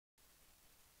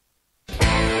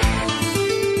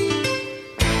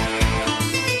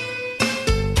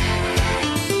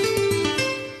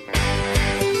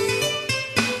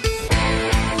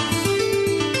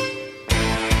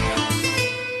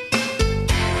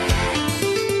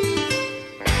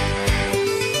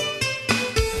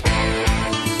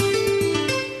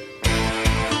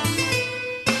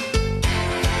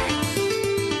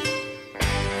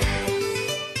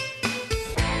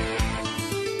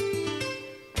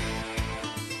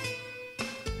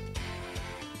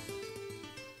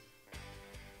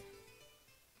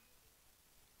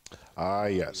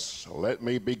Yes. Let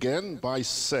me begin by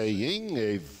saying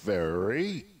a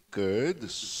very good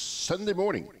Sunday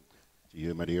morning to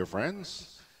you, my dear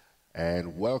friends,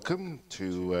 and welcome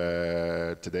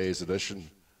to today's edition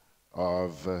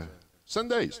of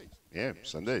Sundays. Yeah,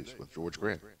 Sundays with George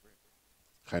Grant.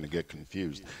 Kind of get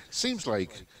confused. Seems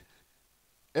like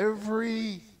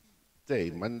every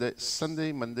day,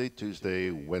 Sunday, Monday,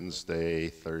 Tuesday, Wednesday,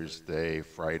 Thursday,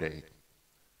 Friday.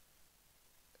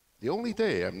 The only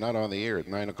day I'm not on the air at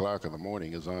 9 o'clock in the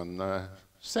morning is on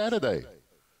Saturday.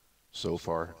 So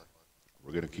far,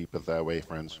 we're going to keep it that way,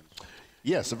 friends.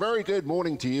 Yes, a very good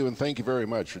morning to you, and thank you very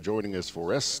much for joining us for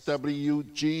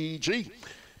SWGG.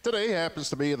 Today happens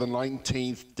to be the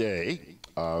 19th day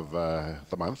of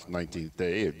the month, 19th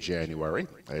day of January,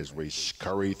 as we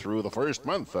scurry through the first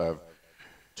month of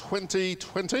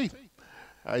 2020.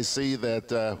 I see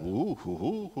that,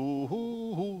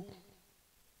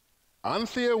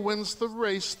 Anthea wins the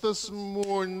race this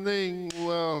morning.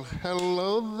 Well,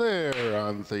 hello there,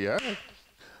 Anthea.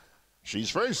 She's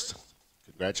first.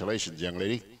 Congratulations, young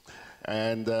lady.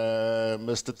 And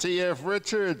Mr. T.F.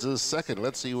 Richards is second.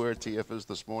 Let's see where T.F. is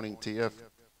this morning, T.F.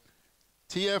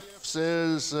 T.F.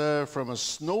 says from a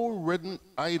snow-ridden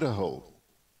Idaho.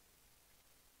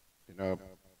 You know,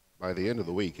 by the end of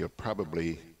the week, you'll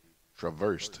probably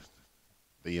traversed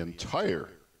the entire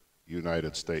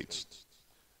United States.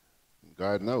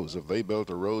 God knows, if they built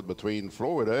a road between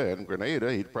Florida and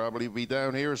Grenada, he'd probably be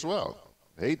down here as well.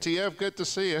 Hey, TF, good to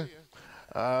see you.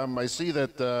 I see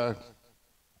that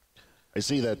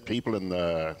people in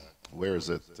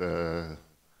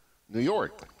New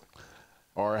York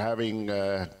are having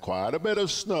quite a bit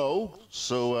of snow.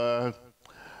 So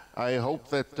I hope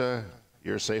that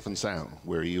you're safe and sound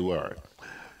where you are.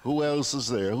 Who else is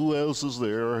there? Who else is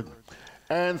there?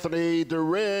 Anthony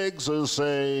DeRiggs is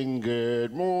saying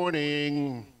good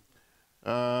morning.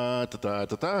 Bernard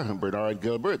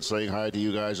Gilbert saying hi to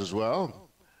you guys as well.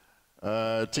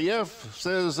 TF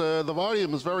says the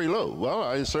volume is very low. Well,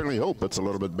 I certainly hope it's a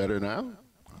little bit better now.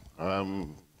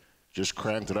 Just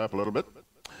cranked it up a little bit.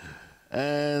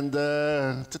 And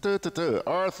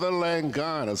Arthur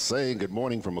Langan is saying good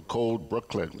morning from a cold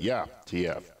Brooklyn. Yeah,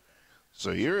 TF.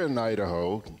 So you're in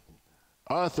Idaho.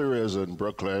 Arthur is in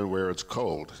Brooklyn where it's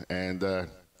cold. And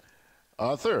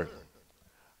Arthur,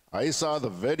 I saw the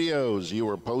videos you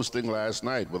were posting last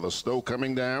night with the snow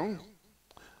coming down.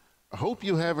 I hope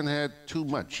you haven't had too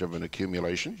much of an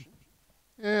accumulation.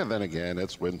 Yeah, then again,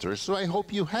 it's winter, so I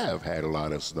hope you have had a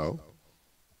lot of snow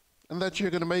and that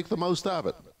you're going to make the most of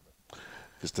it.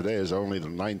 Because today is only the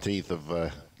 19th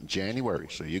of January,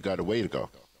 so you got a way to go.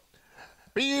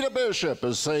 Peter Bishop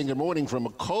is saying good morning from a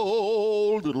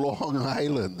cold Long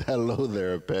Island. Hello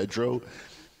there, Pedro.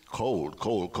 Cold,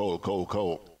 cold, cold, cold,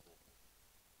 cold.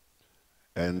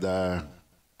 And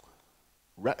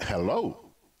hello.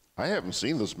 I haven't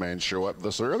seen this man show up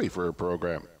this early for a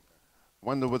program.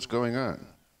 Wonder what's going on.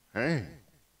 Hey,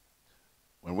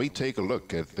 when we take a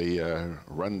look at the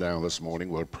rundown this morning,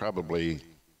 we'll probably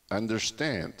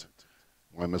understand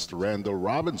why Mr. Randall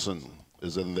Robinson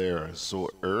is in there so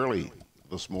early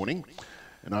this morning.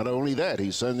 And not only that,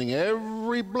 he's sending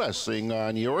every blessing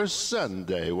on your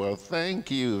Sunday. Well,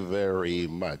 thank you very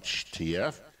much,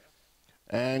 TF.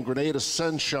 And Grenada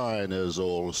Sunshine is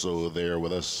also there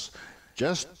with us,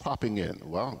 just popping in.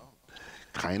 Well,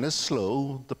 kind of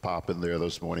slow to pop in there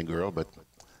this morning, girl, but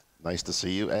nice to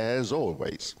see you as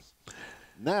always.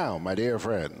 Now, my dear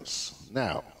friends,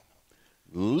 now,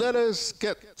 let us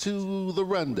get to the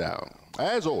rundown.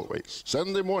 As always,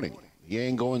 Sunday morning. You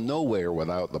ain't going nowhere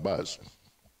without the buzz.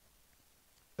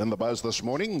 In the buzz this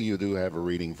morning, you do have a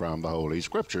reading from the Holy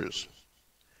Scriptures.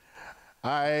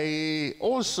 I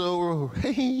also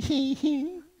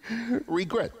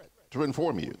regret to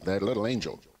inform you that little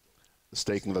angel is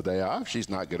taking the day off. She's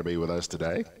not going to be with us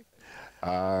today.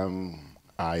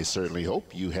 I certainly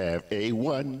hope you have a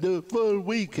wonderful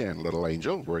weekend, little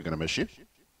angel. We're going to miss you.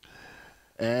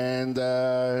 And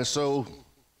so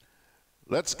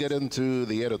let's get into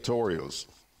the editorials.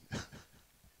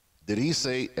 Did he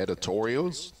say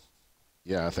editorials?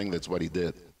 Yeah, I think that's what he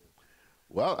did.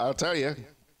 Well, I'll tell you,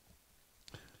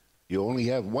 you only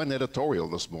have one editorial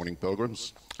this morning,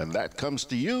 pilgrims, and that comes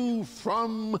to you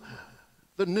from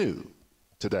the New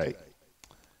Today.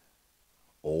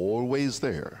 Always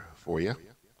there for you.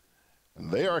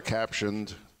 And they are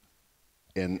captioned,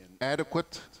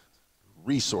 inadequate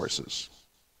resources.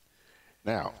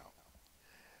 Now,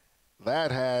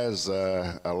 that has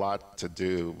a lot to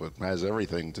do, has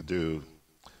everything to do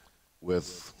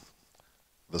with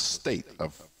the state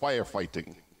of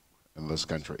firefighting in this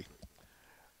country.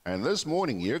 And this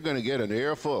morning, you're going to get an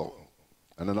earful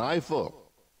and an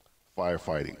eyeful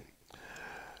firefighting.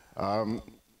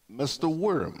 Mr.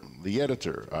 Worm, the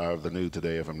editor of the New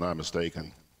Today, if I'm not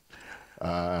mistaken.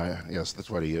 Yes, that's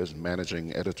what he is,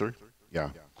 managing editor.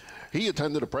 Yeah. He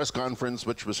attended a press conference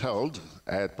which was held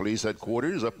at police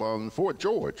headquarters up on Fort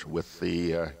George with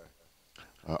the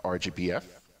RGPF.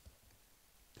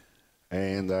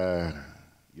 And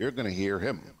you're going to hear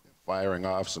him firing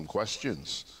off some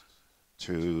questions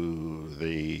to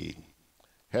the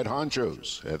head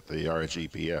honchos at the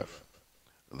RGPF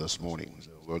this morning.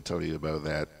 So we'll tell you about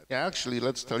that. Yeah, actually,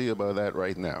 let's tell you about that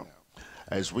right now.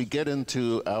 As we get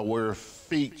into our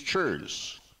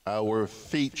features.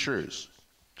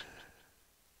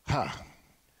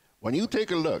 When you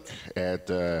take a look at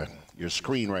your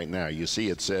screen right now, you see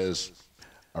it says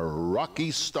a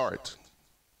rocky start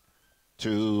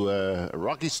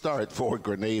for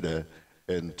Grenada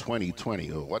in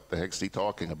 2020. Oh, what the heck's he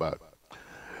talking about?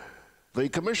 The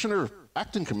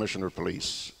acting commissioner of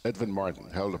police, Edvin Martin,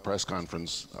 held a press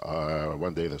conference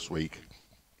one day this week.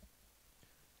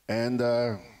 And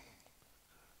I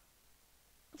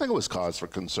think it was cause for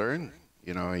concern.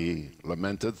 You know, he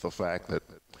lamented the fact that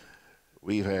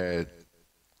we've had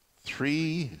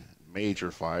 3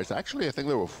 major fires. Actually, I think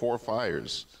there were 4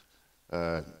 fires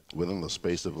within the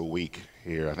space of a week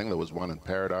here. I think there was one in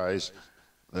Paradise.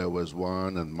 There was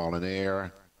one in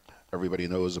Molinaire. Everybody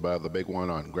knows about the big one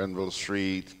on Grenville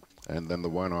Street, and then the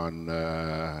one on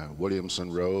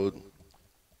Williamson Road.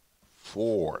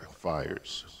 4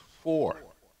 fires. 4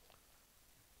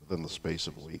 within the space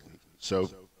of a week. So,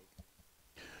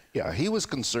 yeah, he was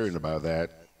concerned about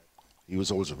that. He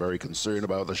was also very concerned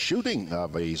about the shooting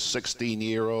of a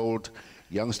 16-year-old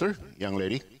young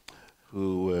lady,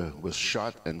 who was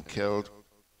shot and killed.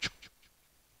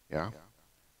 Yeah,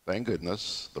 thank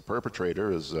goodness. The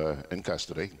perpetrator is in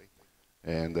custody,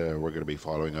 and we're going to be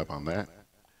following up on that.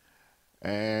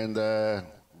 And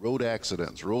road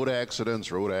accidents.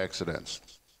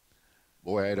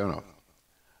 Boy, I don't know.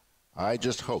 I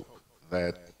just hope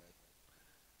that,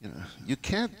 you know, you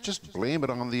can't just blame it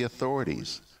on the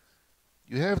authorities.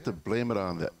 You have to blame it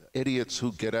on the idiots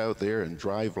who get out there and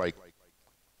drive like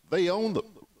they own the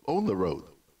road.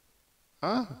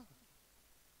 Huh?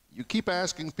 You keep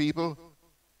asking people,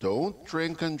 don't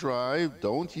drink and drive,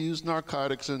 don't use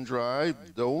narcotics and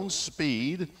drive, don't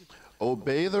speed,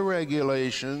 obey the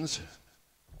regulations.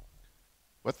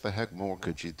 What the heck more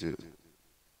could you do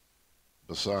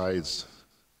besides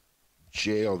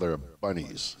jail their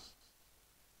bunnies?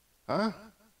 Huh?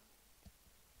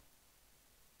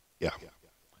 Yeah.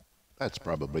 That's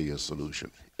probably a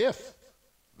solution, if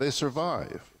they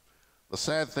survive. The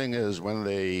sad thing is when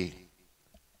they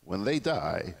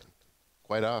die,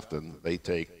 quite often they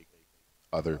take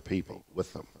other people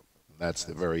with them. That's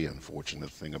the very unfortunate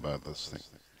thing about this thing.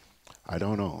 I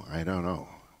don't know.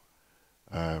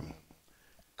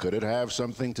 Could it have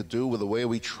something to do with the way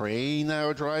we train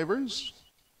our drivers?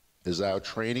 Is our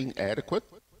training adequate?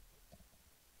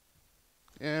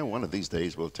 Yeah, one of these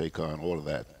days we'll take on all of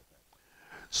that.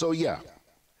 So yeah,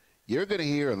 you're going to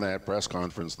hear in that press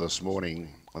conference this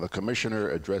morning the commissioner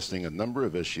addressing a number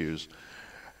of issues,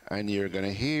 and you're going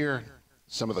to hear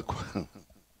some of the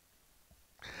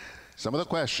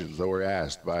questions that were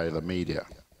asked by the media.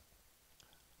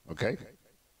 Okay?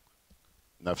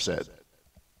 Enough said.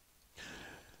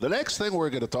 The next thing we're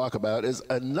going to talk about is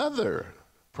another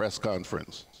press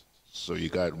conference. So you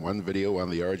got one video on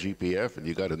the RGPF, and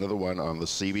you got another one on the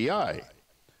CBI.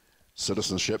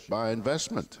 Citizenship by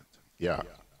investment. Yeah.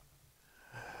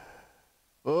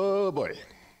 Oh boy.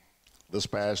 This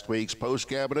past week's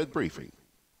post-cabinet briefing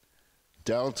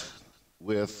dealt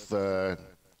with the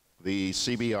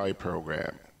CBI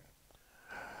program.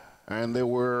 And there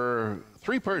were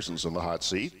 3 persons in the hot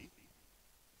seat.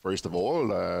 First of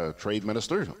all, Trade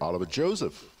Minister Oliver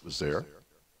Joseph was there.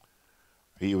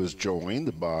 He was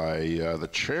joined by the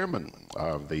chairman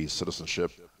of the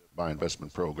Citizenship by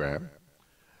Investment program,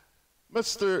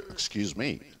 Senator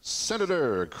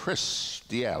Chris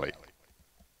DeAllie.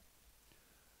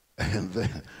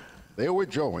 And they were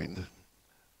joined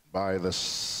by the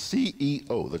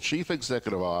CEO, the Chief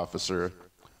Executive Officer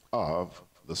of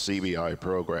the CBI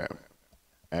program,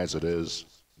 as it is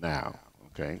now,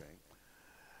 okay?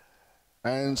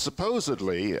 And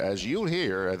supposedly, as you'll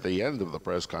hear at the end of the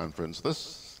press conference,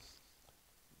 this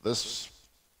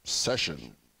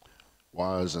session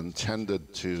was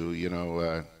intended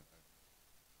to,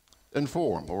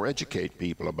 inform or educate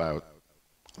people about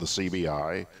the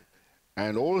CBI,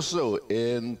 and also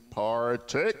in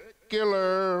particular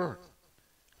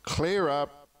clear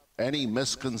up any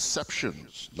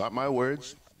misconceptions, not my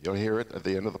words, you'll hear it at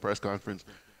the end of the press conference,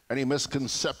 any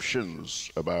misconceptions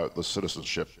about the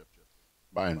Citizenship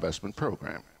by investment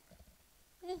program.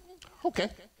 Okay.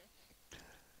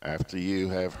 After you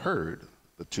have heard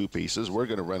the two pieces, we're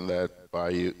going to run that by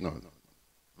you. No,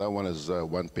 that one is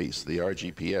one piece, the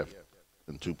RGPF,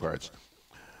 in two parts.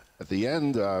 At the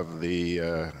end of the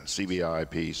CBI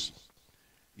piece,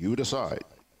 you decide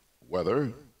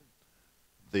whether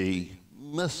the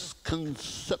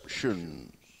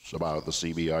misconceptions about the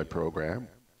CBI program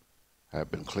have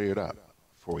been cleared up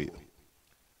for you.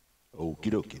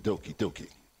 Okie dokie, dokie dokie.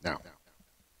 Now,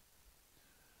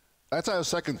 that's our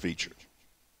second feature.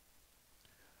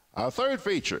 Our third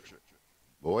feature,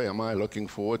 boy, am I looking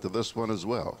forward to this one as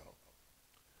well.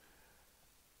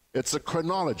 It's a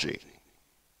chronology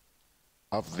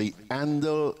of the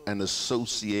Andall and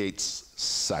Associates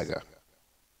saga.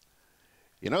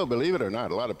 You know, believe it or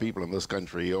not, a lot of people in this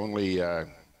country only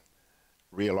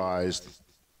realized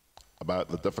about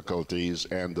the difficulties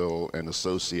Andall and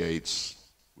Associates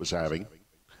was having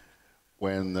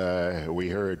when we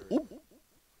heard, "Oop,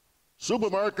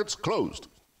 supermarkets closed."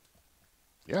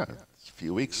 Yeah, it's a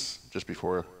few weeks just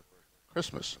before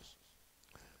Christmas.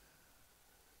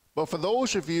 But for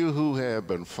those of you who have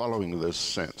been following this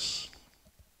since,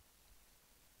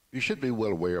 you should be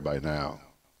well aware by now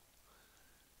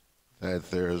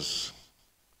that there's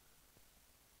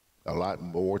a lot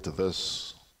more to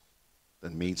this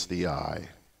than meets the eye.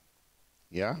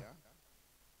 Yeah?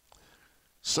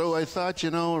 So I thought,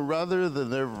 you know, rather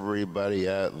than everybody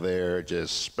out there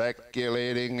just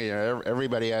speculating, you know,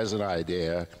 everybody has an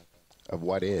idea of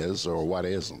what is or what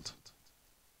isn't.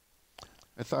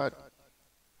 I thought,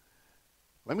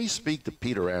 let me speak to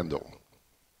Peter Andall.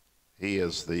 He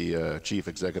is the Chief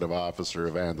Executive Officer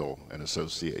of Andall and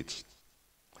Associates.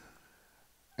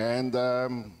 And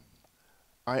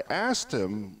I asked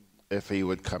him if he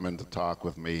would come in to talk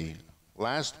with me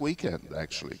last weekend,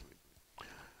 actually.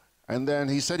 And then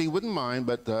he said he wouldn't mind,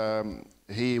 but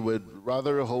he would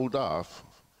rather hold off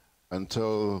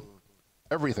until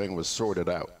everything was sorted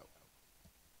out.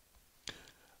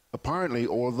 Apparently,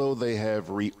 although they have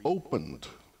reopened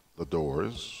the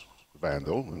doors of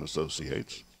Andall and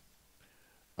Associates,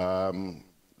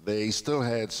 they still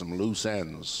had some loose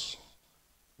ends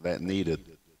that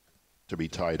needed to be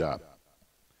tied up.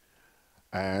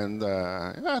 And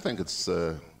I think it's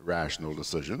a rational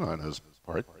decision on his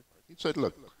part. He said,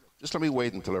 look, just let me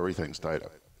wait until everything's tied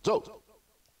up. So,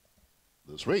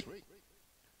 this week,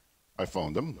 I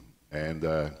phoned him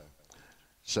and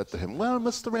said to him, well,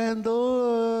 Mr.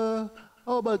 Andall,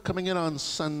 how about coming in on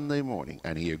Sunday morning?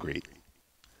 And he agreed.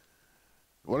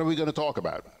 What are we going to talk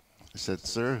about? I said,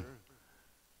 sir,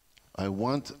 I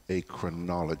want a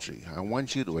chronology. I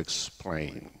want you to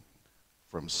explain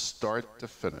from start to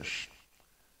finish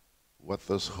what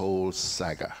this whole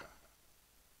saga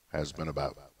has been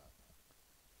about.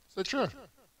 I said, sure.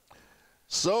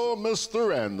 So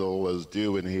Mr. Andall was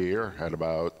due in here at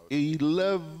about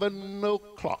 11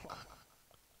 o'clock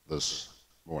this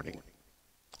morning.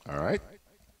 All right?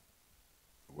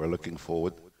 We're looking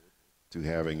forward to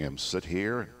having him sit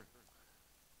here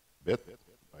bit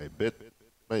by bit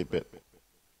by bit.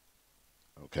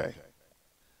 Okay.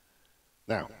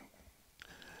 Now,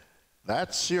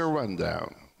 that's your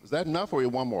rundown. Is that enough or you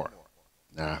want more?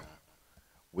 Nah,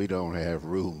 we don't have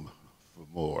room for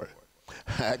more.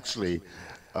 Actually,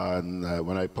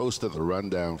 when I posted the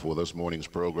rundown for this morning's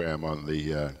program on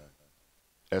the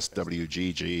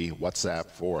SWGG WhatsApp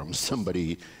forum,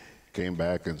 somebody came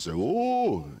back and said,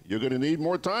 oh, you're going to need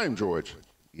more time, George.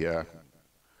 Yeah,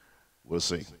 we'll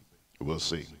see. We'll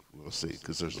see. We'll see,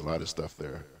 because there's a lot of stuff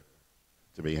there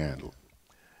to be handled.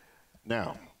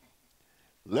 Now,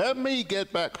 let me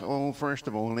get back. Oh, first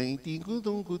of all, yeah,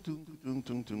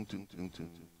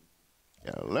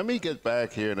 let me get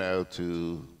back here now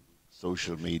to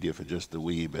social media for just a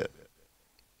wee bit.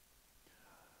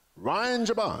 Ryan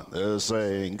Jabon is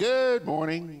saying, good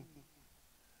morning.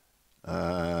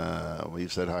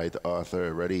 We've said hi to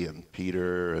Arthur, Reddy, and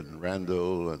Peter, and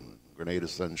Randall, and Grenada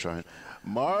Sunshine.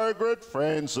 Margaret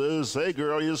Francis, hey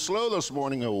girl, you slow this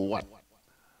morning or what?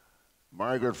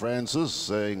 Margaret Francis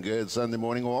saying, good Sunday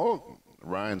morning all.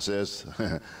 Ryan says,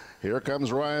 here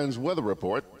comes Ryan's weather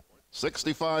report.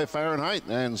 65 Fahrenheit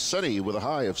and sunny with a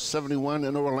high of 71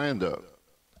 in Orlando.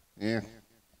 Yeah,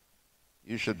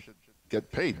 you should get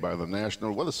paid by the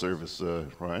National Weather Service,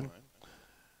 Ryan.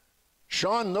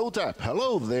 Sean Notap,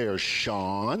 hello there,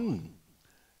 Sean.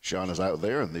 Sean is out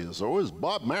there in the Azores.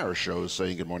 Bob Marishow is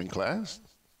saying good morning, class.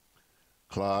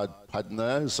 Claude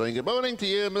Pudna is saying good morning to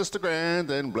you, Mr.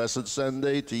 Grant, and blessed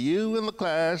Sunday to you and the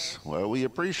class. Well, we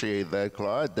appreciate that,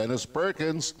 Claude. Dennis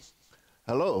Perkins,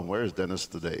 hello. Where's Dennis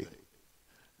today?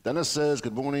 Dennis says,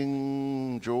 good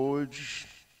morning, George.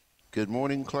 Good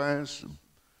morning, class.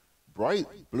 Bright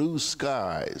blue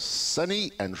skies,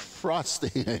 sunny and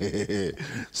frosty.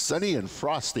 Sunny and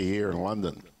frosty here in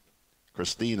London.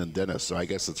 Christine and Dennis. So I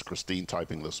guess it's Christine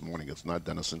typing this morning. It's not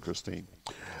Dennis and Christine.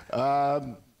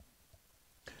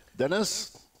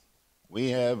 Dennis, we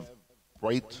have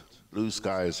bright blue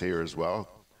skies here as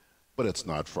well, but it's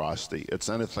not frosty. It's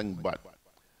anything but.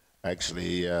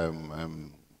 Actually,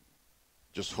 I'm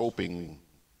just hoping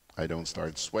I don't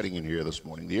start sweating in here this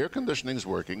morning. The air conditioning is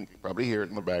working. You probably hear it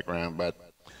in the background,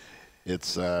 but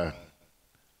it's a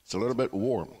little bit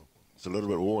warm. It's a little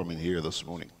bit warm in here this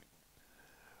morning.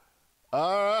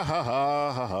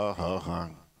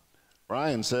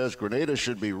 Brian says Grenada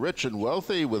should be rich and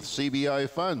wealthy with CBI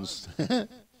funds.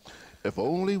 If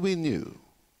only we knew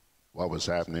what was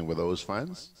happening with those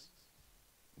funds.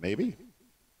 Maybe.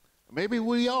 Maybe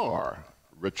we are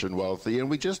rich and wealthy and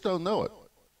we just don't know it.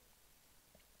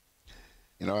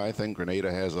 You know, I think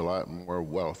Grenada has a lot more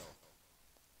wealth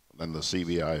than the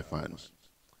CBI funds.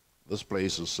 This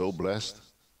place is so blessed.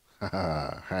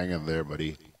 Hang in there,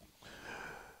 buddy.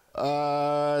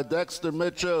 Dexter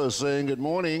Mitchell is saying good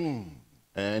morning,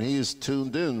 and he's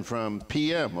tuned in from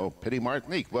PM. Oh, Pity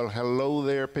Martinique. Well, hello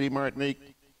there, Pity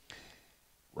Martinique.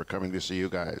 We're coming to see you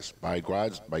guys. By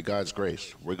God's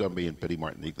grace, we're going to be in Pity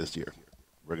Martinique this year.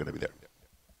 We're going to be there.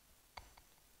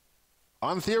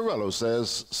 Antheorello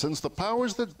says, since the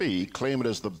powers that be claim it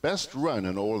as the best run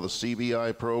in all the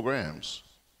CBI programs.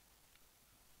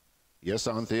 Yes,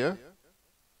 Anthea?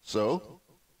 So?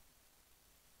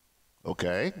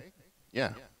 Okay.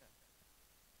 Yeah.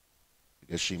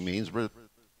 I guess she means we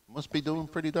must be doing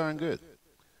pretty darn good.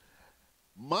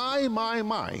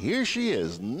 My. Here she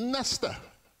is, Nesta.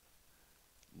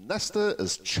 Nesta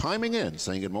is chiming in,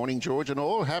 saying good morning, George and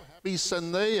all. Happy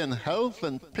Sunday and health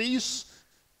and peace.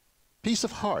 Peace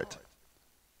of heart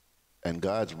and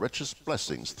God's richest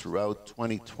blessings throughout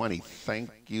 2020. Thank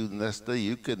you, Nesta.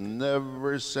 You could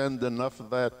never send enough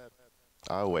of that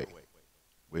our way.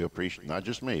 We appreciate, not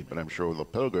just me, but I'm sure the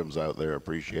pilgrims out there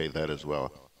appreciate that as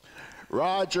well.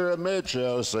 Roger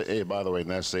Mitchell, hey, by the way,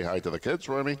 Nesta, say hi to the kids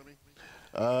for me.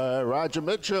 Roger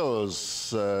Mitchell is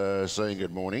saying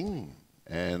good morning,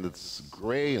 and it's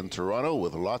gray in Toronto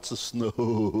with lots of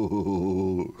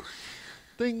snow.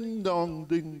 Ding dong,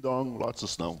 lots of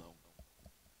snow.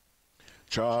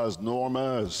 Charles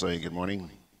Norma is saying good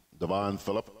morning. Devon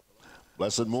Phillip,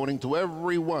 blessed morning to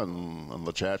everyone in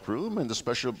the chat room, and a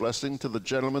special blessing to the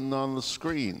gentleman on the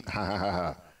screen.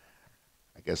 I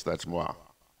guess that's moi.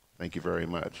 Thank you very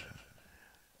much.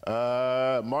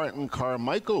 Martin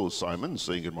Carmichael Simon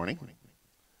saying good morning.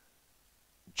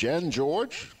 Jen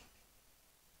George.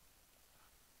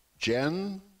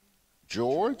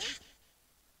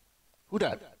 Who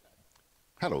dat?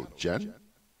 Hello, Jen.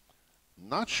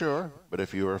 Not sure, but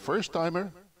if you're a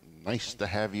first-timer, nice to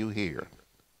have you here.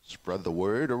 Spread the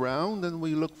word around, and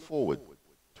we look forward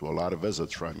to a lot of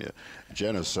visits from you.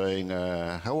 Jen is saying,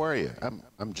 how are you?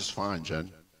 I'm just fine,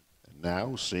 Jen. And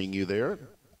now, seeing you there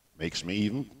makes me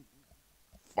even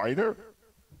finer.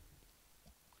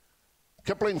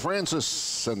 Kipling Francis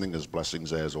sending his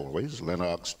blessings as always.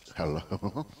 Lennox,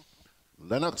 hello.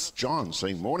 Lennox John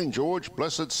saying, morning, George.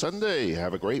 Blessed Sunday.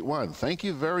 Have a great one. Thank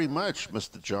you very much,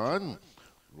 Mr. John.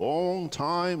 Long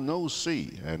time no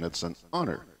see, and it's an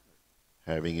honor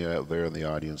having you out there in the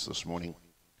audience this morning.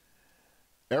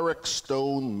 Eric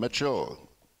Stone Mitchell.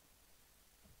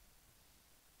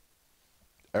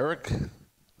 Eric,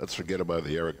 let's forget about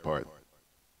the Eric part.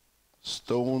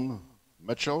 Stone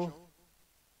Mitchell.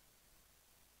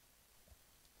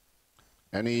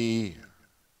 Any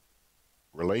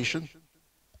relation?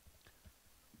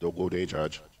 Don't go day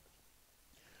judge.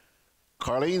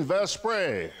 Carlene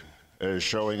Vespre is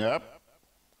showing up.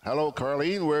 Hello,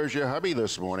 Carlene. Where's your hubby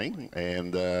this morning?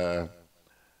 And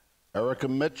Erica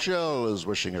Mitchell is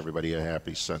wishing everybody a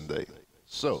happy Sunday.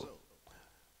 So,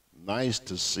 nice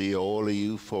to see all of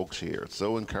you folks here. It's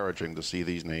so encouraging to see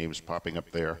these names popping up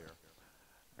there.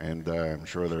 And I'm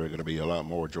sure there are going to be a lot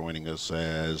more joining us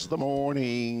as the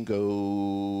morning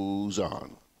goes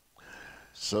on.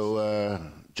 So,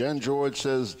 Jen George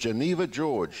says, Geneva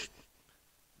George,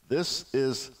 this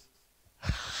is...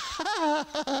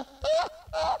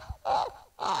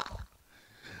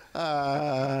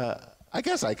 I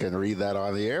guess I can read that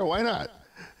on the air. Why not?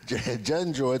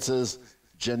 Jen George says,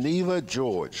 Geneva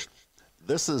George,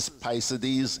 this is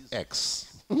Pisces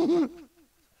X.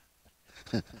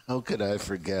 How could I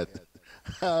forget?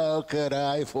 How could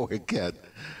I forget?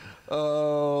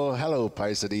 Oh, hello,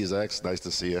 Pisces X. Nice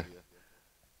to see you.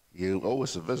 You owe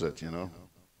us a visit, you know.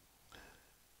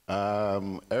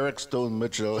 Eric Stone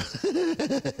Mitchell.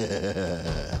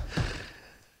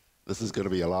 The This is going to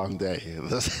be a long day.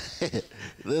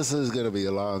 This is going to be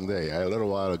a long day. A little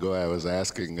while ago, I was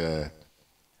asking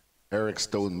Eric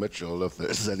Stone Mitchell if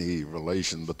there's any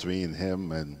relation between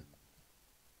him and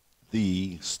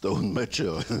the Stone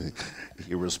Mitchell.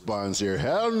 He responds here,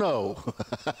 hell no.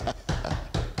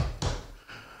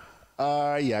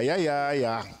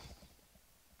 Yeah.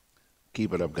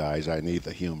 Keep it up, guys. I need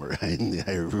the humor.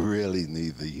 I really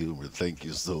need the humor. Thank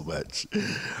you so much.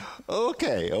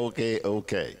 Okay.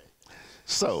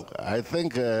 So I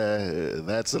think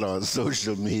that's it on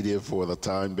social media for the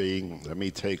time being. Let me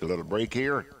take a little break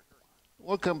here.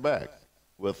 We'll come back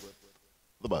with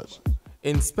the buzz.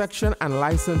 Inspection and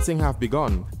licensing have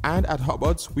begun, and at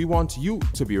Hubbard's, we want you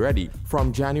to be ready.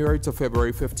 From January to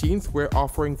February 15th, we're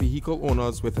offering vehicle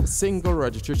owners with single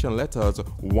registration letters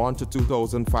 1 to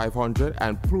 2,500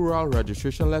 and plural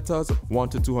registration letters 1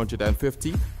 to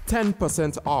 250,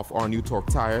 10% off our new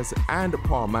torque tires and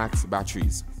Power Max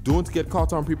batteries. Don't get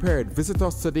caught unprepared. Visit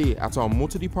us today at our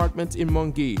motor department in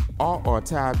Mungay or our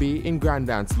tire bay in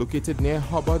Grandance, located near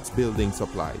Hubbard's Building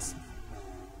Supplies.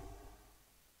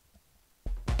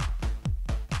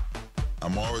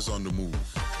 I'm always on the move.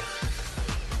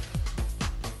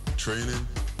 Training,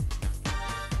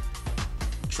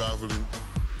 traveling,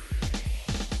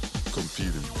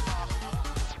 competing.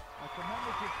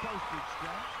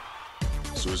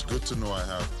 So it's good to know I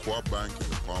have Quad Bank in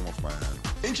the palm of my hand.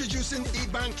 Introducing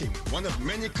e-banking, one of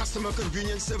many customer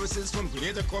convenience services from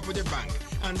Grenada Cooperative Bank.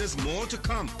 And there's more to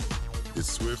come.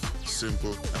 It's swift,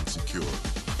 simple, and secure.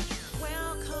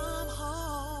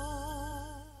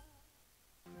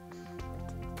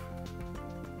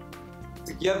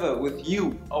 Together with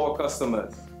you, our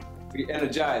customers, we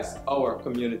energize our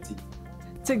community.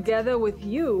 Together with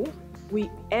you, we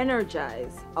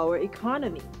energize our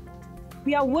economy.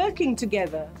 We are working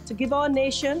together to give our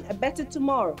nation a better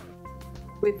tomorrow.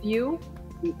 With you,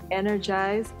 we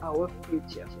energize our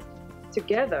future.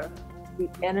 Together, we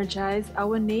energize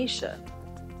our nation.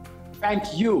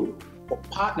 Thank you for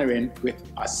partnering with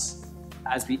us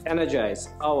as we energize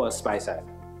our Spice Island.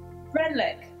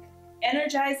 Redleg,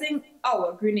 energizing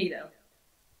our Grenada.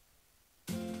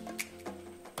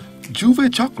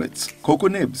 Juve chocolates, cocoa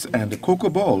nibs, and cocoa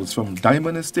balls from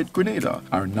Diamond Estate Grenada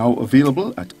are now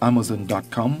available at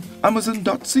Amazon.com,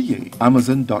 Amazon.ca,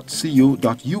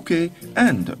 Amazon.co.uk,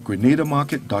 and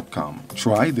GrenadaMarket.com.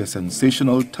 Try the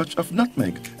sensational touch of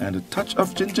nutmeg and a touch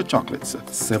of ginger chocolates,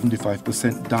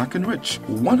 75% dark and rich,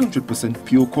 100%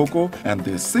 pure cocoa, and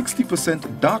their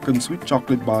 60% dark and sweet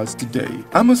chocolate bars today.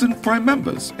 Amazon Prime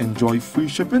members enjoy free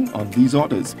shipping on these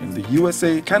orders in the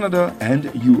USA, Canada,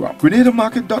 and Europe.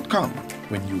 GrenadaMarket.com.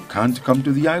 When you can't come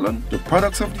to the island, the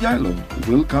products of the island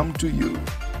will come to you.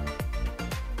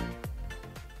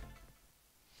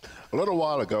 A little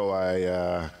while ago,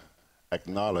 I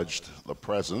acknowledged the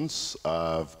presence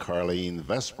of Carlene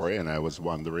Vespre, and I was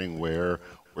wondering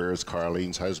where's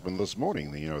Carlene's husband this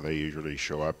morning? You know, they usually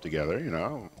show up together, you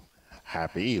know,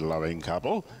 happy, loving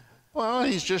couple. Well,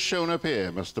 he's just shown up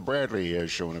here. Mr. Bradley has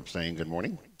shown up saying good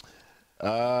morning.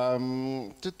 Let's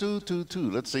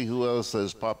see who else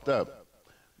has popped up.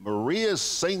 Maria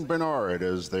St. Bernard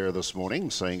is there this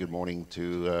morning, saying good morning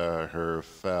to her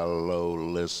fellow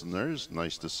listeners.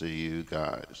 Nice to see you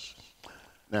guys.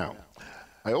 Now,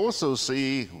 I also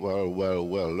see, well,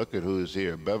 look at who's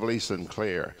here. Beverly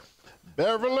Sinclair.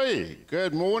 Beverly,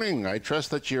 good morning. I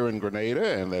trust that you're in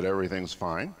Grenada and that everything's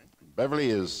fine. Beverly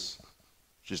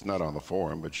she's not on the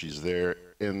forum, but she's there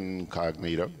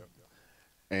incognito.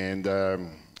 And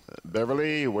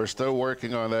Beverly, we're still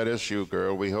working on that issue,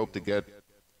 girl. We hope to get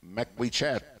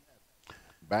McWeChat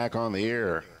back on the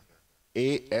air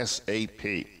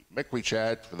ASAP.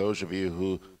 McWeChat, for those of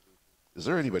you is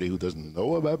there anybody who doesn't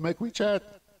know about McWeChat?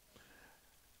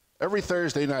 Every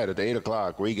Thursday night at 8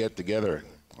 o'clock, we get together.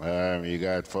 You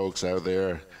got folks out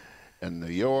there in New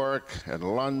York and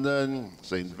London,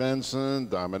 St. Vincent,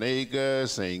 Dominica,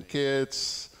 St.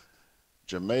 Kitts,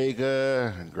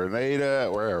 Jamaica, Grenada,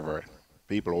 wherever.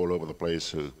 People all over the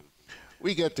place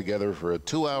we get together for a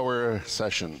 2-hour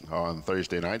session on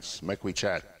Thursday nights,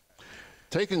 McWeChat,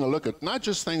 taking a look at not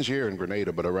just things here in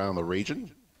Grenada, but around the region.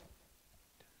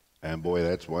 And boy,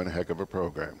 that's one heck of a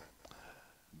program.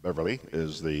 Beverly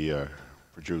is the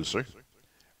producer,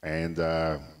 and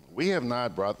we have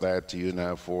not brought that to you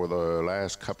now for the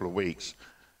last couple of weeks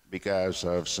because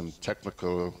of some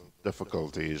technical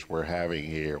difficulties we're having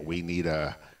here. We need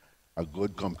a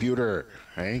good computer,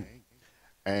 hey?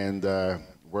 And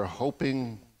we're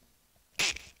hoping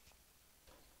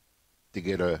to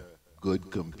get a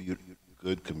good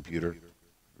computer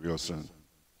real soon,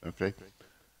 okay?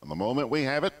 And the moment we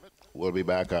have it, we'll be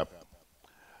back up.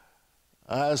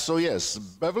 So yes,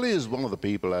 Beverly is one of the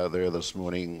people out there this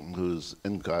morning who's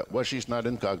well, she's not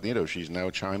incognito. She's now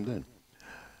chimed in.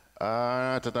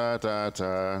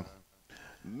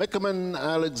 Mickerman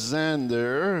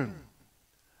Alexander.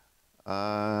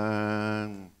 I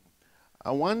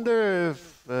wonder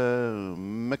if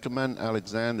Mickerman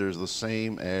Alexander is the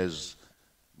same as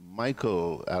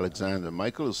Michael Alexander.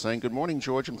 Michael is saying, good morning,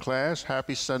 George and class.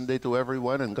 Happy Sunday to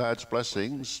everyone and God's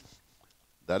blessings.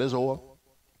 That is all.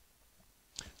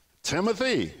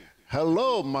 Timothy,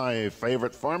 hello, my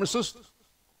favorite pharmacist.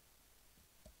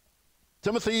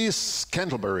 Timothy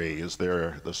Scantlebury is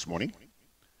there this morning.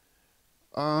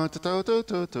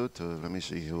 Let me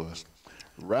see who else.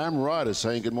 Ramrod is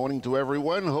saying good morning to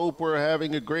everyone. Hope we're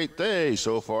having a great day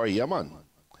so far. Yaman.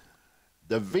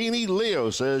 Davini Leo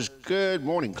says good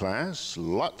morning, class.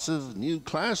 Lots of new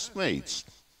classmates.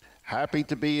 Happy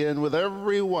to be in with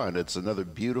everyone. It's another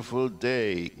beautiful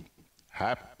day.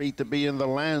 Happy to be in the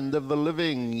land of the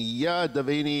living. Ya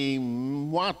Davini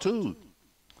Mwatu.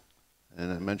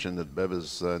 And I mentioned that Bev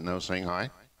is now saying hi.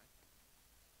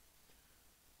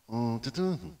 Bob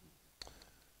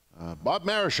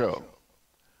Marishow.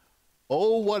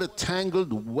 Oh, what a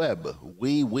tangled web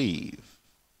we weave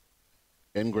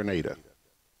in Grenada.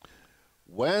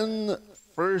 When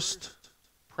first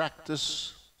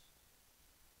practice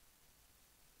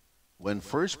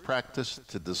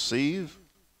to deceive,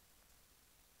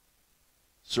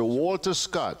 Sir Walter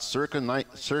Scott, circa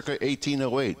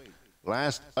 1808,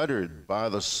 last uttered by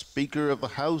the Speaker of the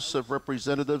House of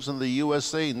Representatives in the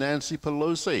USA, Nancy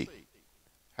Pelosi,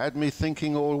 had me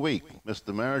thinking all week.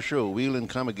 Mr. Marichaud, wheel and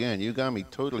come again. You got me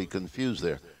totally confused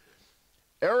there.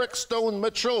 Eric Stone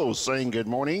Mitchell saying good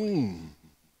morning.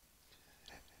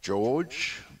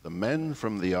 George, the men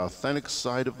from the authentic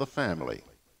side of the family.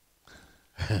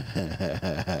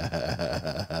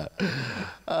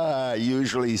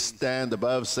 Usually stand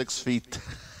above 6 feet.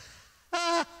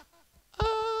 I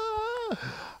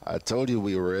told you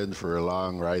we were in for a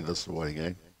long ride this morning,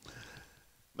 eh?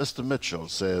 Mr. Mitchell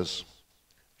says,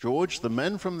 George, the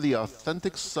men from the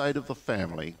authentic side of the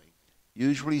family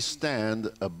usually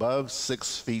stand above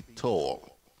 6 feet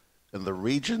tall, in the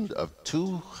region of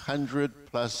 200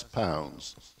 plus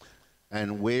pounds,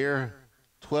 and wear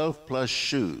 12 plus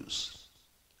shoes.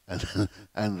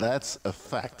 And that's a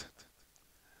fact.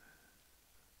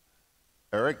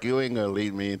 Eric, you ain't gonna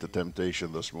lead me into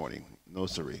temptation this morning. No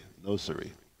siree, no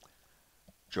siree.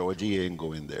 Georgie ain't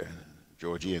going there.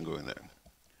 Georgie ain't going there.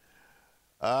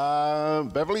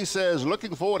 Beverly says,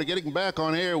 looking forward to getting back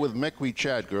on air with Mekwi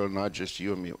Chat, girl, not just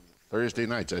you and me. Thursday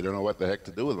nights, I don't know what the heck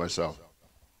to do with myself.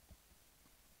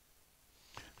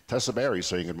 Tessa Barry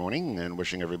saying good morning and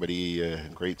wishing everybody a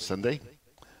great Sunday.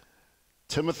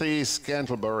 Timothy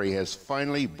Scantlebury has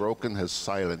finally broken his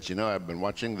silence. You know, I've been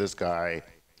watching this guy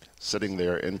sitting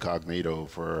there incognito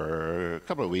for a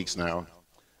couple of weeks now.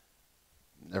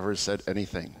 Never said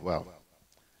anything. Well,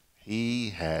 he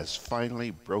has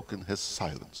finally broken his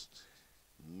silence.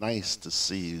 Nice to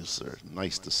see you, sir.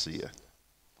 Nice to see you.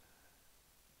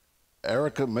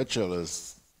 Erica Mitchell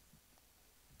is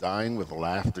dying with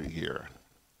laughter here.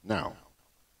 Now,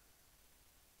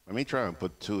 let me try and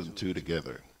put two and two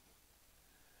together.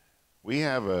 We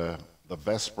have the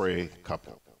Vespre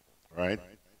couple, right?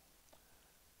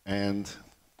 And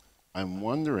I'm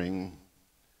wondering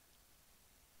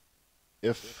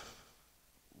if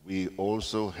we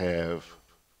also have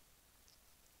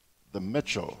the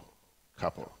Mitchell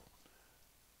couple.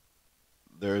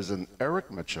 There's an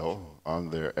Eric Mitchell on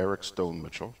there, Eric Stone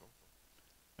Mitchell,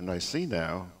 and I see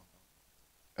now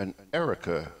an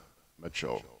Erica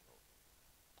Mitchell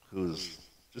who's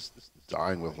just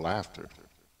dying with laughter.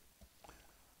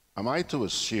 Am I to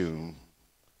assume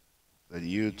that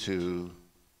you two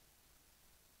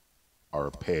are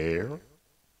a pair,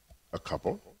 a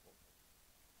couple,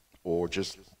 or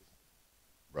just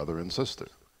brother and sister?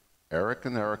 Eric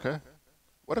and Erica,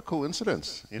 what a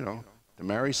coincidence, you know, to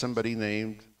marry somebody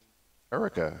named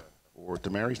Erica, or to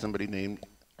marry somebody named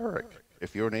Eric,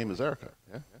 if your name is Erica,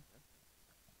 yeah?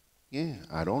 Yeah,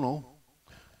 I don't know.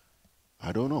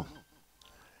 I don't know.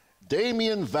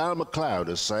 Damien Val McLeod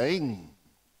is saying,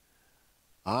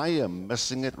 I am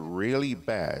missing it really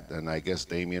bad. And I guess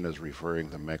Damien is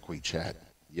referring to Mekwi Chat.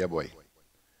 Yeah, boy.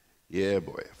 Yeah,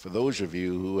 boy. For those of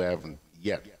you who haven't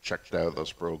yet checked out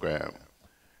this program,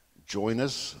 join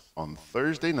us on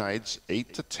Thursday nights,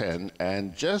 8 to 10.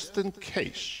 And just in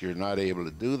case you're not able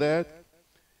to do that,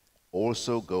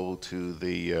 also go to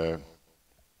the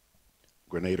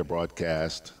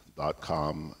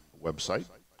GrenadaBroadcast.com website,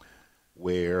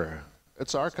 where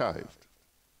it's archived.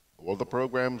 All the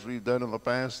programs we've done in the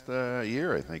past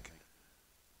year, I think,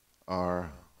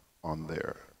 are on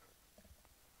there.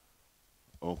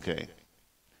 Okay.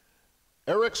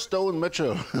 Eric Stone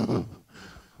Mitchell.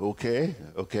 Okay.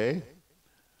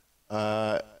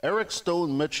 Eric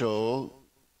Stone Mitchell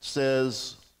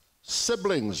says,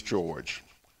 siblings, George.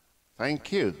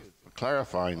 Thank you for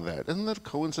clarifying that. Isn't that a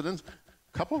coincidence?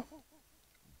 Couple?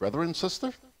 Brother and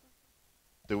sister?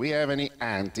 Do we have any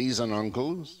aunties and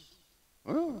uncles?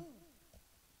 Oh.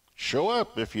 Show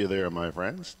up if you're there, my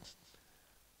friends.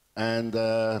 And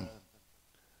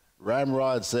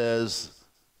Ramrod says,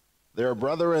 they're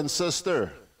brother and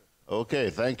sister. Okay,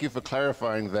 thank you for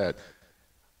clarifying that.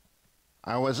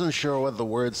 I wasn't sure what the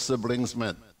word siblings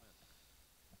meant.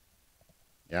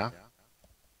 Yeah?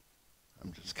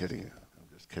 I'm just kidding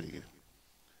you.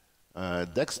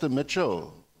 Dexter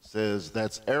Mitchell says,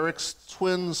 that's Eric's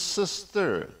twin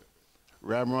sister.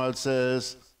 Ramrod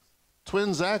says,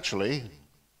 twins actually.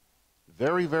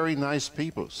 Very, very nice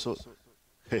people. So,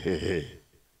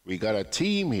 we got a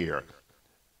team here.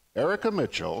 Eric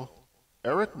Mitchell,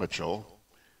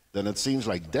 then it seems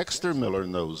like Dexter Miller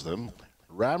knows them,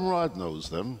 Ramrod knows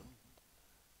them,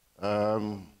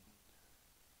 and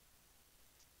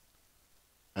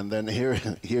then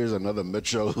here's another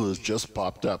Mitchell who has just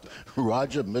popped up.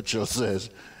 Roger Mitchell says,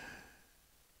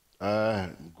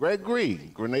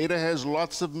 Gregory, Grenada has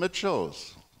lots of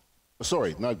Mitchells.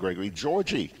 Sorry, not Gregory,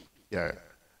 Georgie. Yeah,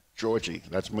 Georgie,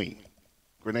 that's me.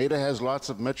 Grenada has lots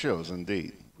of Mitchells,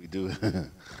 indeed. We do,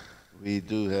 we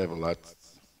do have a lot.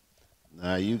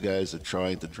 Now you guys are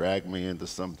trying to drag me into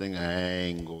something. I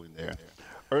ain't going there.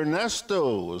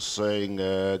 Ernesto was saying,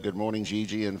 good morning,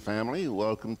 Gigi and family.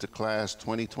 Welcome to Class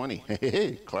 2020.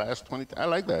 Hey, Class 2020. I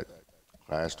like that.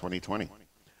 Class 2020.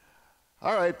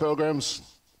 All right, pilgrims.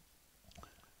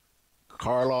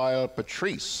 Carlisle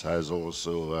Patrice has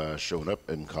also shown up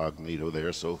incognito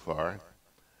there so far.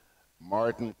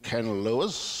 Martin Ken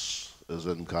Lewis is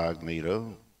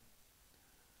incognito.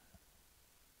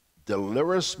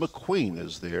 Deliris McQueen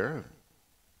is there.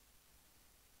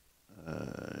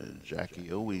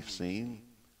 Jackie O, we've seen.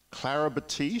 Clara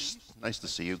Batiste, nice to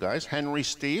see you guys. Henry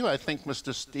Steele, I think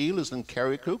Mr. Steele is in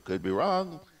Carriacou, could be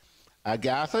wrong.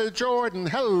 Agatha Jordan,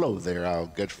 hello there, our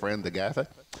good friend Agatha.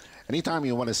 Anytime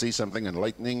you want to see something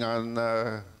enlightening on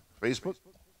Facebook,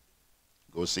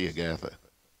 go see Agatha.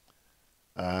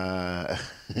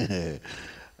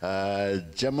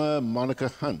 Gemma Monica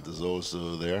Hunt is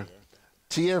also there.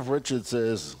 T.F. Richards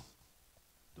says,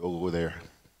 don't go there.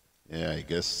 Yeah, I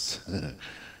guess.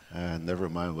 Never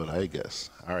mind what I guess.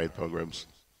 All right, pilgrims.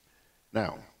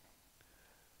 Now,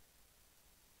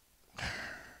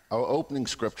 our opening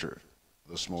scripture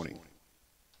this morning.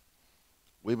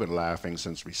 We've been laughing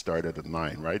since we started at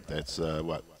 9, right? That's,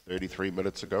 33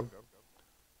 minutes ago?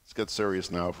 Let's get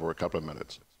serious now for a couple of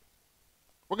minutes.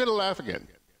 We're going to laugh again.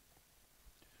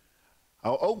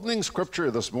 Our opening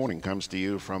scripture this morning comes to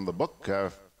you from the book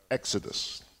of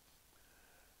Exodus.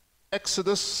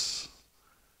 Exodus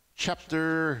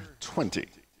chapter 20,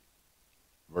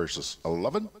 verses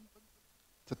 11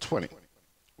 to 20,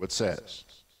 which says,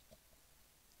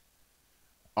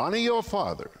 honor your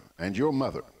father and your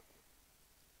mother,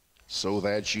 so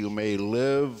that you may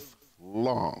live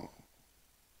long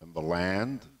in the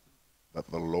land that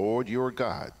the Lord your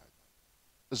God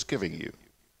is giving you.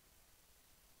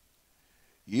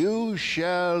 You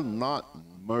shall not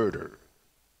murder.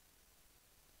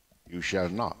 You shall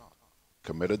not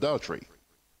commit adultery.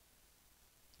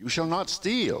 You shall not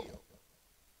steal.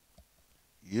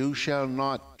 You shall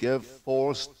not give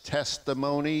false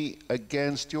testimony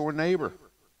against your neighbor.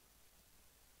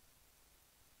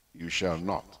 You shall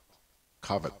not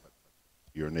covet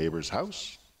your neighbor's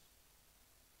house.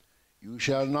 You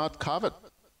shall not covet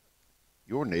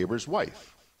your neighbor's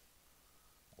wife,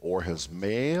 or his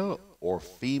male or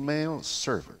female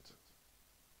servant,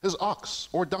 his ox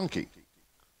or donkey,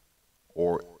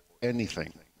 or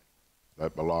anything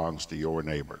that belongs to your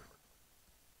neighbor.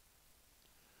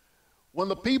 When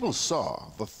the people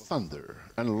saw the thunder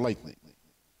and lightning,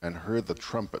 and heard the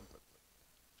trumpet,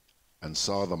 and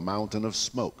saw the mountain of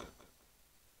smoke,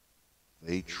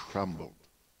 they trembled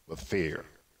with fear.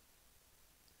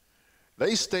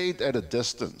 They stayed at a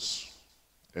distance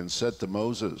and said to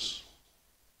Moses,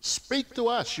 speak to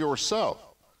us yourself,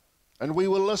 and we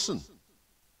will listen.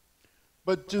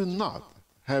 But do not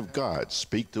have God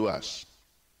speak to us,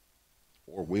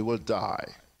 or we will die.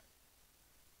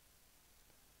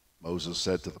 Moses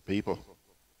said to the people,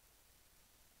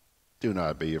 do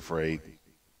not be afraid.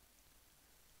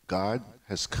 God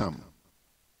has come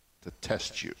to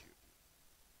test you,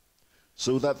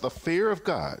 so that the fear of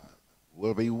God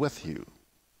will be with you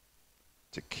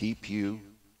to keep you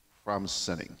from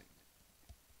sinning.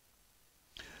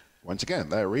 Once again,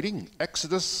 that reading,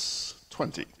 Exodus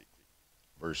 20,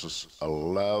 verses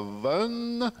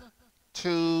 11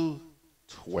 to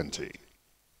 20.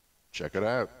 Check it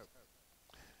out.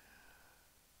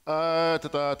 Ronnie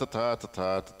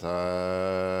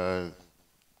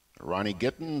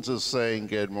Gittins is saying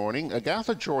good morning.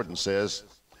 Agatha Jordan says,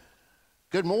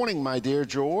 good morning, my dear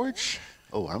George.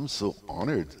 Oh, I'm so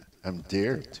honored. I'm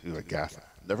dear to Agatha.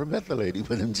 Never met the lady,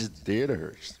 but I'm just dear to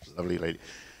her. She's a lovely lady.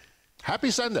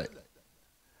 Happy Sunday.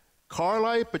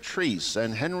 Carly Patrice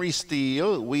and Henry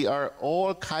Steele, we are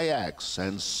all kayaks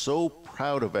and so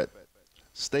proud of it.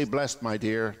 Stay blessed, my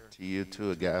dear, to you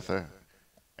too, Agatha,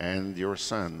 and your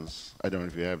sons. I don't know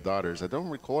if you have daughters. I don't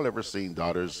recall ever seeing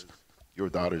your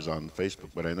daughters on Facebook,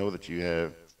 but I know that you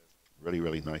have really,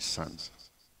 really nice sons.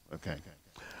 Okay.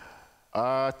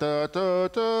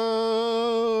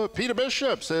 Peter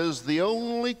Bishop says, the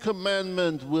only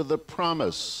commandment with a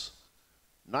promise.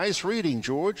 Nice reading,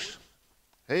 George.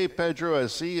 Hey, Pedro, I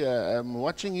see, I'm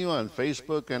watching you on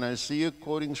Facebook, and I see you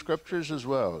quoting scriptures as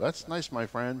well. That's nice, my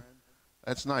friend.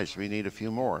 That's nice. We need a few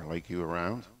more like you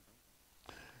around.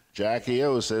 Jackie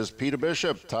O says, Peter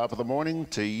Bishop, top of the morning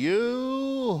to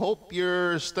you. Hope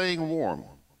you're staying warm.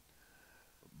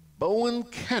 Bowen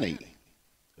Kenny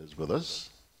is with us.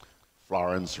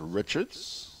 Florence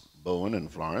Richards. Bowen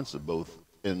and Florence are both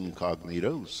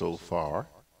incognito so far.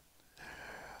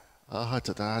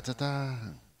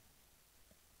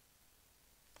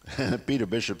 Peter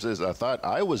Bishop says, I thought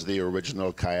I was the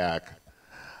original kayak.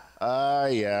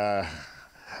 Yeah.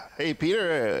 Hey,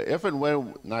 Peter, if and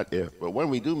when, not if, but when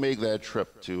we do make that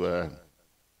trip to,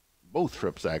 both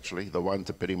trips actually, the one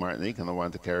to Petit Martinique and the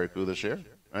one to Carriacou this year,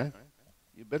 right?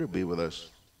 You better be with us.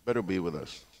 Better be with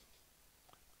us.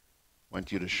 Want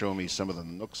you to show me some of the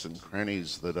nooks and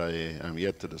crannies that I am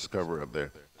yet to discover up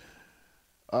there.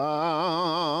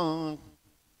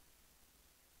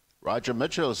 Roger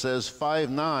Mitchell says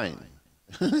 5'9".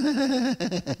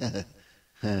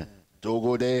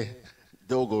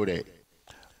 Dogode.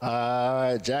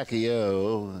 Jackie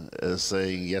O is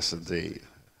saying yes indeed.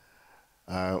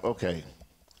 Okay,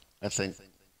 I think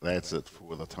that's it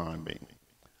for the time being.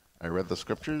 I read the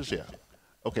scriptures, yeah.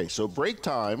 Okay, so break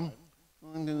time.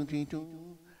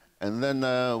 And then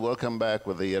we'll come back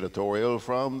with the editorial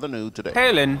from the New Today.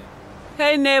 Hey, Lynn.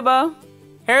 Hey, neighbor.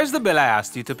 Here's the bill I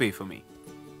asked you to pay for me.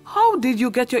 How did you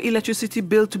get your electricity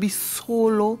bill to be so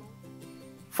low?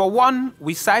 For one,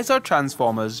 we size our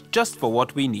transformers just for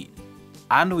what we need.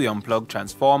 And we unplug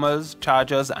transformers,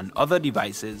 chargers, and other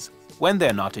devices when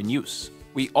they're not in use.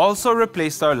 We also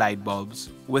replaced our light bulbs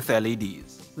with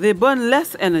LEDs. They burn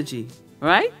less energy,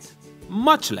 right?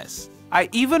 Much less. I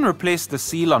even replaced the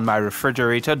seal on my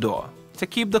refrigerator door to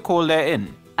keep the cold air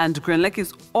in. And Grenlec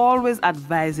is always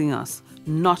advising us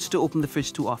not to open the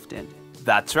fridge too often.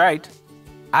 That's right.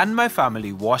 And my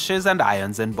family washes and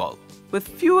irons in bulk. With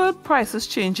fuel prices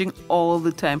changing all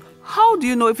the time, how do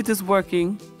you know if it is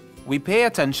working? We pay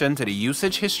attention to the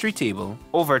usage history table.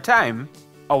 Over time,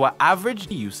 our average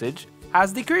usage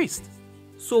has decreased.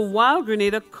 So while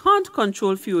Grenada can't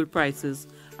control fuel prices,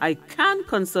 I can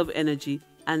conserve energy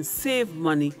and save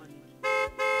money.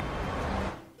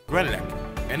 Grenlec,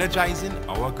 energizing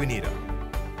our Grenada.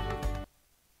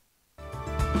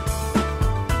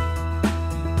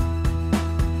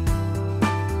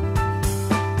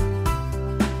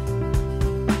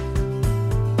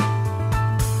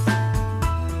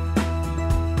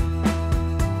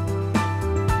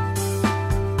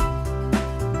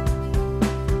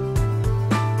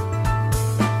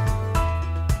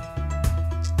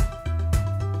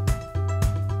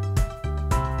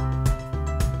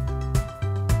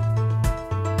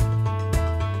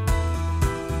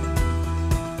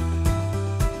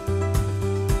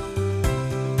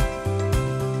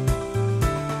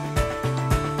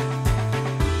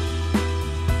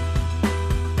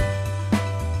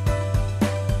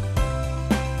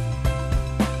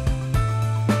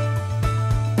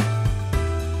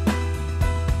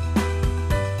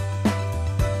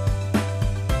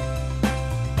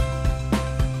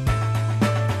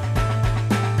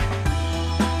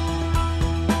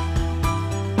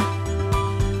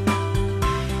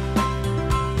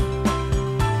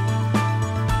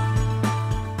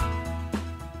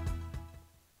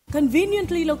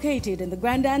 Conveniently located in the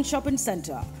Grandand Shopping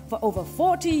Center, for over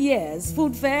 40 years,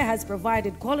 Food Fair has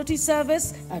provided quality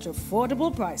service at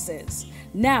affordable prices.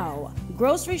 Now,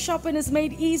 grocery shopping is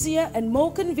made easier and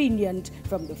more convenient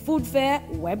from the Food Fair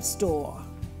web store.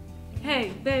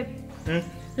 Hey, babe.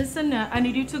 Listen, I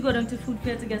need you to go down to Food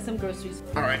Fair to get some groceries.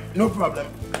 All right, no problem.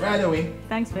 Right away.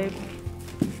 Thanks, babe.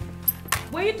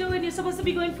 What are you doing? You're supposed to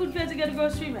be going food fair to get a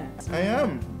grocery, man. I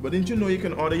am, but didn't you know you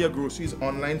can order your groceries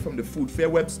online from the Food Fair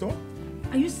web store?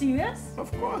 Are you serious?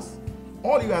 Of course.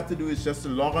 All you have to do is just to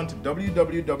log on to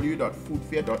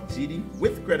www.foodfair.gd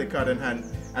with credit card in hand,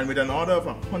 and with an order of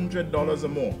 $100 or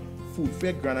more, Food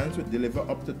Fair granadas will deliver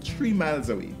up to 3 miles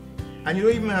away. And you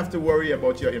don't even have to worry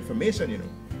about your information, you know.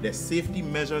 Their safety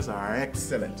measures are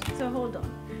excellent. So hold on.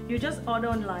 You just order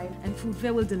online and Food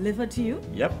Fair will deliver to you?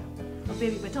 Yep. Oh,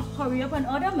 baby, better hurry up and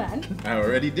order, man. I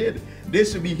already did. They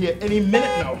should be here any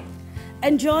minute now.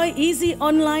 Enjoy easy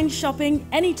online shopping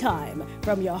anytime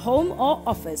from your home or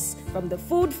office from the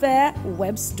Food Fair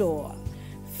web store.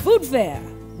 Food Fair,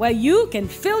 where you can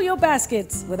fill your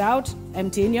baskets without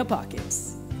emptying your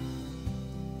pockets.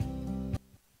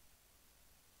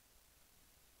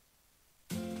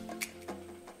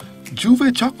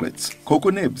 Juve chocolates, cocoa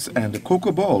nibs, and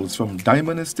cocoa balls from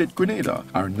Diamond Estate Grenada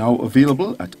are now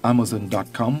available at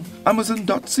Amazon.com,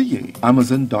 Amazon.ca,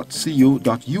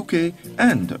 Amazon.co.uk,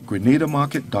 and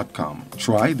GrenadaMarket.com.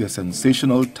 Try their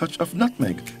sensational touch of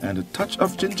nutmeg and a touch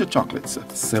of ginger chocolates,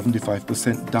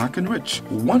 75% dark and rich,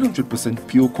 100%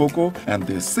 pure cocoa, and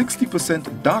their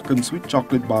 60% dark and sweet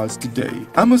chocolate bars today.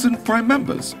 Amazon Prime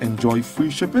members enjoy free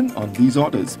shipping on these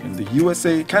orders in the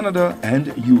USA, Canada,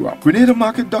 and Europe.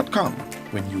 GrenadaMarket.com.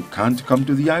 When you can't come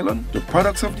to the island, the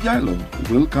products of the island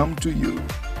will come to you.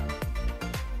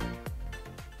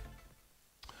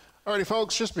 Alrighty,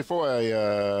 folks, just before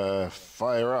I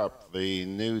fire up the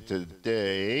new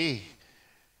today,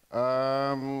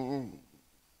 Roger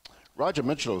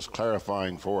Mitchell is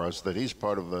clarifying for us that he's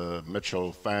part of the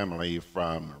Mitchell family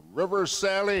from River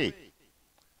Sally.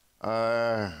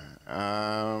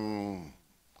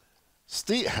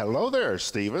 Hello there,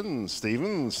 Stephen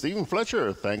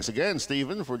Fletcher. Thanks again,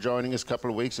 Stephen, for joining us a couple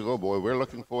of weeks ago. Boy, we're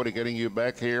looking forward to getting you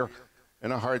back here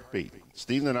in a heartbeat.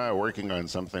 Stephen and I are working on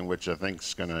something which I think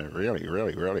is going to really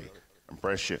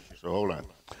impress you. So hold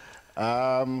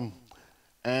on.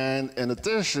 And in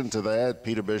addition to that,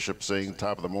 Peter Bishop saying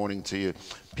top of the morning to you.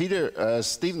 Peter,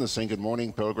 Stephen is saying good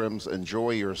morning, pilgrims. Enjoy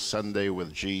your Sunday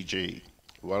with GG.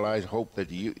 Well, I hope that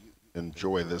you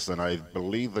enjoy this, and I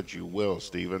believe that you will,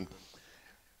 Stephen.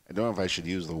 I don't know if I should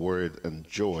use the word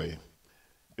enjoy,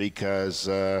 because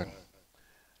I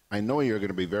know you're going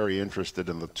to be very interested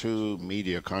in the 2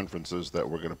 media conferences that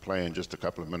we're going to play in just a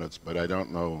couple of minutes, but I don't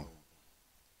know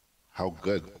how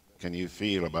good can you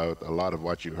feel about a lot of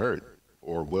what you heard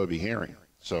or will be hearing.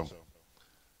 So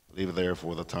leave it there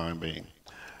for the time being.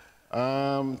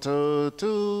 Ken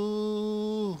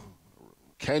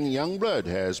Youngblood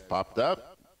has popped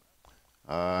up.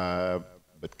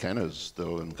 But Ken is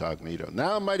still incognito.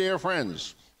 Now, my dear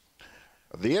friends,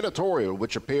 the editorial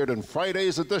which appeared in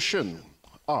Friday's edition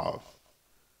of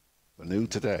the New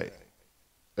Today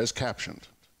is captioned,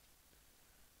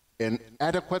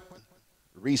 "Inadequate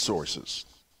Resources."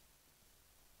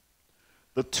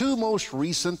 The 2 most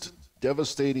recent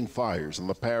devastating fires in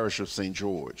the parish of St.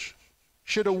 George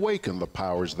should awaken the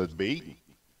powers that be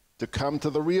to come to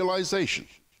the realization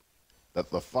that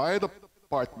the fire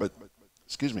department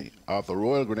of the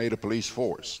Royal Grenada Police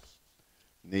Force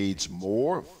needs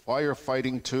more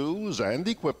firefighting tools and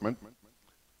equipment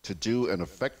to do an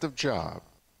effective job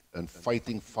in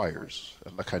fighting fires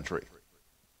in the country.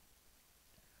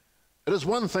 It is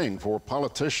one thing for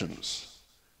politicians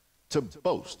to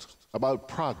boast about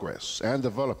progress and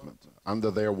development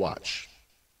under their watch,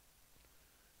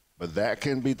 but that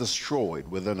can be destroyed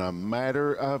within a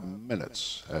matter of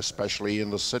minutes, especially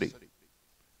in the city,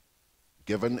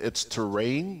 given its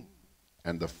terrain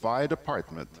and the fire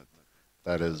department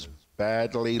that is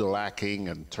badly lacking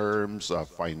in terms of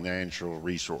financial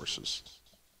resources.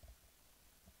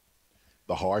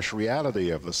 The harsh reality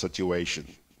of the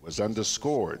situation was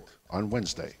underscored on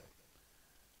Wednesday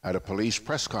at a police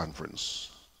press conference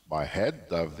by head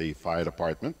of the fire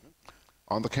department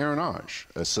on the Carronage,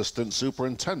 Assistant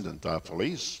Superintendent of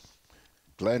Police,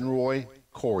 Glenroy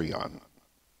Corian.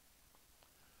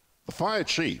 The fire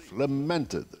chief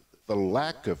lamented the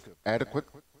lack of adequate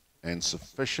and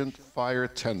sufficient fire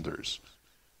tenders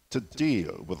to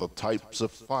deal with the types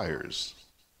of fires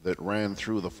that ran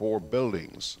through the 4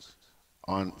 buildings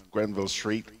on Grenville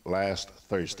Street last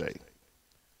Thursday,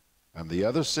 and the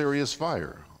other serious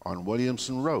fire on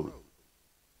Williamson Road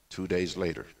 2 days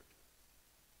later.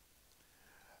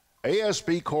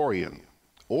 ASP Corian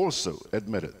also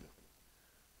admitted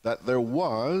that there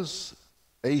was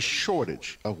a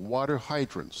shortage of water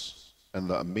hydrants in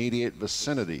the immediate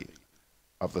vicinity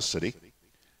of the city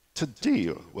to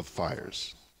deal with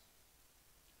fires.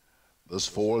 This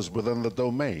falls within the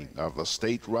domain of the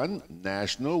state-run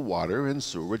National Water and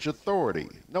Sewerage Authority,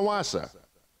 NWASA,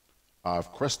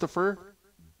 of Christopher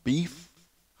beef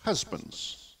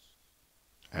husbands,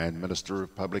 and Minister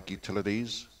of Public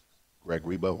Utilities,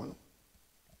 Gregory Bowen.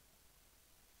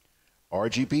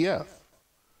 RGPF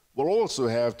will also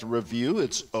have to review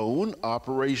its own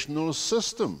operational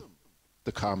system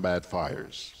to combat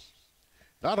fires,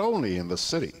 not only in the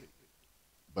city,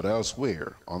 but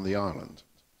elsewhere on the island.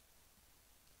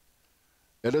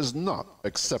 It is not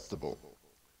acceptable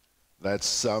that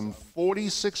some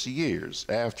 46 years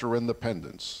after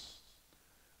independence,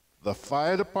 the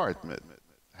fire department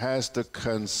has to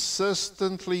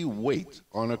consistently wait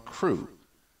on a crew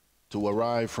to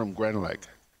arrive from GrenLake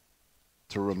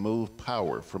to remove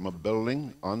power from a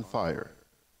building on fire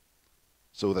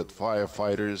so that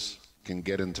firefighters can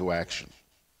get into action.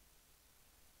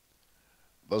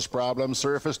 Those problems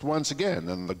surfaced once again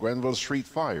in the Grenville Street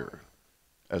fire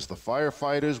as the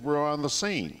firefighters were on the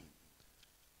scene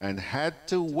and had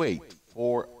to wait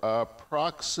for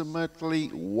approximately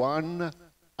 1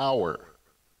 hour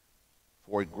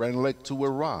for GrenLake to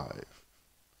arrive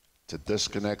to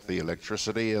disconnect the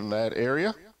electricity in that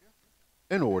area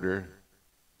in order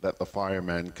that the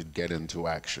firemen could get into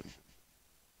action.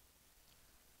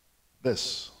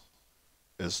 This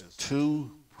is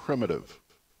too primitive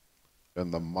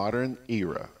in the modern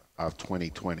era of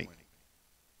 2020.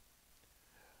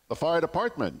 The fire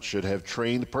department should have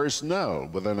trained personnel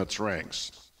within its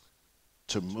ranks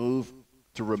to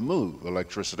remove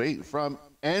electricity from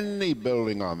any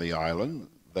building on the island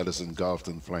that is engulfed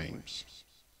in flames.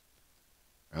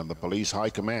 And the police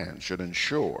high command should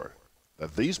ensure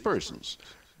that these persons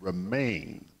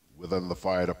remain within the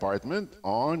fire department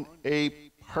on a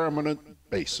permanent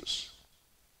basis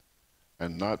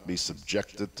and not be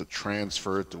subjected to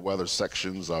transfer to other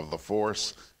sections of the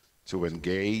force to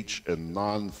engage in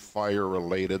non-fire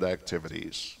related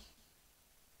activities.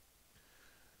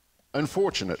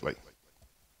 Unfortunately,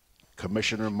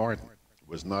 Commissioner Martin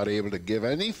was not able to give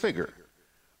any figure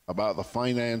about the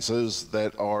finances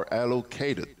that are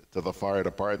allocated to the fire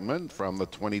department from the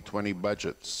 2020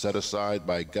 budget set aside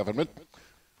by government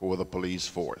for the police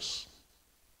force.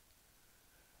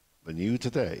 The New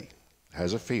Today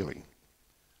has a feeling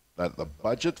that the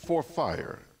budget for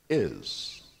fire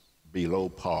is below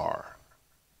par.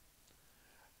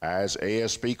 As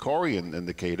ASP Corian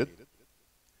indicated,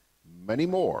 many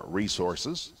more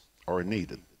resources are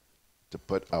needed to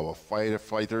put our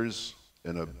firefighters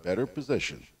in a better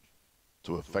position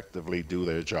to effectively do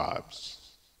their jobs.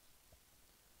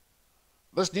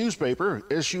 This newspaper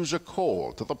issues a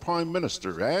call to the Prime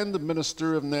Minister and the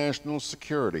Minister of National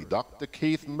Security, Dr.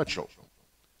 Keith Mitchell,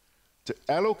 to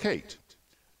allocate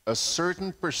a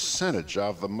certain percentage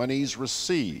of the monies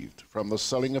received from the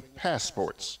selling of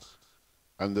passports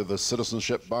under the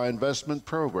Citizenship by Investment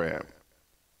program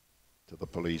to the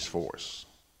police force,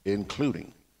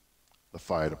 including the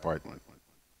fire department.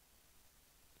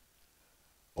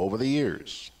 Over the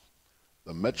years,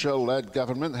 the Mitchell-led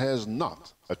government has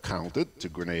not accounted to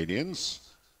Grenadians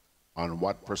on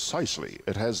what precisely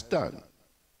it has done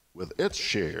with its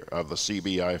share of the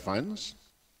CBI funds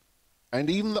and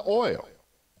even the oil.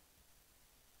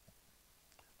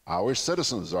 Our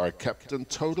citizens are kept in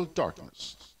total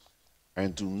darkness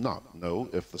and do not know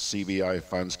if the CBI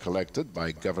funds collected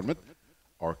by government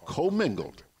are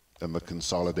commingled in the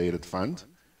consolidated fund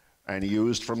and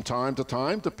used from time to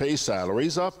time to pay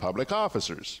salaries of public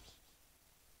officers.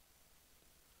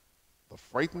 The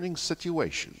frightening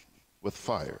situation with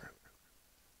fire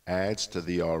adds to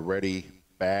the already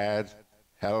bad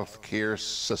health care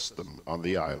system on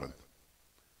the island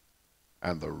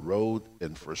and the road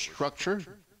infrastructure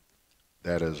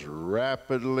that is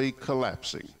rapidly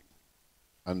collapsing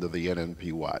under the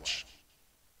NNP watch.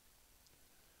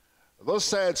 This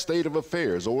sad state of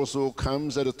affairs also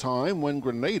comes at a time when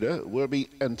Grenada will be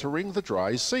entering the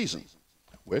dry season,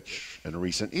 which in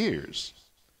recent years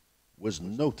was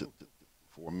noted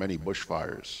for many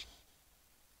bushfires.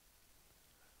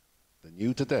 The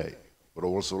New Today would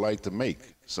also like to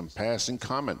make some passing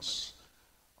comments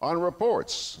on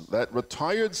reports that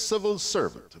retired civil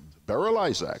servant Beryl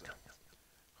Isaac,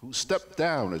 who stepped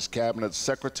down as cabinet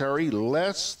secretary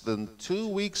less than 2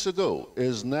 weeks ago,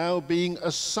 is now being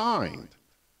assigned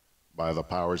by the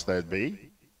powers that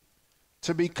be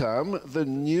to become the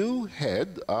new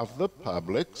head of the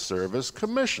Public Service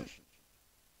Commission.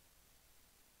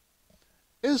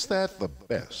 Is that the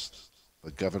best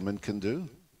the government can do?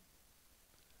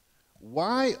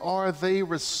 Why are they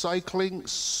recycling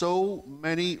so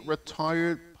many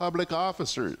retired public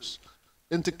officers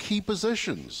into key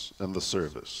positions in the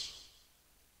service?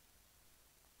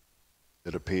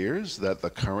 It appears that the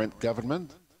current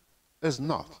government is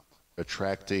not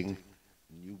attracting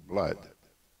new blood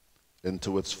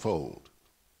into its fold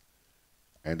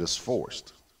and is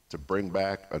forced to bring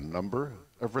back a number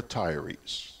of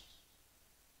retirees.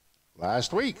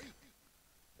 Last week,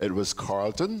 it was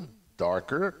Carlton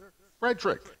Darker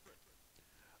Frederick,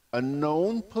 a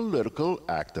known political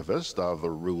activist of the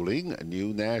ruling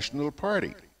New National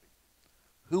Party,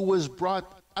 who was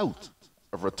brought out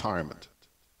of retirement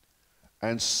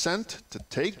and sent to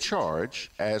take charge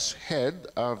as head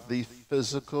of the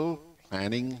physical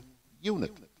planning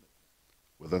unit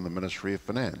within the Ministry of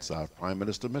Finance of Prime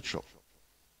Minister Mitchell.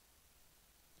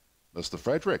 Mr.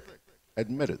 Frederick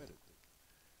admitted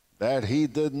that he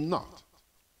did not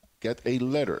get a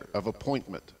letter of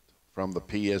appointment from the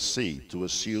PSC to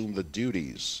assume the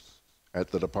duties at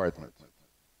the department,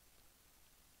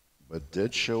 but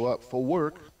did show up for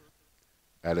work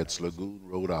at its Lagoon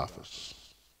Road office.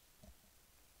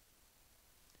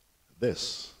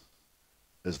 This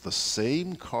is the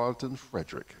same Carlton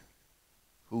Frederick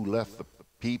who left the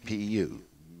PPU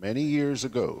many years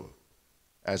ago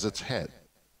as its head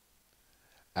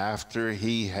after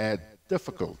he had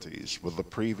difficulties with the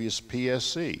previous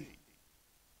PSC.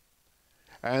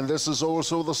 And this is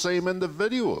also the same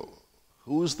individual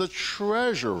who is the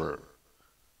treasurer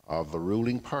of the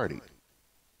ruling party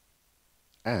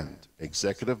and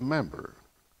executive member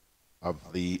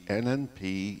of the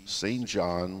NNP St.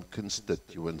 John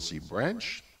constituency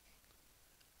branch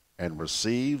and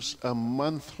receives a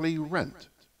monthly rent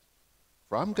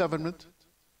from government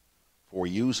for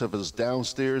use of his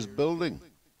downstairs building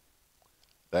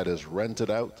that is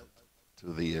rented out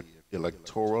to the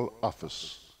electoral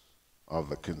office of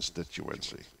the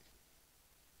constituency.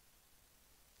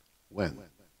 When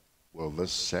will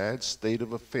this sad state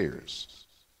of affairs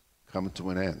come to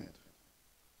an end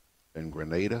in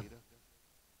Grenada,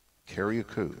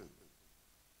 Carriacou,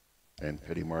 and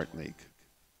Petite Martinique?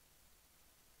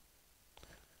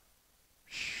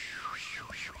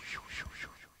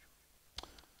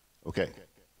 Okay.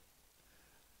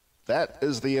 That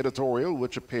is the editorial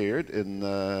which appeared in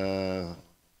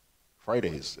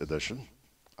Friday's edition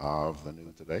of the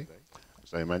New Today.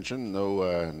 As I mentioned,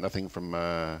 nothing from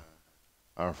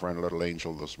our friend Little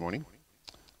Angel this morning.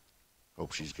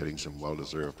 Hope she's getting some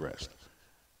well-deserved rest.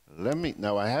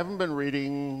 Now, I haven't been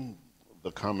reading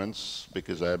the comments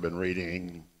because I've been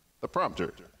reading the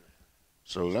prompter.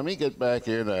 So let me get back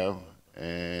here now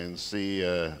and see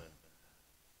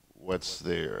what's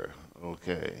there.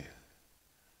 Okay.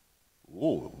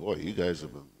 Oh, boy, you guys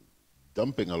have been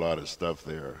dumping a lot of stuff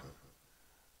there.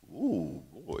 Oh,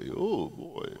 boy, oh,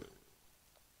 boy.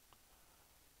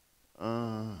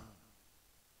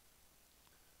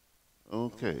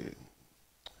 Okay.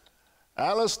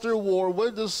 Alistair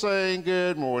Warwood is saying,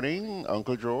 good morning,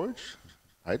 Uncle George.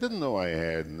 I didn't know I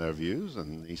had nephews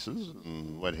and nieces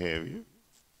and what have you.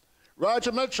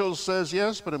 Roger Mitchell says,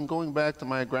 yes, but I'm going back to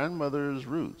my grandmother's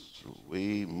roots.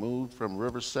 We moved from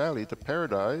River Sally to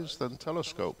Paradise, then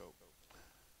Telescope.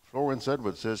 Florence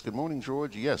Edwards says, good morning,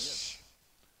 George. Yes,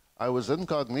 I was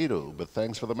incognito, but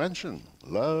thanks for the mention.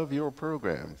 Love your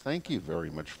program. Thank you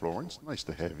very much, Florence. Nice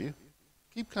to have you.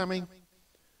 Keep coming.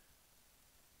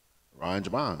 Ryan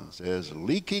Jabon says,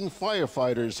 leaking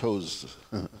firefighters'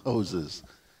 hoses.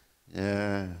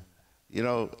 Yeah, you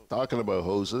know, talking about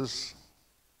hoses,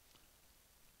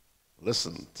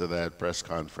 listen to that press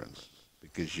conference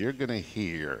because you're going to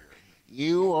hear,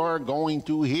 you are going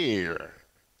to hear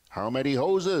how many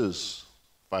hoses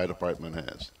fire department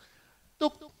has.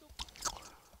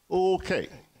 Okay.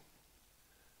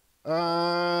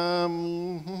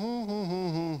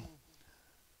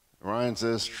 Ryan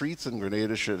says streets in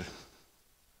Grenada should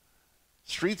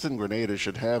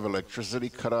have electricity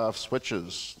cutoff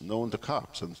switches known to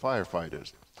cops and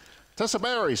firefighters. Tessa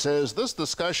Barry says this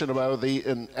discussion about the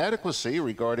inadequacy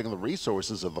regarding the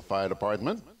resources of the fire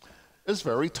department is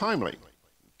very timely,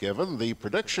 given the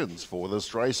predictions for this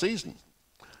dry season.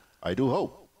 I do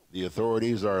hope the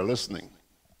authorities are listening.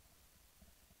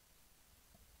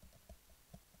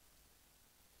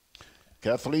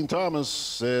 Kathleen Thomas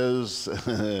says,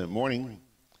 morning.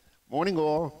 Morning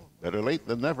all. Better late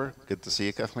than never. Good to see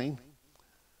you, Kathleen.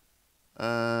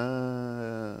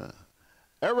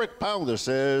 Eric Pounder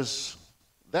says,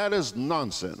 that is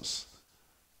nonsense.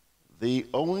 The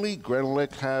only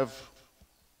GRENADA have...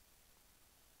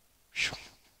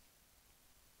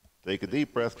 Take a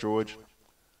deep breath, George.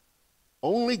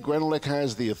 Only GRENADA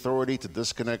has the authority to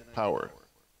disconnect power.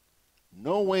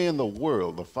 No way in the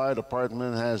world the fire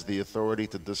department has the authority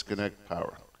to disconnect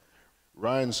power.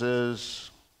 Ryan says,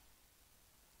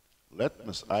 let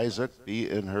Miss Isaac be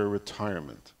in her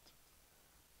retirement.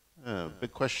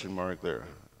 Big question mark there.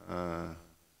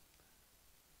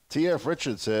 T.F.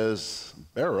 Richard says,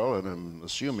 Beryl, and I'm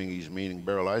assuming he's meaning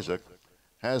Beryl Isaac,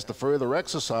 has to further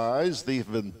exercise the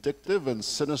vindictive and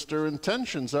sinister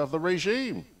intentions of the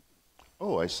regime.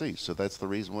 Oh, I see. So that's the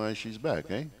reason why she's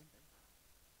back, eh?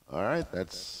 All right,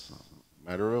 that's a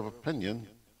matter of opinion.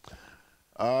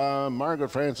 Margaret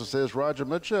Francis says, Roger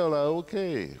Mitchell,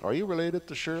 okay. Are you related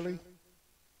to Shirley?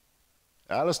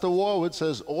 Alistair Warwood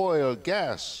says, oil,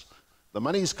 gas, the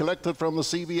money's collected from the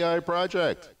CBI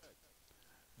project.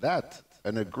 That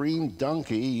and a green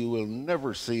donkey you will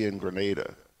never see in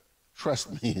Grenada.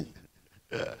 Trust me.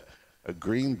 A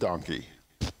green donkey.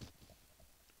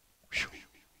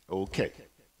 Okay.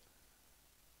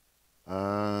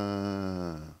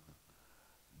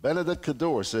 Benedict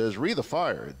Cador says, Rita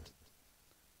fired.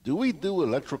 Do we do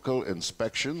electrical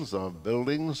inspections of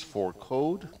buildings for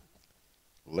code?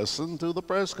 Listen to the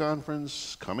press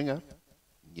conference coming up.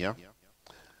 Yeah.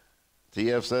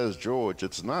 TF says, George,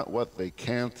 it's not that they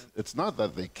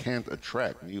can't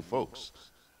attract new folks.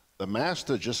 The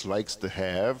master just likes to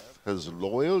have his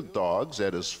loyal dogs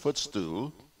at his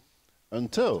footstool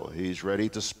until he's ready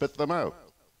to spit them out.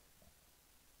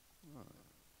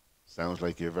 Sounds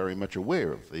like you're very much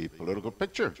aware of the political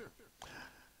picture.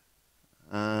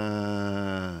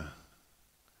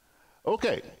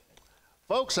 Okay,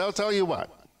 folks, I'll tell you what.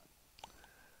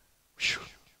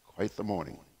 Quite the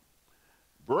morning.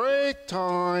 Break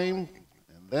time,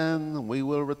 and then we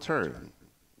will return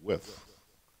with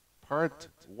part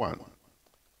 1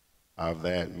 of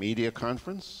that media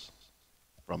conference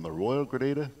from the Royal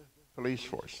Grenada Police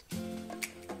Force.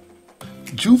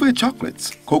 Juve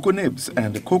chocolates, cocoa nibs,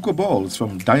 and cocoa balls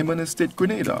from Diamond Estate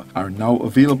Grenada are now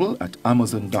available at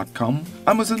Amazon.com,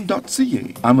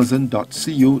 Amazon.ca,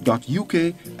 Amazon.co.uk,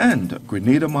 and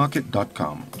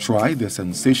GrenadaMarket.com. Try their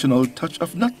sensational touch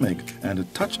of nutmeg and a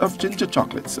touch of ginger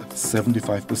chocolates,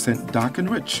 75% dark and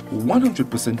rich,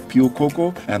 100% pure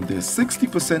cocoa, and their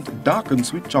 60% dark and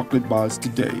sweet chocolate bars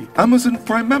today. Amazon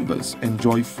Prime members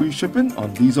enjoy free shipping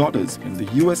on these orders in the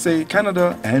USA,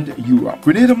 Canada, and Europe.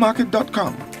 GrenadaMarket.com.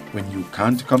 When you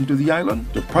can't come to the island,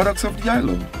 the products of the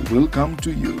island will come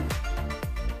to you.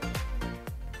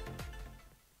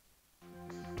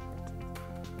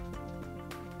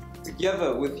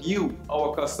 Together with you,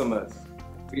 our customers,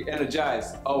 we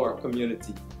energize our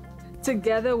community.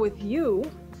 Together with you,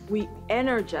 we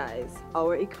energize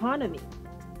our economy.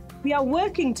 We are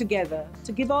working together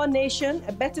to give our nation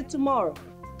a better tomorrow.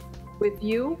 With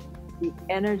you, we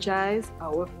energize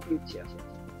our future.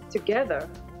 Together,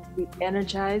 we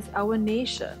energize our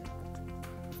nation.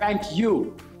 Thank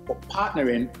you for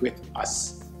partnering with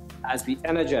us as we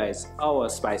energize our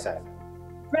Spice Island.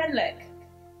 GrenLec,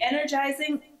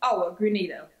 energizing our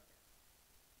Grenada.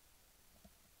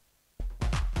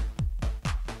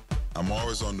 I'm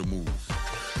always on the move.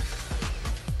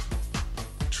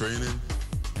 Training,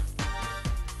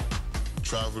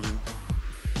 traveling,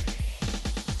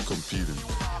 competing.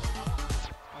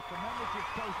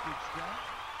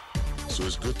 So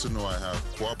it's good to know I have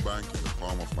Quad Bank in the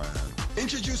palm of my hand.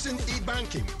 Introducing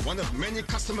e-banking, one of many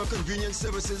customer convenience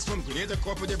services from Grenada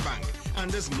Cooperative Bank, and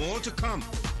there's more to come.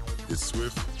 It's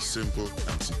swift, simple,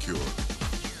 and secure.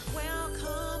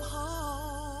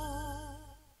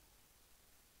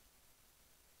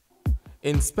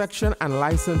 Inspection and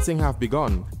licensing have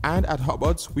begun, and at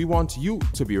Hubbard's, we want you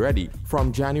to be ready.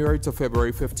 From January to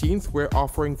February 15th, we're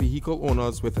offering vehicle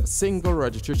owners with single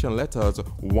registration letters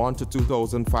 1 to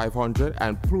 2,500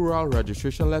 and plural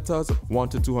registration letters 1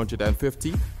 to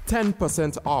 250,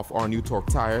 10% off our new torque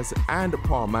tires and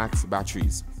Power Max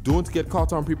batteries. Don't get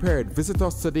caught unprepared. Visit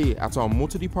us today at our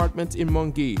motor department in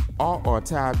Mungay or our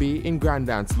tire bay in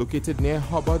Grandance, located near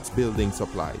Hubbard's Building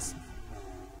Supplies.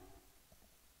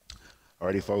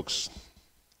 Alrighty, folks,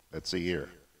 let's see here.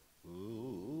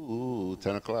 Ooh,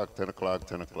 10 o'clock, 10 o'clock,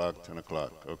 10 o'clock, 10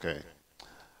 o'clock. Okay.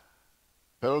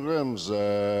 Pilgrims,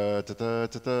 Pele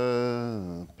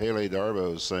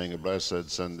Darbo saying a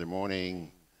blessed Sunday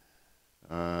morning.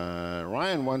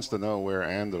 Ryan wants to know where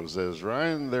Andall's is.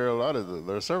 Ryan, there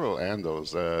are several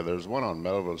Andalls. There's one on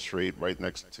Melville Street right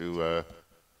next to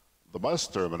the bus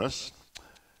terminus.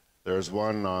 There's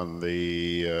one on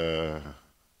the...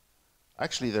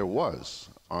 Actually, there was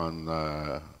on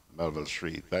Melville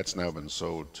Street. That's now been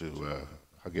sold to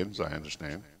Huggins, I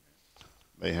understand.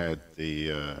 They had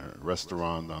the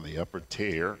restaurant on the upper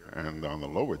tier, and on the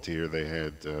lower tier they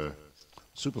had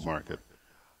supermarket.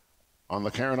 On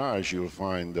the Carnage, you'll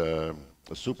find a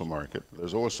supermarket.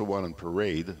 There's also one in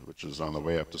Parade, which is on the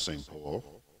way up to St.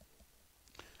 Paul.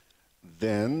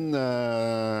 Then,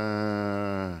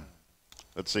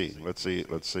 let's see.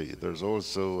 There's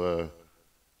also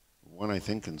one, I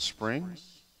think, in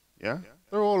Springs. Yeah?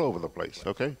 They're all over the place,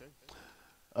 okay?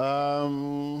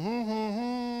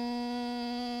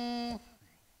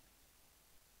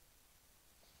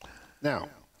 Now,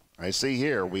 I see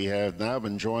here we have now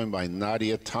been joined by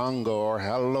Nadia Tongor.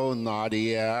 Hello,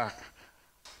 Nadia.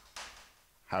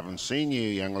 Haven't seen you,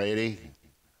 young lady.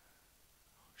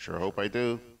 Sure hope I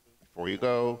do. Before you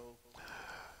go.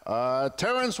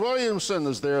 Terrence Williamson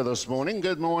is there this morning.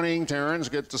 Good morning, Terrence.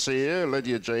 Good to see you.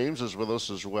 Lydia James is with us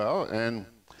as well. And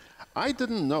I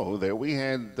didn't know that we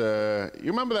had, you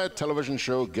remember that television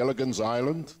show, Gilligan's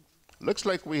Island? Looks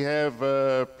like we have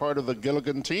part of the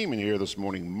Gilligan team in here this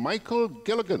morning. Michael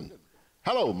Gilligan.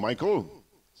 Hello, Michael.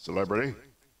 Celebrity.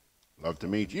 Love to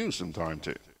meet you sometime,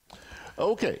 too.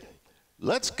 Okay,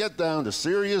 let's get down to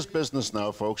serious business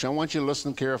now, folks. I want you to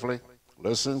listen carefully.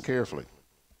 Listen carefully.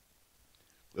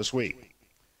 This week,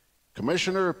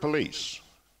 Commissioner of Police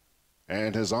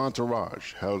and his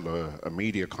entourage held a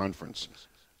media conference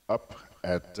up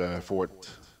at Fort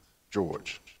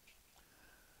George.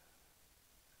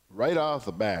 Right off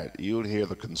the bat, you'll hear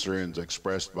the concerns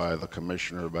expressed by the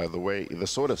commissioner, by the way, the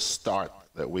sort of start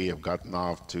that we have gotten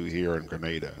off to here in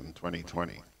Grenada in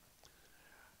 2020.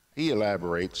 He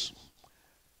elaborates,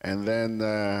 and then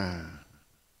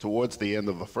towards the end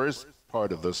of the first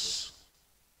part of this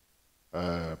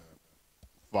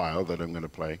file that I'm going to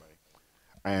play,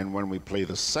 and when we play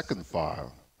the second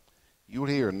file, you'll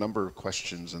hear a number of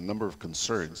questions and a number of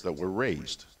concerns that were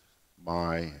raised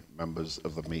by members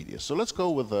of the media. So let's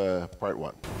go with part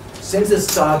one. Since the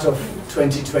start of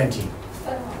 2020,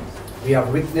 we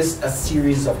have witnessed a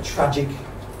series of tragic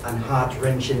and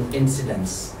heart-wrenching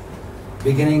incidents,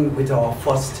 beginning with our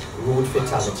first road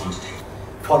fatality,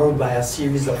 followed by a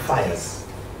series of fires,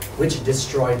 which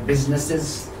destroyed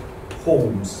businesses,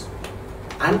 homes,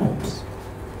 and homes.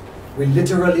 We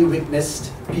literally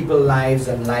witnessed people's lives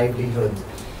and livelihood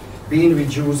being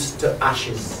reduced to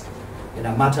ashes in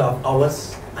a matter of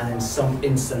hours and in some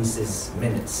instances,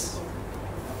 minutes.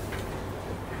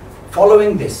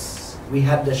 Following this, we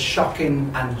had the shocking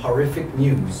and horrific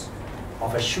news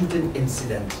of a shooting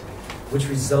incident which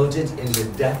resulted in the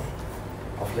death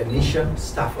of Lanisha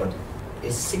Stafford, a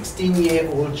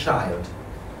 16-year-old child,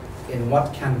 in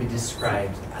what can be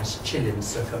described as chilling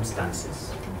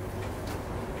circumstances.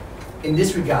 In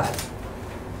this regard,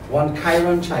 one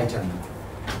Kyron Chaitan,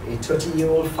 a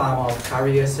 30-year-old farmer of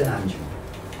Carrier St. Andrew,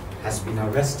 has been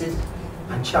arrested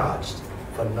and charged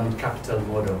for non-capital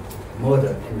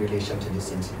murder in relation to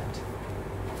this incident.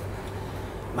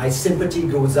 My sympathy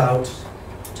goes out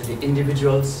to the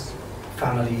individuals,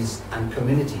 families, and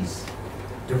communities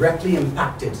directly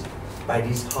impacted by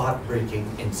these heartbreaking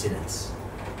incidents.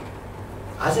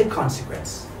 As a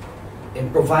consequence, in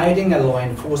providing a law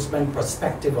enforcement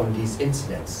perspective on these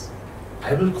incidents,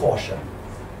 I will caution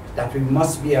that we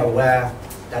must be aware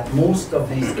that most of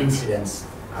these incidents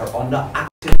are under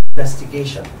active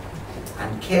investigation,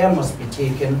 and care must be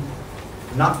taken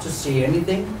not to say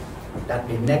anything that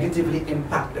may negatively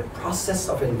impact the process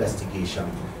of investigation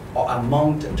or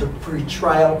amount to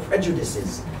pre-trial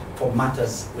prejudices for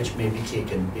matters which may be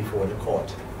taken before the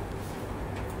court.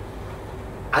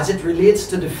 As it relates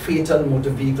to the fatal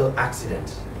motor vehicle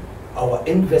accident, our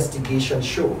investigation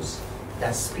shows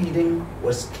that speeding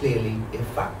was clearly a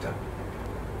factor.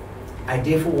 I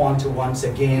therefore want to once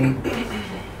again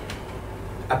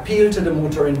appeal to the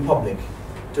motoring public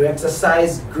to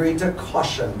exercise greater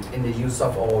caution in the use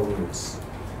of our roads.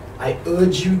 I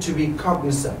urge you to be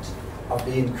cognizant of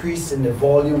the increase in the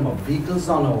volume of vehicles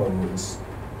on our roads,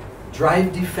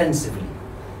 drive defensively,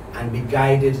 and be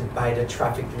guided by the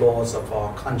traffic laws of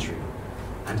our country,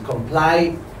 and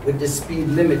comply with the speed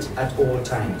limit at all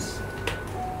times.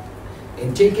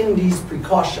 In taking these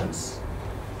precautions,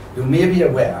 you may be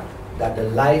aware that the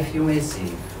life you may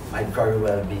save might very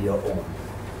well be your own.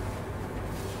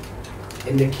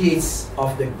 In the case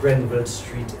of the Grenville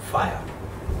Street fire,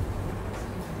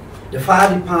 the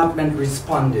fire department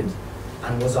responded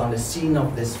and was on the scene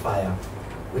of this fire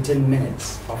within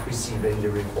minutes of receiving the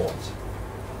report.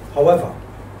 However,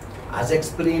 as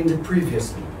explained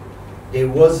previously, there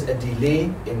was a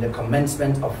delay in the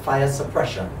commencement of fire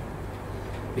suppression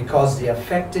because the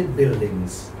affected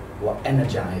buildings were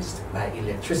energized by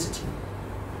electricity,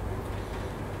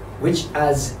 which,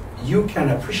 as you can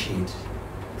appreciate,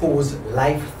 pose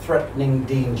life-threatening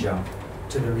danger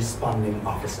to the responding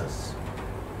officers.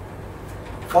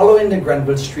 Following the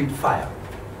Grenville Street fire,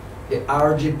 the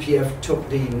RGPF took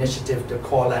the initiative to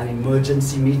call an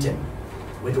emergency meeting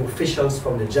with officials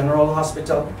from the General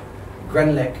Hospital,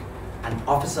 Grenlec, and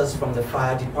officers from the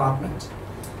fire department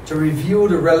to review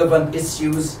the relevant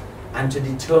issues and to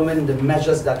determine the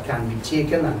measures that can be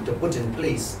taken and to put in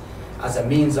place as a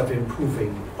means of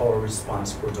improving our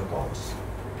response protocols.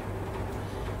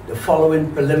 The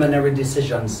following preliminary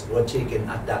decisions were taken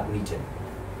at that meeting.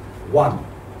 1.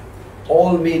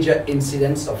 all major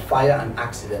incidents of fire and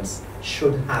accidents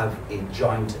should have a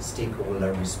joint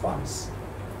stakeholder response.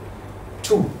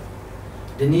 2,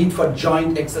 the need for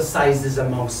joint exercises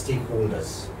among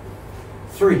stakeholders.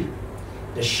 3,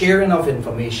 the sharing of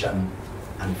information.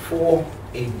 And 4,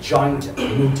 a joint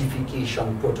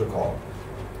notification protocol.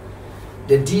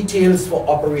 The details for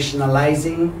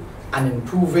operationalizing and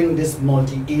improving this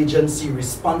multi-agency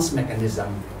response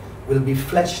mechanism will be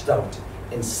fleshed out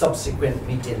in subsequent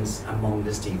meetings among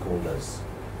the stakeholders.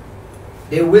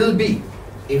 There will be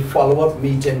a follow-up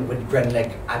meeting with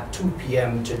GrenLec at 2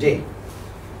 p.m. today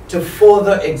to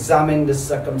further examine the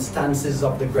circumstances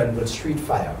of the Grenville Street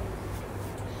fire,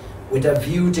 with a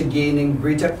view to gaining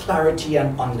greater clarity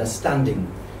and understanding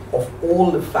of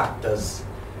all the factors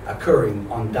occurring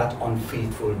on that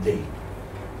unfaithful day,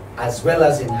 as well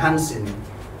as enhancing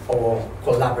our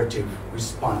collaborative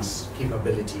response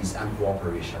capabilities and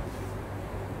cooperation.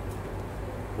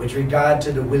 With regard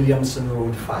to the Williamson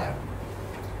Road fire,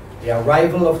 the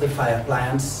arrival of the fire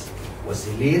appliance was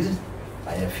delayed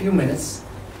by a few minutes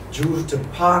due to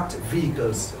parked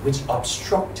vehicles which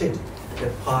obstructed the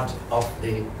path of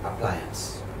the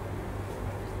appliance.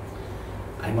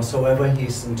 I must, however,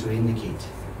 hasten to indicate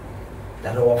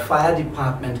that our fire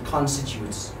department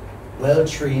constitutes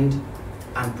well-trained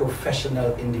and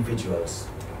professional individuals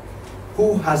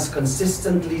who has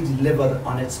consistently delivered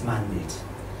on its mandate,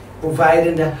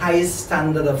 providing the highest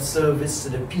standard of service to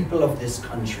the people of this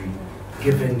country,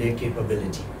 given their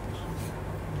capability.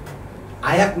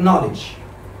 I acknowledge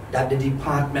that the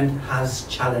department has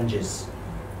challenges,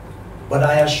 but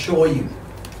I assure you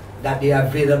that the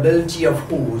availability of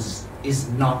hose is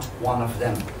not one of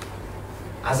them.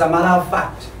 As a matter of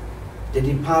fact, the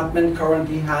department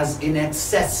currently has in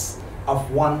excess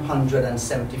of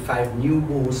 175 new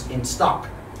hose in stock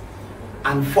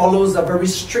and follows a very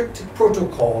strict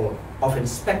protocol of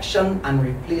inspection and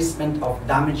replacement of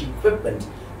damaged equipment,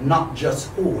 not just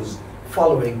hose,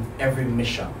 following every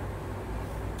mission.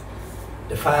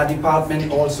 The fire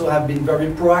department also have been very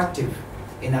proactive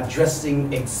in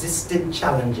addressing existing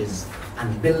challenges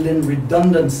and building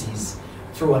redundancies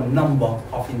through a number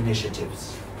of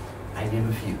initiatives. I name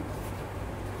a few.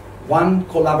 1,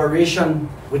 collaboration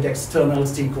with external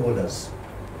stakeholders,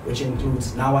 which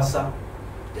includes NAWASA,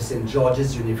 the St.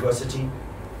 George's University,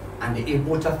 and the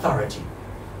Airport Authority,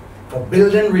 for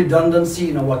building redundancy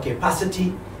in our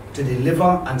capacity to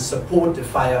deliver and support the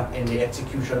fire in the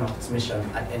execution of its mission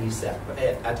at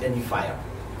any fire.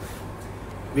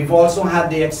 We've also had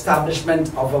the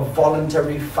establishment of a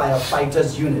voluntary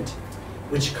firefighters unit,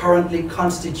 which currently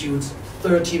constitutes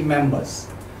 30 members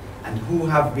and who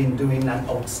have been doing an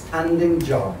outstanding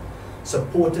job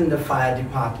supporting the fire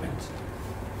department.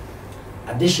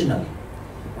 Additionally,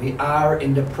 we are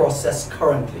in the process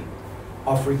currently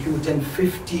of recruiting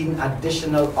 15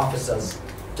 additional officers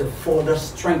to further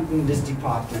strengthen this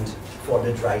department for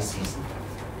the dry season.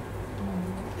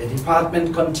 The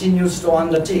department continues to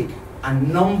undertake a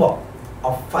number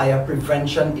of fire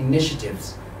prevention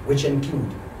initiatives, which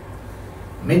include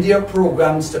media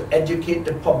programs to educate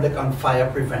the public on fire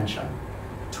prevention,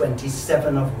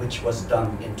 27 of which was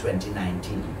done in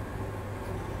 2019.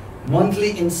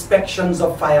 Monthly inspections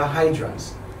of fire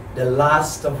hydrants, the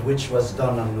last of which was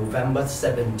done on November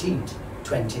 17,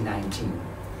 2019.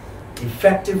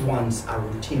 Effective ones are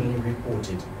routinely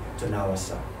reported to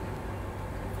NAWASA.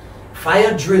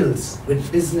 Fire drills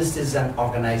with businesses and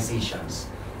organizations,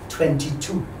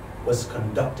 22 was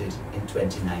conducted in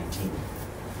 2019.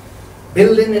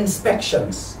 Building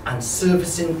inspections and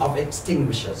servicing of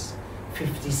extinguishers,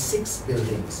 56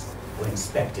 buildings were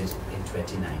inspected in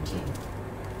 2019.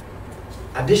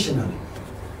 Additionally,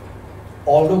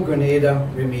 although Grenada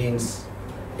remains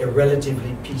a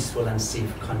relatively peaceful and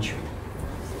safe country,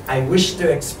 I wish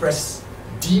to express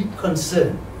deep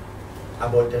concern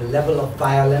about the level of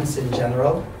violence in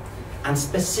general, and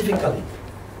specifically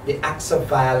the acts of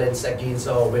violence against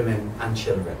our women and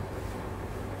children.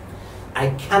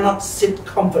 I cannot sit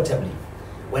comfortably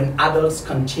when adults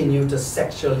continue to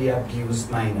sexually abuse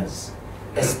minors,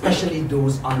 especially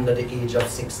those under the age of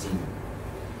 16.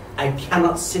 I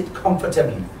cannot sit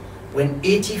comfortably when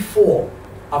 84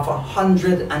 of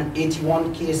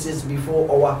 181 cases before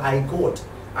our High Court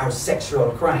are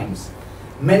sexual crimes,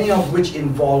 many of which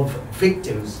involve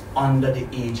victims under the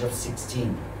age of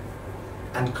 16.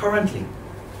 And currently,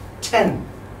 10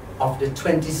 of the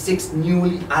 26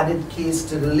 newly added cases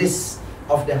to the list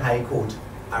of the High Court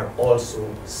are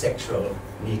also sexual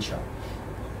nature.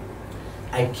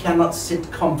 I cannot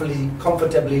sit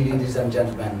comfortably, ladies and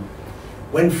gentlemen,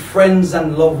 when friends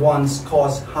and loved ones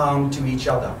cause harm to each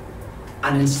other,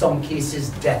 and in some cases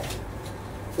death,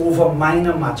 over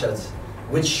minor matters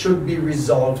which should be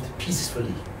resolved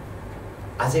peacefully.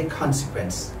 As a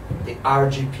consequence, the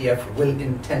RGPF will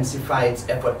intensify its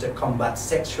effort to combat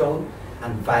sexual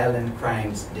and violent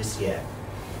crimes this year.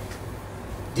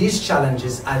 These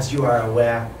challenges, as you are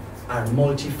aware, are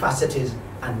multifaceted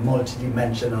and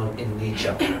multidimensional in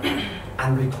nature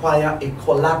and require a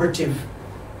collaborative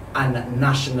and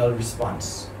national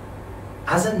response.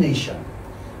 As a nation,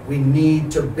 we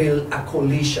need to build a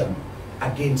coalition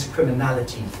against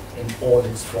criminality in all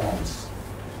its forms.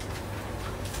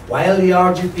 While the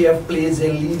RGPF plays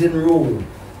a leading role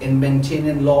in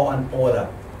maintaining law and order,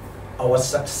 our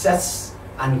success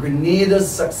and Grenada's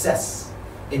success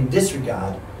in this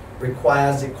regard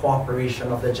requires the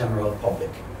cooperation of the general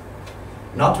public.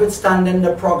 Notwithstanding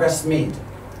the progress made,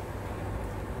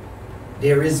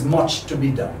 there is much to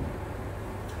be done.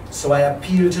 So I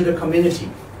appeal to the community.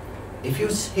 If you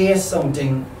hear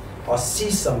something or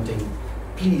see something,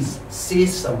 please say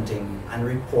something and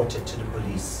report it to the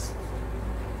police.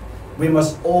 We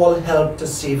must all help to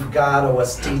safeguard our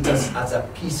status as a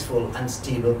peaceful and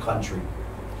stable country.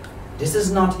 This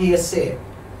is not hearsay.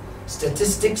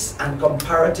 Statistics and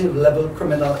comparative level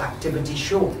criminal activity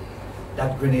show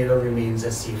that Grenada remains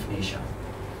a safe nation.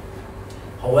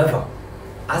 However,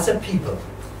 as a people,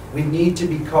 we need to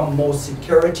become more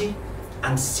security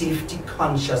and safety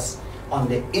conscious on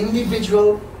the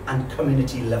individual and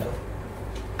community level.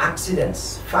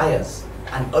 Accidents, fires,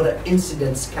 and other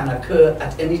incidents can occur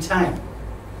at any time,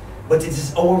 but it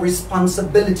is our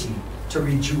responsibility to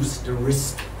reduce the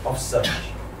risk of such.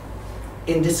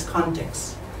 In this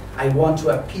context, I want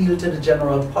to appeal to the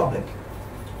general public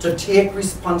to take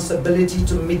responsibility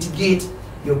to mitigate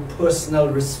your personal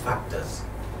risk factors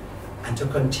and to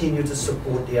continue to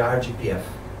support the RGPF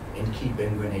in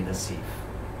keeping Grenada safe.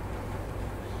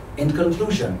 In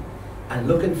conclusion, and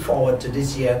looking forward to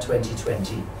this year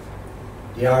 2020,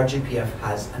 the RGPF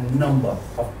has a number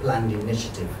of planned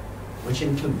initiatives, which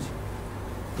include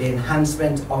the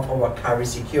enhancement of our Carry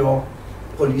Secure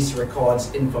police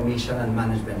records information and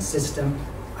management system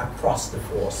across the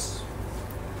force,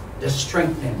 the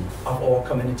strengthening of our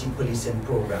community policing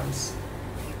programs,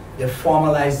 the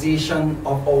formalization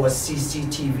of our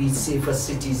CCTV Safer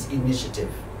Cities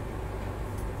initiative,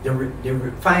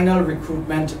 the final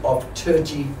recruitment of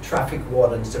 30 traffic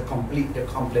wardens to complete the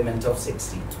complement of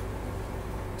 60,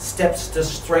 steps to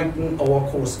strengthen our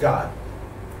Coast Guard,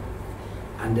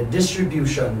 and the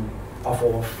distribution of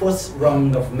our first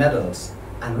round of medals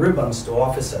and ribbons to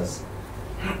officers,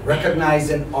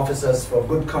 recognizing officers for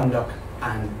good conduct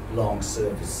and long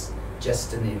service, just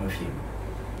to name a few.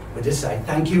 With this, I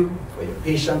thank you for your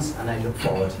patience and I look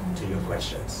forward to your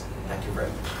questions. Thank you very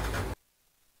much.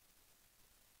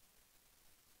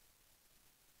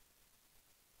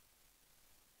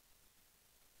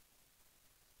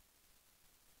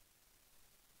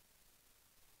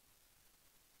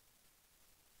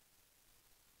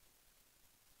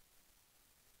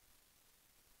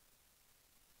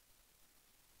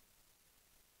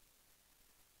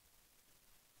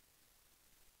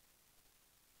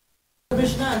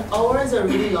 Commissioner, an hour is a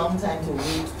really long time to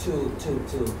wait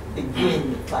to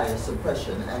begin fire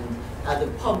suppression, and the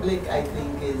public, I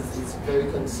think, is very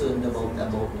concerned about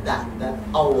that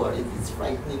hour. It's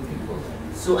frightening people.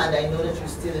 So, and I know that you're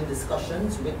still in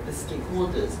discussions with the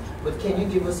stakeholders, but can you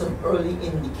give us some early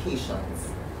indications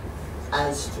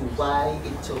as to why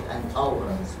it took an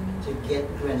hour to get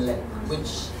GrenLec,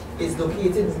 which is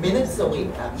located minutes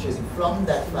away, actually, from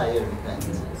that fire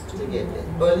event, to get it?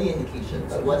 Early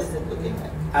indications. What is it looking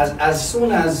like? As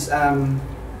soon as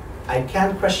I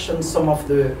can question some of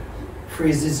the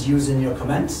phrases used in your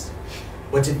comments,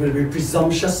 but it will be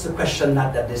presumptuous to question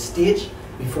that at this stage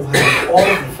before having all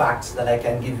of the facts that I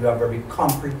can give you a very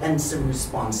comprehensive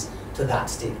response to that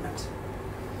statement.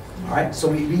 All right, so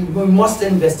we must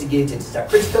investigate it. It's a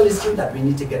critical issue that we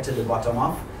need to get to the bottom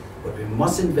of, but we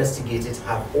must investigate it,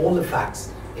 have all the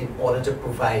facts in order to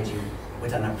provide you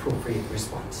with an appropriate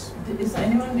response. Is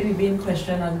anyone really being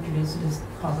questioned as it relates to this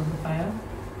cause of the fire?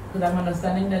 Because I'm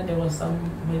understanding that there was some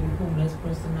maybe homeless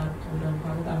person that would have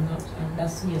caused it. I'm not, and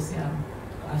that's yes, I'm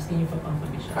asking you for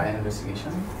confirmation. Fire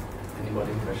investigation?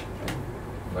 Anybody question?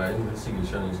 Fire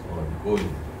investigation is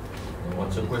ongoing. And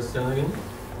what's your question again?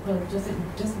 Well,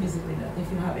 just basically that.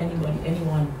 If you have anybody,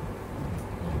 anyone.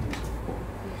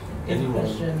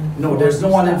 No, there's no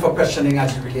one in for questioning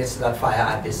as it relates to that fire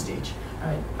at this stage. All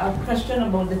right. A question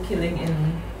about the killing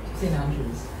in St.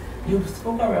 Andrews. You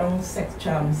spoke around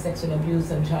sexual abuse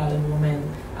and child and women.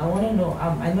 I want to know,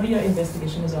 I know your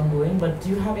investigation is ongoing, but do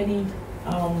you have any,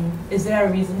 is there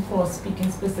a reason for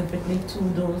speaking specifically to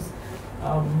those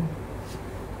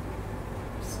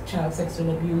child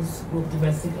sexual abuse, group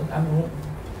domestic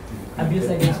abuse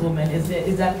against women.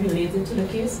 Is that related to the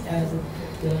case as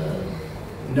the?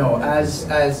 No,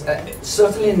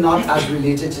 certainly not as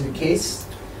related to the case,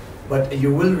 but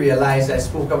you will realize I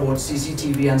spoke about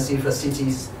CCTV and Safer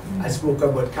Cities. I spoke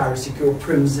about Carry Secure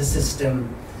PRIMS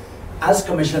system. As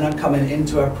Commissioner coming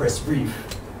into a press brief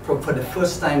for the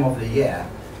first time of the year,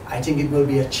 I think it will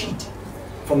be a cheat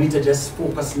for me to just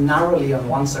focus narrowly on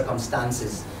one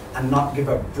circumstances and not give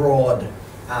a broad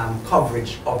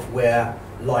coverage of where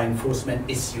law enforcement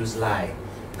issues lie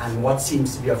and what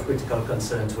seems to be of critical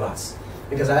concern to us.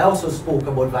 Because I also spoke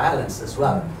about violence as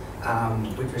well,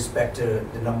 with respect to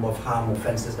the number of harm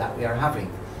offenses that we are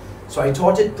having. So I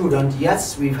thought it prudent.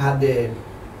 Yes, we've had the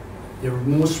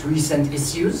most recent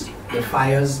issues, the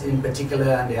fires in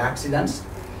particular and the accidents,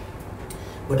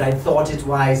 but I thought it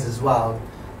wise as well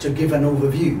to give an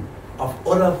overview of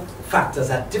other factors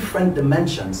at different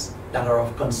dimensions that are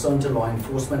of concern to law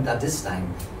enforcement at this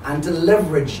time, and to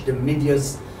leverage the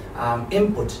media's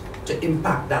input to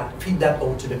impact that, feed that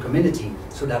out to the community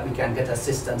so that we can get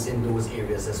assistance in those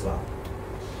areas as well.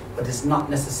 But it's not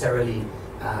necessarily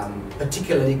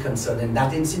particularly concerning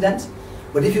that incident.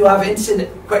 But if you have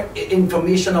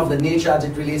information of the nature as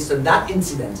it relates to that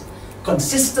incident,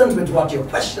 consistent with what your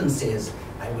question says,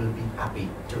 I will be happy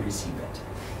to receive it.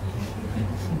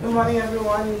 Good morning,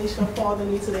 everyone. Alicia Paul, the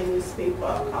New Today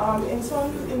newspaper.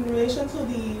 In relation to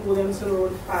the Williamson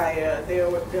Road fire, there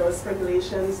were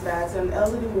speculations that an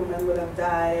elderly woman would have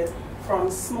died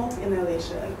from smoke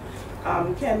inhalation.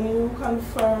 Can you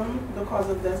confirm the cause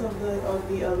of death of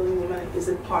the elderly woman? Is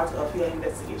it part of your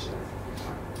investigation?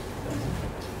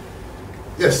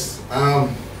 Yes.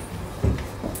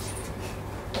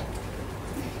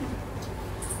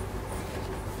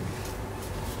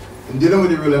 In dealing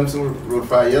with the Williamson Road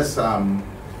fire, yes,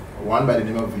 one by the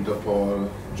name of Victor Paul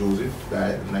Joseph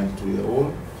died,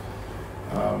 92-year-old.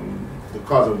 The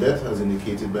cause of death, as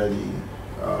indicated by the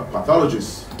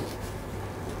pathologist,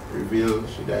 revealed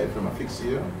she died from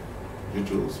asphyxia due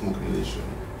to smoke inhalation.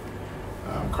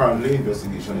 Currently,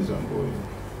 investigation is ongoing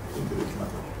into this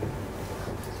matter.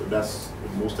 So that's the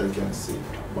most I can say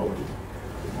about it.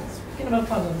 Speaking about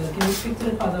cause of death, can you speak to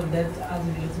the cause of death as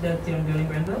it relates to the accident during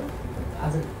Grendel?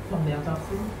 As it from the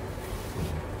autopsy?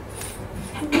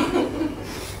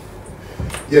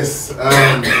 Yes.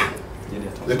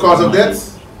 The cause of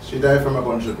death, she died from a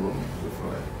gunshot wound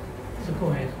before. So go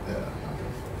ahead. Yeah.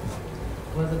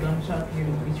 Was the gunshot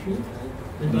retrieved?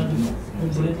 The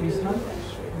bullet retrieved?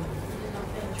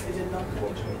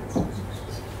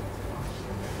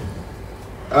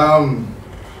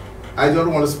 I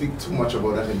don't want to speak too much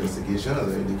about that investigation, as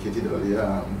I indicated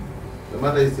earlier. The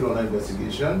matter is still under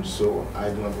investigation, so I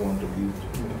do not want to give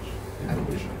too much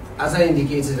information. As I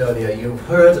indicated earlier, you've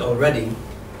heard already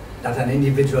that an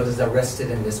individual is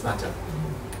arrested in this matter.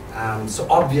 So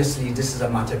obviously this is a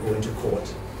matter going to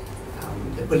court.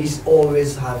 The police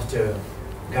always have to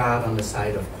guard on the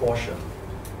side of caution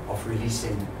of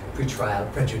releasing pretrial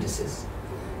prejudices.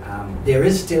 There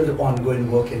is still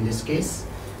ongoing work in this case,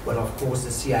 but of course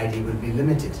the CID will be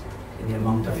limited in the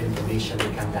amount of information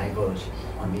we can divulge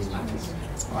on these matters.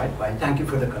 All right, but thank you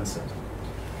for the concern.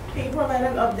 Can you provide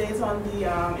an update on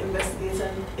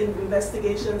the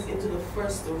investigations into the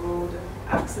first road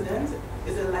accident?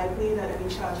 Is it likely that any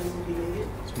charges will be made?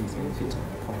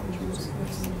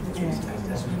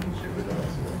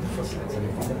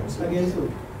 Against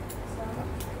who?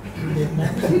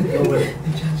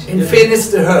 In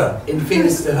fairness to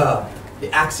her,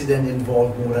 the accident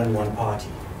involved more than one party.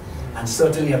 And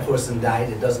certainly a person died.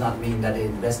 It does not mean that the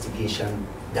investigation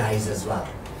dies as well.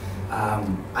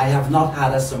 I have not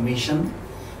had a summation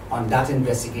on that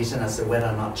investigation as to whether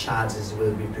or not charges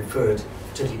will be preferred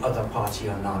to the other party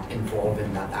or not involved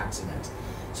in that accident.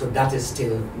 So that is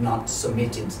still not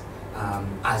submitted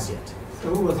as yet.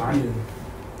 So who was speeding?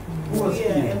 Who was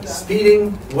speeding?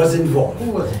 Speeding was involved.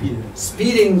 Who was speeding?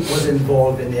 Speeding was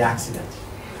involved in the accident.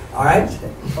 All right?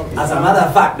 Okay. As a matter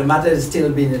of fact, the matter is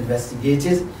still being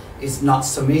investigated. It's not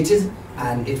submitted,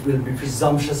 and it will be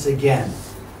presumptuous again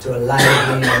to lay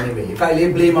blame anyway. If I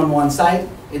lay blame on one side,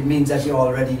 it means that you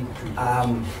already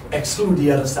exclude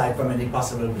the other side from any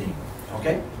possible blame.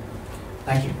 Okay?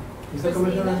 Thank you. Mr.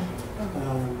 Commissioner, I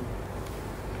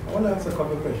want to ask a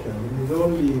couple of questions. You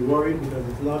don't be worried because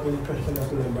it's not any question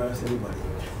that will embarrass anybody.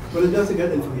 But it's just to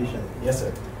get information. Yes,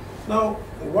 sir. Now,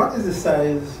 what is the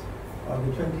size of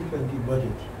the 2020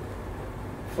 budget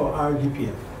for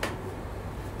RGPF?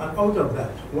 And out of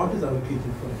that, what is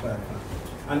allocated for the fire department?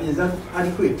 And is that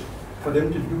adequate for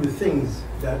them to do the things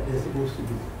that they're supposed to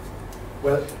do?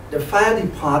 Well, the fire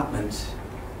department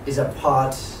is a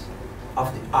part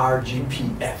of the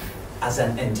RGPF as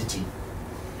an entity.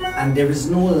 And there is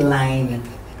no line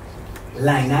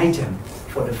item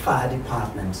for the fire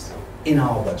departments in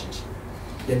our budget.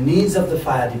 The needs of the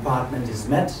fire department is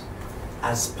met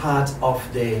as part of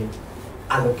the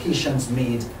allocations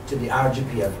made to the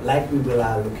RGPF, like we will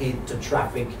allocate to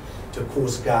traffic, to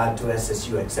Coast Guard, to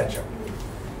SSU, etc.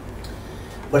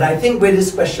 But I think where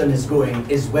this question is going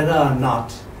is whether or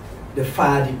not the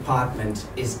fire department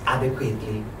is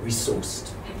adequately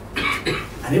resourced.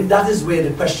 And if that is where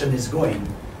the question is going,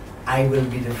 I will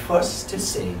be the first to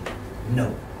say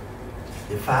no.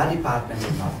 The fire department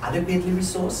is not adequately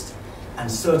resourced, and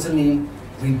certainly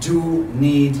we do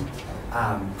need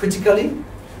critically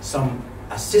some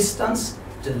assistance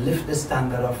to lift the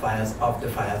standard of the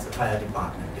fire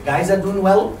department. The guys are doing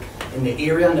well in the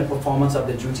area and the performance of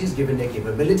the duties given their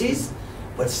capabilities,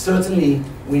 but certainly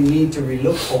we need to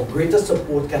relook how greater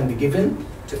support can be given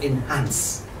to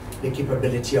enhance the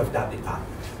capability of that department.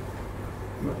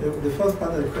 The first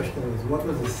part of the question was, what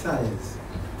was the size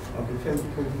of the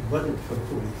 2020 budget for the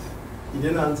police? You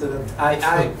didn't answer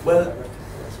that. Well,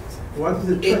 what is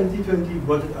the 2020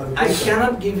 budget allocation? I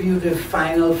cannot give you the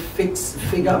final fixed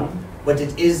figure, but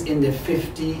it is in the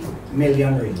 50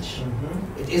 million range.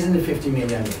 It is in the 50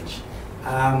 million range.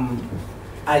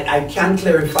 I can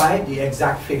clarify the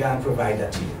exact figure and provide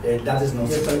that to you. That is no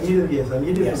yes, I need it, yes, I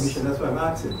need the information, that's why I'm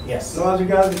asking. Yes. Now, as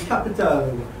regards the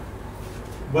capital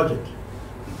budget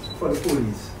for the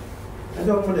police, I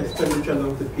don't want expenditure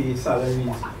now to pay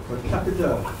salaries, but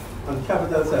capital, on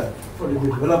capital side, for the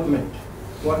development,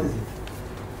 what is it?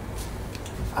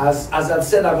 As I've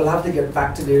said, I will have to get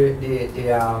back to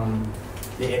the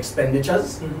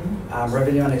expenditures,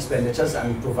 revenue and expenditures,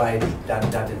 and provide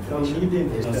that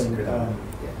information.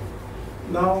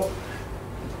 Now,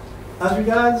 as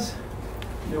regards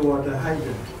the water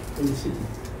hydrant in the city,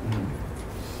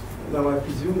 now I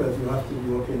presume that you have to be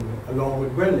working along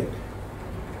with GrenLink.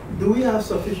 Do we have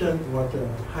sufficient water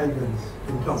hydrants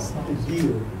in town to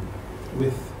deal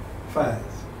with fires?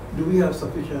 Do we have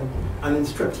sufficient, and in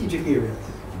strategic areas?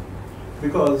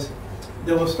 Because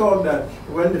there was talk that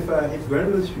when the fire hit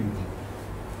Grenville Street,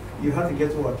 you had to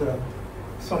get water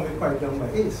somewhere quite down by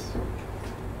Ace.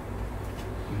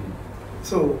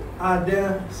 So are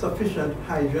there sufficient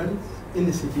hydrants in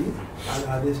the city, and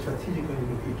are they strategically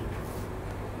located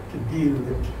to deal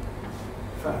with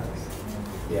fires?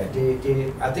 Yeah,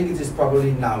 I think it is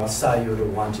probably now Sayo the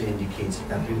one to indicate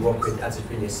that we work with as it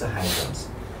relates to hydrants.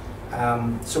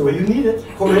 So but you need it.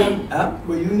 Korean,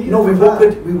 but you need no,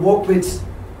 it. we work with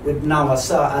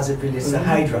Nawasa as it relates to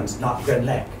hydrants, not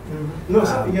GrenLink. No,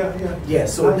 yeah.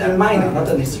 So minor, not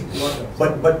an issue.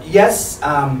 But yes,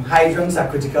 hydrants are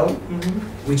critical.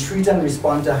 We treat and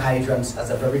respond to hydrants as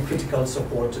a very critical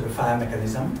support to the fire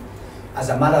mechanism. As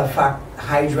a matter of fact,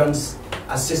 hydrants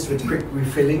assist with quick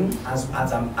refilling,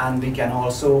 and we can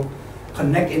also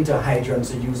connect into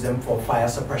hydrants and use them for fire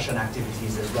suppression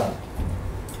activities as well.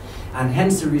 And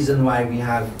hence the reason why we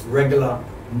have regular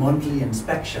monthly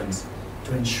inspections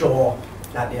to ensure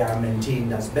that they are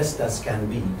maintained as best as can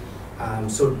be,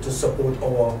 so to support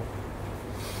our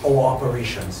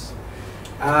operations.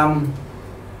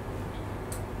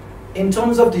 In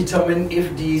terms of determining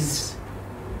if these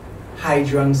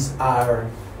hydrants are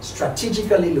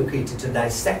strategically located, to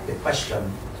dissect the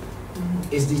question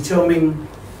is determining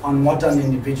on what an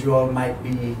individual might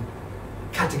be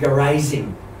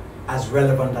categorizing as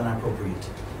relevant and appropriate.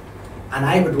 And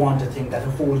I would want to think that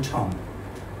a whole town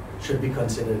should be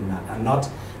considered in that, and not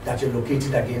that you're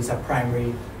located against a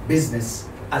primary business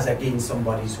as against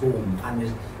somebody's home,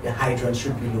 and the hydrant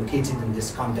should be located in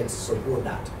this context to support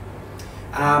that.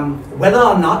 Whether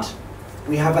or not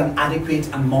we have an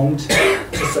adequate amount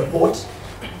to support,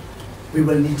 we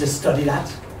will need to study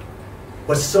that.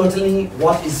 But certainly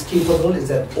what is capable is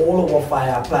that all of our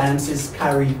fire appliances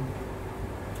carry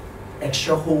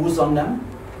extra hose on them,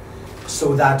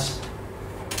 so that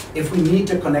if we need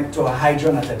to connect to a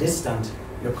hydrant at a distance,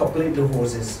 you're coupling the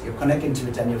hoses, you're connecting to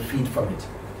it, and you feed from it.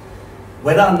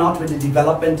 Whether or not with the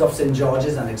development of St.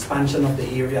 George's and expansion of the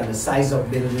area and the size of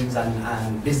buildings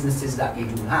and businesses that we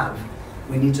do have,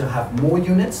 we need to have more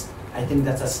units. I think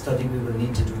that's a study we will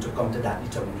need to do to come to that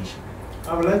determination.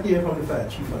 I would like to hear from the fire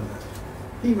chief on that.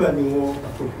 He might be more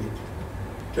appropriate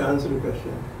to answer the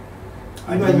question.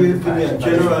 He might give me a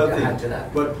general thing,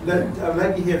 but I would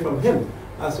like to hear from him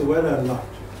as to whether or not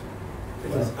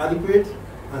it is adequate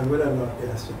and whether or not they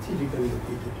are strategically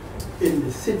located in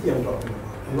the city I'm talking about.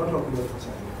 I'm not talking about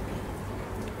outside.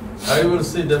 I will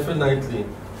say definitely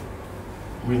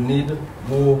we need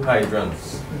more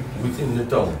hydrants within the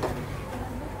town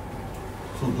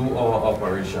to do our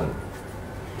operation.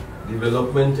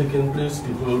 development taking place,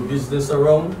 people, business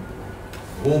around,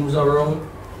 homes around,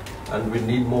 and we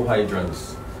need more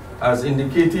hydrants. As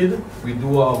indicated, we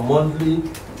do our monthly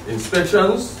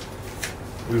inspections.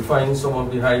 We find some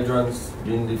of the hydrants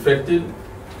being defective.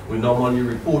 We normally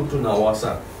report to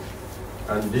NAWASA,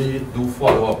 and they do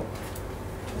follow up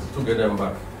to get them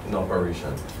back in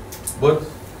operation. But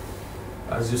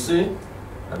as you say,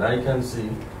 and I can see,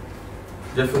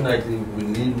 definitely we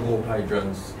need more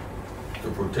hydrants to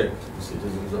protect the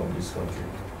citizens of this country.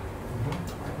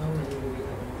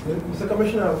 Mr.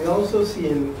 Commissioner, we also see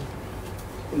in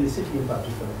the city in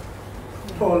particular,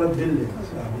 taller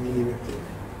buildings are being erected.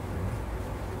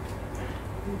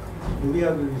 Do we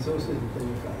have the resources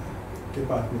within the fire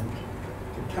department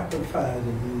to tackle fires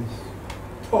in these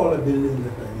taller buildings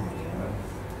that are here?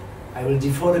 I will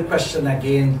defer the question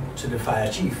again to the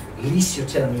fire chief. At least you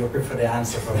tell me you prefer the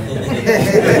answer from me.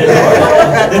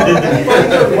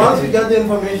 Once we get the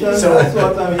information, so, that's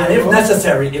what I'm here and for.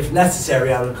 if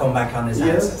necessary, I will come back on his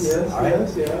answers. Yes, all right?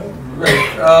 yes, yeah.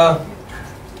 Right.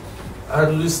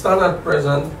 As we stand at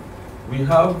present, we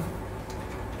have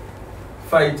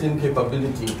fighting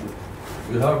capability.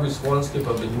 We have response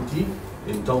capability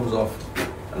in terms of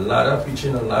a ladder,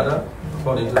 pitching a ladder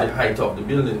according to the height of the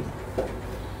building.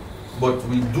 But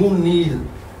we do need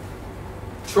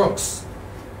trucks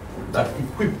that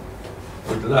equip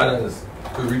with ladders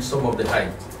to reach some of the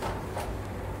height.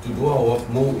 To do our work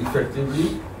more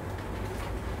effectively,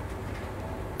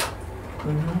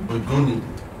 we do need.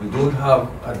 We don't have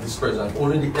at this present,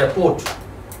 only the airport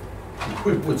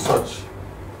equipped with such.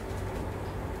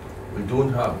 We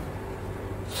don't have.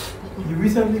 You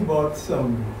recently bought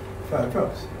some fire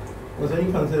trucks. Was there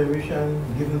any consideration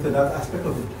given to that aspect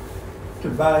of it? To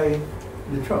buy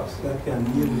the trucks that can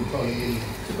deal with quality?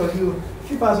 Because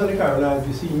if you pass on the Carolinas,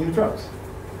 you see new trucks.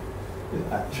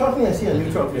 Shortly I see a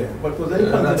new truck there, but was there any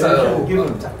consideration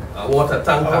given? A water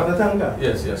tanker. A water tanker?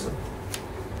 Yes, yes, sir.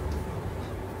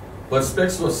 But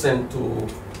specs was sent to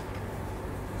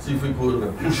see if we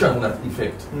could push on that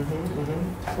effect.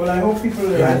 Well, I hope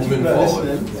people are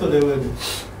listening, so they will.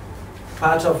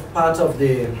 Part of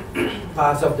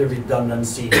the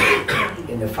redundancy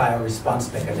in the fire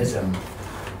response mechanism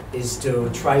is to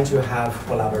try to have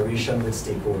collaboration with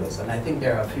stakeholders, and I think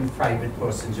there are a few private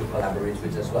persons you collaborate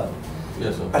with as well.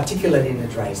 Yes, sir. Particularly in the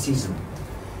dry season,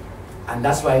 and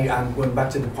that's why I'm going back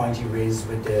to the point you raised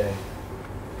with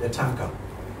the tanker.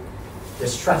 The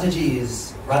strategy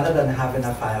is, rather than having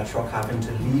a fire truck having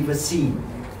to leave a scene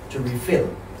to refill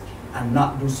and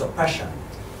not do suppression,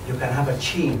 you can have a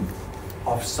chain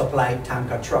of supply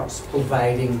tanker trucks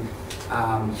providing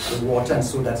the water and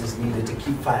so that is needed to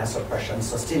keep fire suppression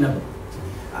sustainable.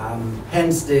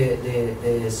 Hence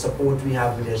the support we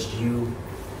have with SGU,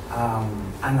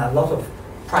 and a lot of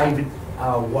private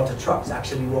water trucks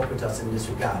actually work with us in this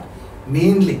regard,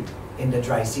 mainly in the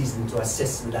dry season to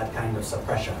assist with that kind of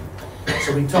suppression.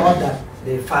 So we thought that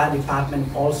the fire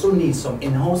department also needs some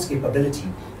in-house capability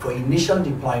for initial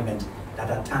deployment, that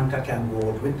a tanker can go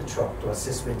out with the truck to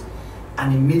assist with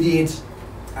an immediate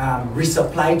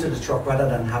resupply to the truck rather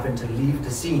than having to leave the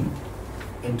scene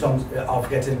in terms of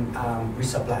getting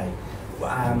resupply.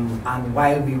 And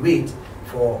while we wait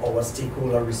for our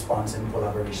stakeholder response and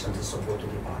collaboration to support the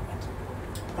department.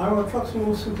 Are our trucks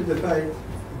more suited to fight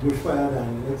bushfire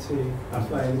than, let's say,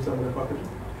 applying some of the property?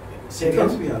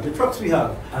 The trucks we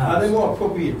have, are they more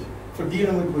appropriate for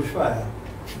dealing with bushfire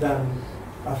than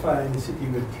a fire in the city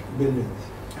with buildings?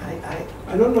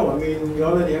 I don't know. I mean, you're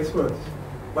already experts.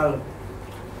 Well,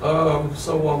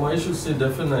 so what I should say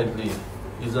definitely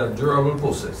is a durable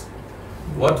process.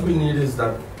 What we need is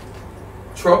that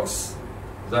trucks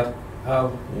that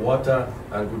have water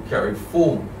and could carry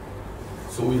foam.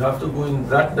 So we have to go in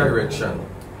that direction.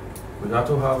 We have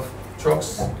to have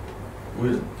trucks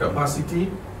with capacity,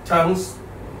 tanks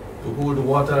to hold the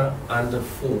water and the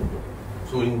foam.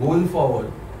 So in going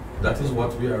forward, that is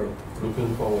what we are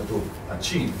looking forward to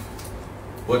achieve.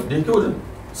 But they could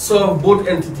serve both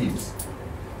entities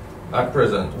at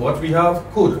present. What we have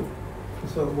could.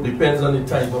 Depends on the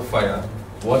type of fire,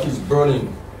 what is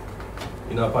burning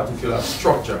in a particular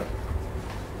structure.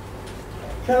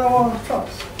 Can our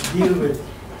trucks deal with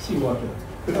seawater?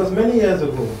 Because many years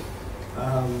ago,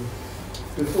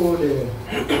 before they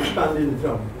expanded the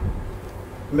drum,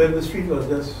 the street was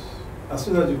just, as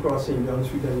soon as you cross St. John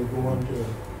Street and you go on to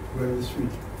the street,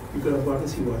 you could have gotten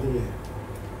seawater there.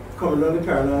 Coming down the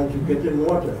Carolinas, you get in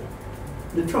water.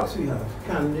 The trucks we have,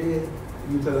 can they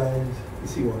utilize the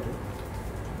seawater?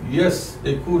 Yes,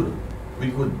 they could. We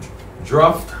could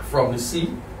draft from the sea,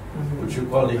 which we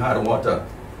call the hard water.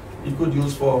 It could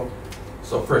use for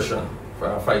suppression,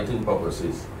 for fighting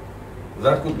purposes.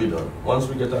 that could be done. Once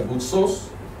we get a good source,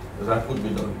 that could be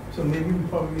done. So maybe we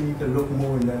probably need to look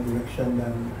more in that direction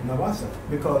than Navasa,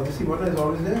 because the seawater is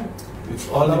always there. It's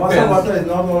all Navasa water is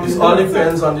not always it there. all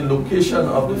depends on the location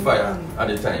of the fire at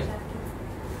the time.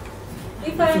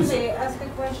 If I may ask a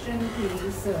question,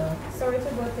 please. Sorry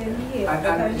to butt in here.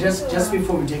 And just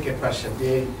before we take a question,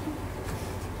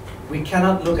 we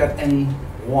cannot look at any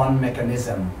one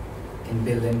mechanism in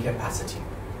building capacity.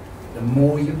 The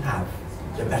more you have,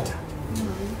 the better.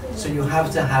 So you have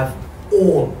to have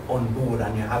all on board,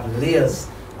 and you have layers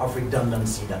of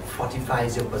redundancy that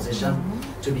fortifies your position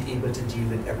to be able to deal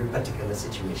with every particular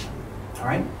situation. All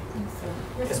right?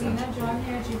 Christina John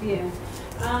here, GBM.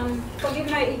 Forgive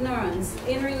my ignorance.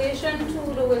 In relation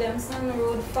to the Williamson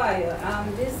Road fire,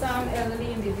 this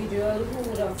elderly individual who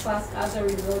would have passed as a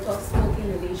result of smoke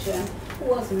inhalation, who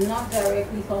was not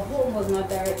directly, her home was not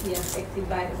directly affected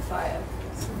by the fire,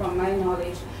 from my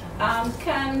knowledge.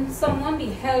 Can someone be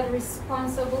held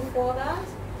responsible for that?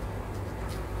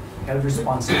 Held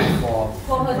responsible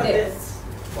for her death?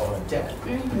 For her death.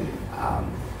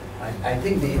 I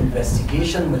think the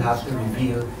investigation will have to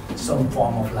reveal some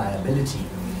form of liability.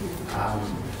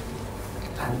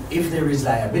 And if there is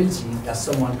liability that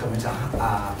someone commits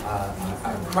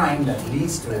a crime that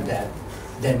leads to a death,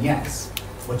 then yes.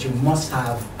 But you must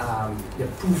have the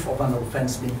proof of an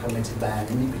offense being committed by an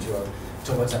individual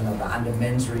towards another, and the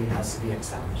mens rea has to be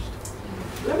established.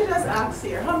 Let me just ask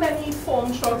here, how many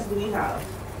foam trucks do we have?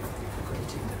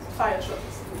 Fire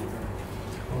trucks.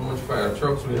 How much fire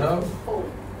trucks we have? Oh.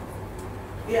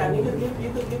 Yeah, and you could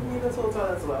give me the total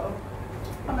as well.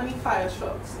 How many fire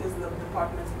trucks is the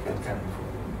department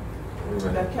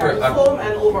that carry foam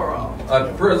and overall?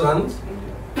 At present,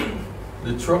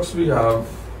 the trucks we have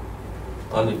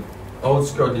on the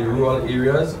outskirts, the rural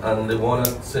areas, and the one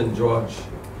at St. George,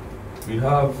 we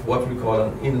have what we call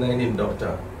an inline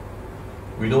inductor.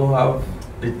 We don't have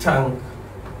the tank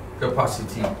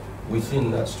capacity within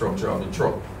that structure of the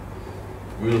truck.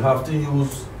 We'll have to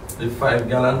use the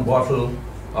 5-gallon bottle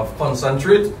of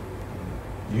concentrate,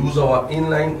 use our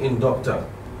inline inductor,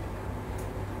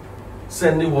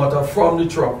 send the water from the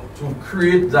truck to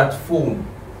create that foam,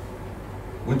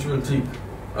 which will take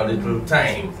a little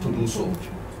time to do so.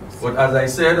 But as I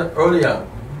said earlier,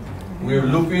 we're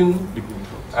looking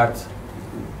at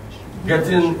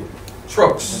getting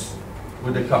trucks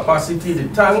with the capacity, the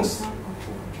tanks,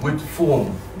 with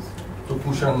foam to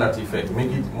push on that effect,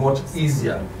 make it much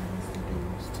easier.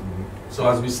 So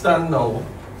as we stand now,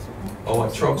 our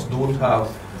trucks don't have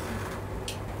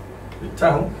the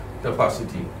tank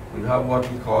capacity. We have what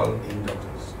we call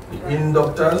inductors. The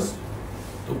inductors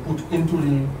to put into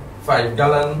the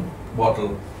 5-gallon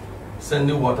bottle, send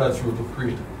the water through to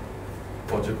create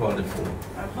what you call the foam.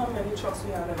 And how many trucks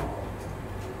we have in all?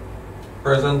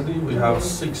 Presently, we have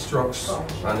 6 trucks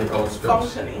on the outskirts.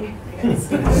 Functioning.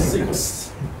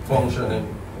 6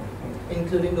 functioning.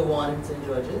 Including the one in St.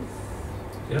 George's?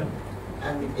 Yeah.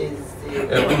 And is the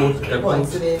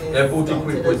airport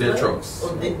equipped with their trucks.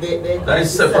 Oh, that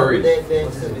is separate.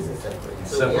 Their service is separate.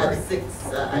 So we have 6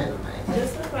 island mines.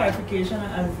 Just for clarification,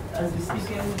 as we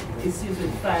speak in issues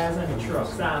with fires and the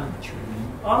trucks,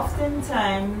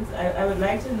 oftentimes I would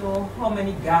like to know how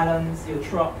many gallons your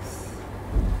trucks,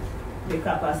 the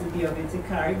capacity of it to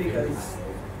carry, because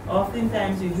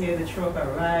oftentimes you hear the truck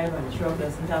arrive and the truck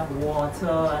doesn't have water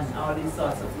and all these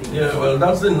sorts of things. Yeah, well,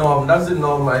 that's the norm. That's the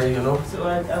norm, So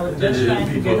I was just trying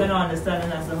to get an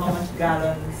understanding as to how much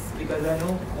gallons, because I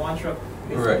know one truck.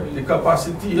 Right. The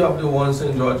capacity of the one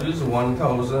St. George's is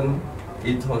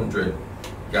 1,800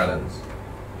 gallons.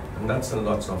 And that's a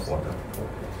lot of water.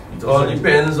 It all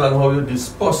depends on how you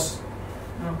dispose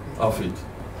of it.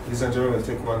 Ladies and gentlemen, we'll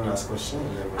take one last question.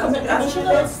 As it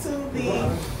relates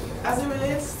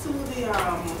to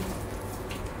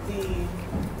the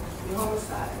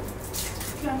homicide,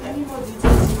 can any more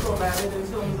details be provided in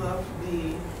terms of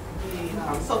the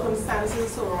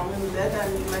circumstances surrounding the death?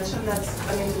 And you mentioned that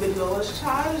an individual was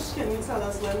charged. Can you tell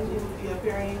us when he will be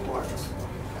appearing in court?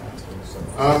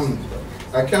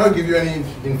 I cannot give you any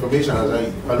information, as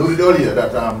I alluded earlier,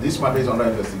 that this matter is under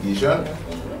investigation.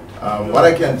 What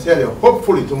I can tell you,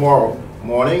 hopefully tomorrow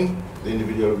morning, the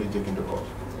individual will be taken to court.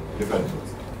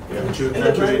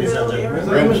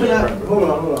 Hold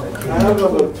on. I have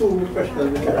about 2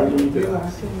 questions which I need to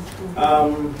ask.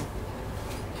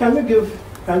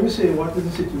 Can you say what is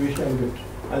the situation with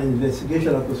an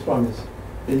investigation that was promised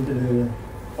into the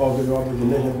organ of the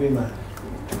legendary man?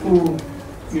 Who, I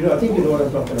think you know what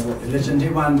I'm talking about. The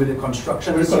legendary man with the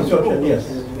construction? With the construction, yes.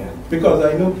 Yeah. Because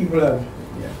I know people have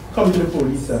come to the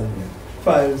police and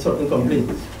filed certain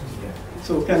complaints.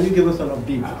 So can you give us an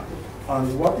update?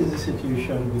 on what is the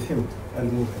situation with him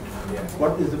and movement.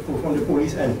 What is from the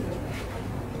police end?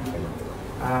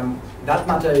 That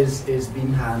matter is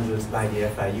being handled by the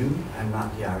FIU and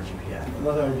not the RGPF.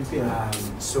 Not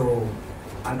RGPF. So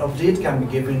an update can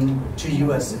be given to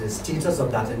you as to the status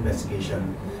of that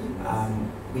investigation.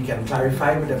 We can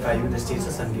clarify with FIU the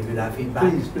status and give you that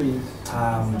feedback. Please.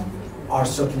 Or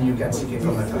certainly you can seek it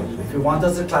from FIU. If you want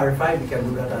us to clarify, we can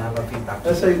do that and have a feedback.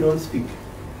 SIU don't speak.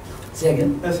 Say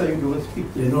again? SIU don't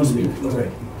speak. They don't speak.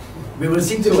 Okay. We will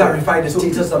seek to clarify the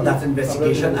status of that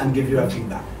investigation and give you a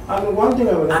feedback. And one thing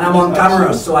I would I'm on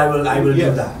camera, so I will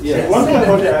do that. Yes. One thing I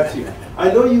want to ask you.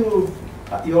 I know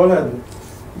you all had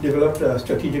developed a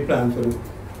strategic plan for the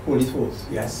police force.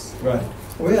 Yes. Right.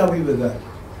 Where are we with that?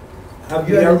 Have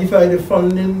you identified the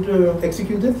funding to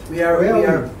execute it?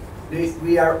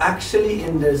 We are actually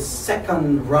in the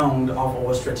second round of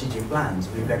our strategic plans.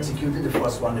 We've executed the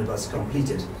first one, it was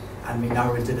completed, and we're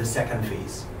now into the second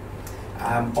phase.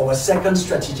 Our second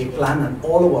strategic plan and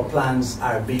all our plans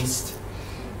are based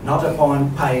not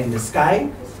upon pie in the sky,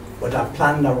 but are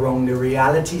planned around the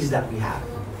realities that we have.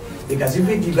 Because if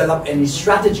we develop any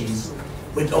strategies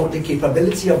without the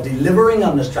capability of delivering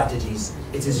on the strategies,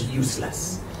 it is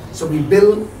useless. So we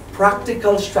build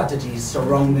practical strategies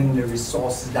surrounding the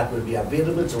resources that will be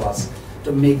available to us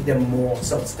to make them more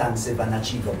substantive and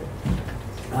achievable.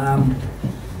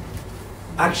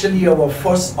 Actually, our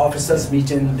first officers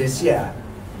meeting this year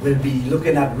will be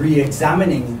looking at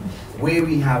re-examining where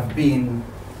we have been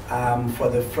for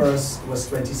the first was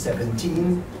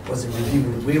 2017, was a review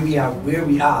where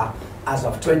we are as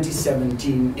of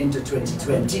 2017 into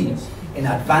 2020 in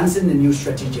advancing the new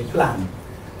strategic plan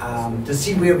to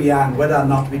see where we are and whether or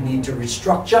not we need to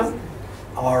restructure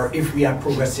or if we are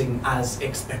progressing as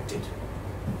expected.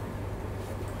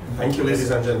 Thank you, ladies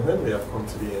and gentlemen. We have come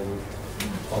to the end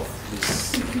of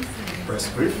this press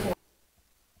brief.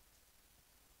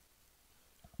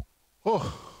 Whoa.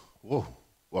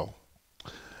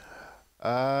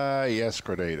 Yes,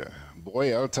 Grenada.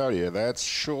 Boy, I'll tell you, that's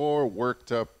sure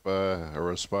worked up a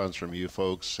response from you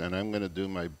folks, and I'm going to do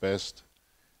my best to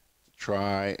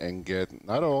try and get,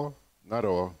 not all,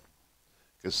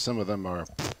 because some of them are,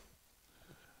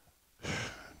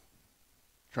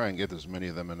 try and get as many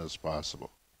of them in as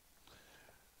possible.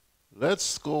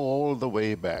 Let's go all the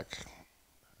way back.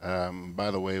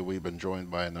 By the way, we've been joined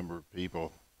by a number of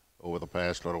people over the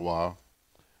past little while.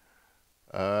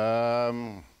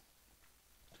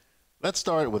 Let's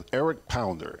start with Eric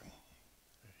Pounder.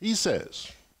 He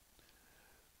says,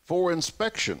 for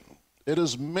inspection, it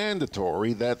is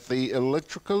mandatory that the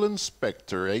electrical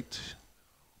inspectorate,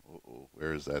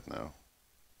 where is that now,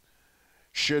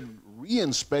 should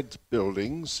re-inspect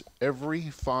buildings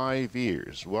every 5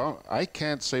 years. Well, I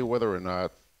can't say whether or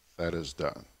not that is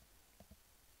done.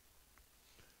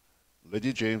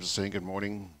 Lydia James is saying good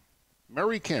morning.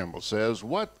 Mary Campbell says,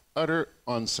 what utter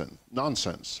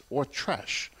nonsense or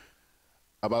trash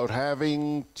about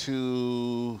having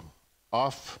to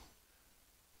off.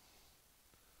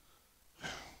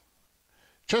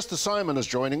 Chester Simon is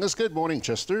joining us. Good morning,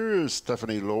 Chester.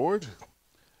 Stephanie Lord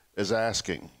is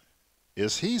asking,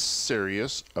 is he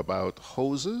serious about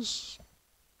hoses?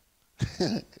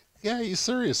 Yeah, he's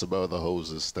serious about the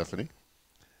hoses, Stephanie.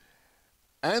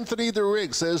 Anthony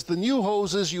DeRigg says, the new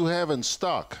hoses you have in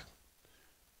stock,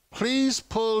 please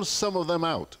pull some of them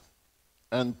out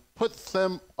and put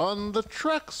them on the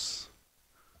trucks.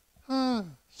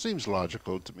 Seems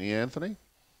logical to me, Anthony.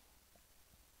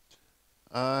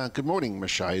 Good morning,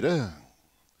 Mashida.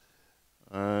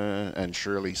 And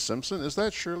Shirley Simpson. Is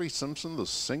that Shirley Simpson, the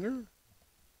singer?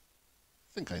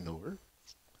 I think I know her.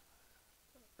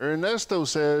 Ernesto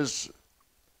says,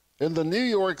 in the New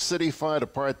York City Fire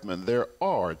Department, there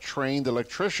are trained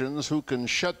electricians who can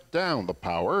shut down the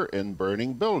power in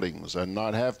burning buildings and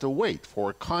not have to wait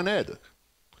for Con Ed.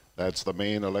 That's the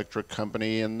main electric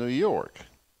company in New York.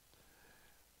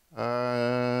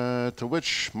 To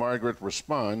which Margaret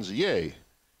responds, yay.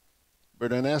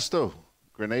 But Ernesto,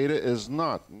 Grenada is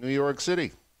not New York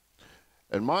City.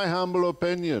 In my humble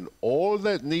opinion, all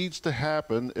that needs to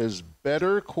happen is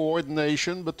better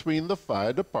coordination between the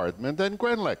fire department and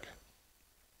GrenLec.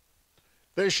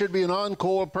 There should be an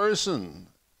on-call person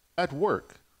at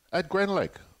work at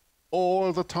GrenLec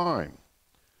all the time.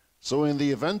 So in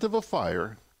the event of a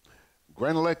fire,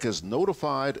 GrenLec is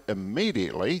notified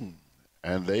immediately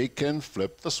and they can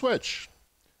flip the switch.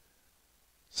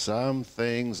 Some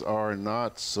things are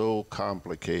not so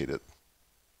complicated.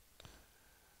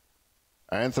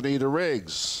 Anthony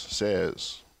DeRiggs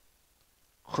says,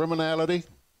 criminality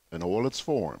in all its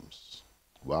forms.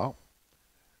 Well,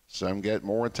 some get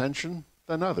more attention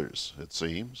than others, it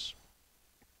seems.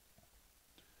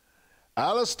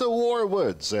 Alistair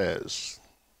Warwood says,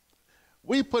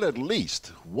 we put at least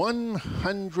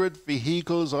 100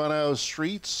 vehicles on our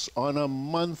streets on a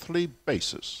monthly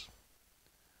basis.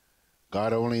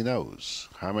 God only knows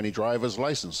how many driver's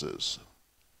licenses.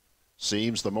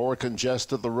 Seems the more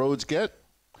congested the roads get,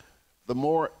 the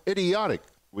more idiotic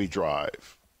we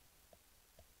drive,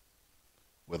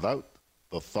 without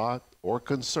the thought or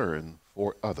concern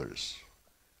for others.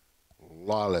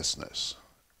 Lawlessness.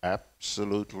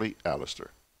 Absolutely,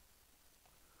 Alistair.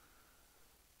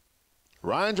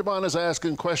 Ryan Jabon is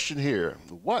asking a question here.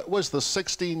 What was the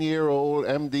 16-year-old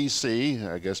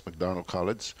MDC, I guess McDonald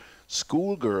College,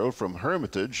 schoolgirl from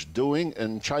Hermitage doing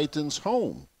in Chaitin's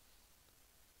home?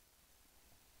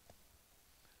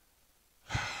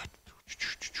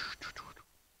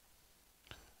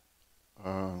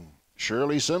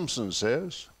 Shirley Simpson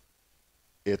says,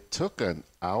 it took an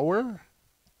hour?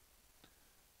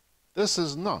 This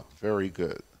is not very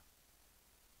good.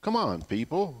 Come on,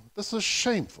 people. This is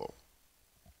shameful.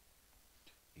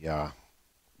 Yeah,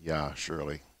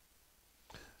 Shirley.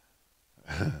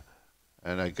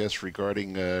 And I guess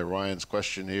regarding Ryan's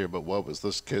question here, but what was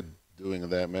this kid doing in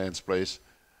that man's place?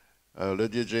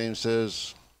 Lydia James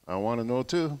says, I want to know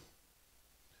too.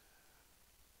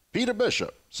 Peter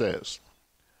Bishop says,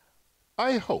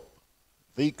 I hope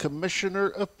the Commissioner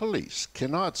of Police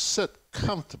cannot sit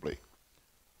comfortably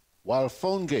while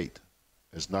PhoneGate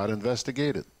is not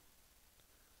investigated.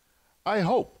 I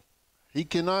hope he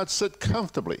cannot sit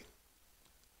comfortably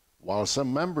while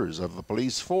some members of the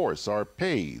police force are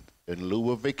paid in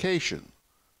lieu of vacation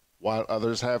while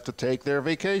others have to take their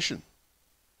vacation.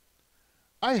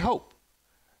 I hope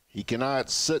he cannot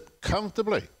sit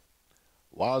comfortably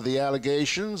while the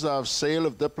allegations of sale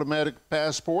of diplomatic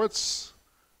passports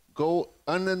go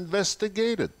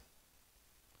uninvestigated.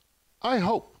 I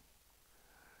hope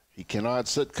he cannot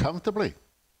sit comfortably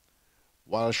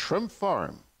while Shrimp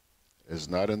Farm is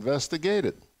not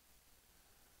investigated.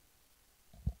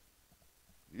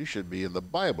 You should be in the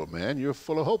Bible, man. You're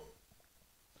full of hope.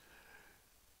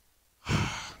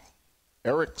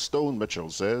 Eric Stone Mitchell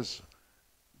says,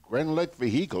 Grenlec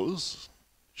vehicles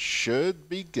should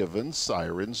be given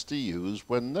sirens to use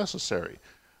when necessary.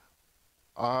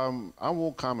 I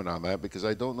won't comment on that because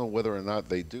I don't know whether or not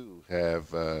they do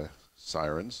have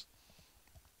sirens.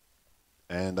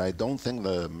 And I don't think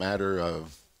the matter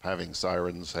of having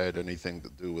sirens had anything to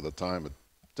do with the time it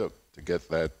took to get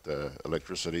that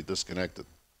electricity disconnected.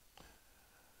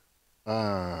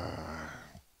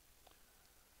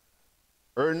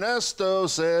 Ernesto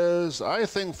says, I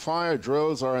think fire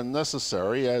drills are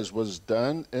unnecessary as was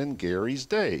done in Gary's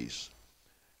days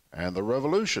and the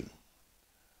Revolution.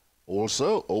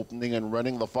 Also, opening and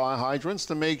running the fire hydrants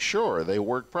to make sure they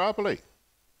work properly.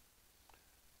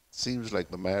 Seems like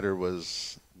the matter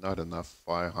was not enough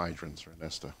fire hydrants,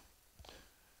 Ernesto.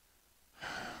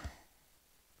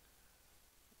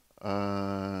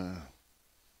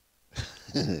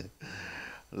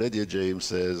 Lydia James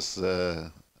says,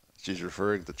 she's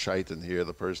referring to Chaitin here,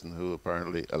 the person who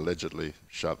apparently allegedly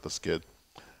shot the skid.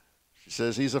 She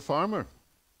says he's a farmer.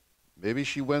 Maybe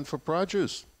she went for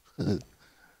produce.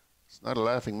 It's not a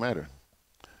laughing matter.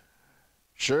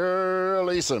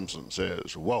 Shirley Simpson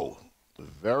says, whoa,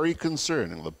 very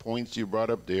concerning, the points you brought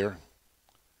up, dear.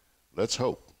 Let's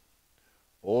hope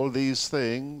all these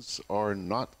things are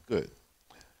not good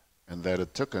and that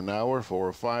it took an hour for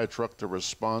a fire truck to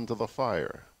respond to the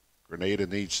fire. Grenada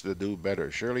needs to do better.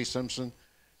 Shirley Simpson,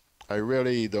 I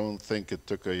really don't think it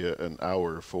took an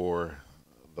hour for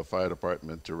the fire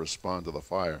department to respond to the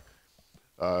fire.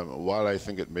 While I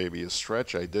think it may be a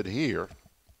stretch, I did hear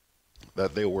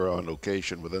that they were on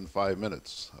location within 5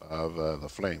 minutes of the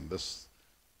flame. This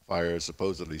fire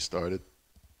supposedly started,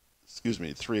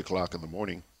 3 o'clock in the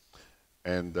morning,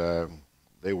 and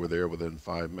they were there within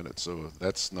 5 minutes, so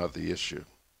that's not the issue.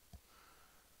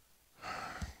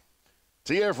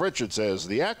 T.F. Richard says,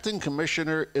 the acting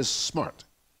commissioner is smart.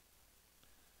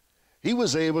 He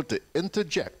was able to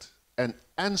interject and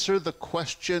answer the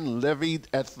question levied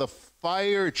at the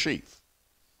fire chief,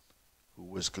 who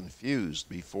was confused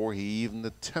before he even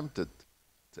attempted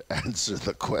to answer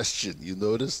the question. You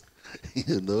noticed?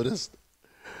 You noticed?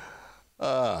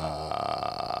 Arthur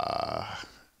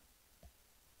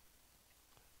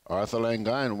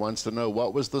Langine wants to know,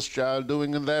 what was this child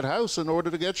doing in that house in order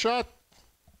to get shot?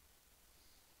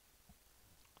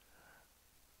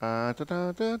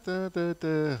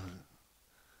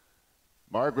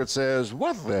 Margaret says,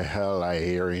 what the hell I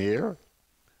hear here?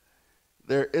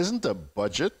 There isn't a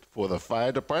budget for the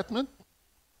fire department?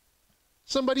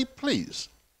 Somebody please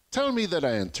tell me that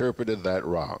I interpreted that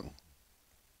wrong.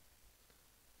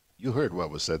 You heard what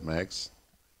was said, Max.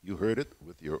 You heard it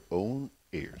with your own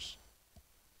ears.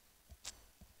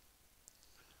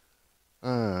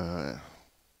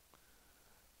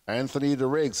 Anthony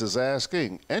DeRiggs is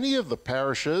asking, any of the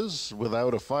parishes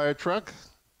without a fire truck?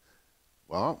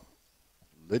 Well,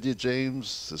 Lydia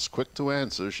James is quick to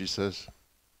answer. She says,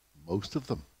 most of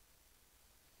them.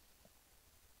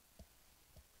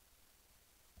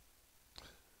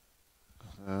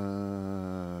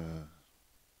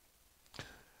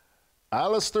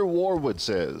 Alistair Warwood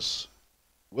says,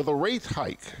 with a rate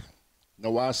hike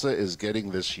NOASA is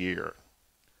getting this year,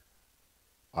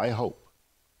 I hope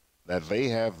that they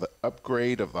have the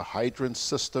upgrade of the hydrant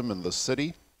system in the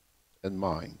city in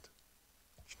mind.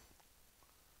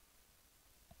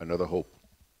 Another hope.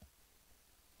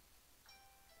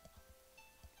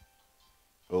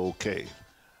 Okay.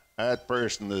 That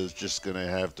person is just going to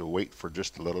have to wait for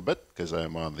just a little bit because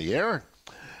I'm on the air.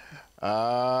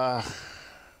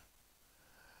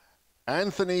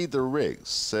 Anthony DeRiggs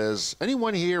says,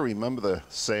 anyone here remember the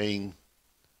saying,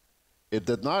 it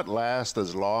did not last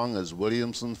as long as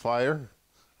Williamson fire?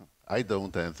 I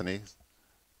don't, Anthony.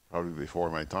 Probably before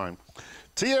my time.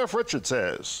 T.F. Richard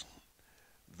says,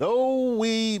 though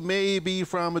we may be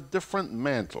from a different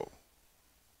mantle,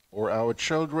 or our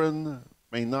children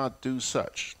may not do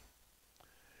such,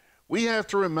 we have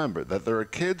to remember that there are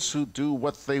kids who do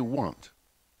what they want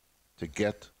to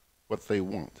get what they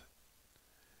want,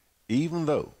 even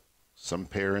though some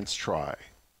parents try.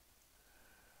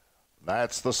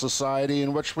 That's the society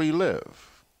in which we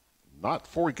live, not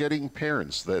forgetting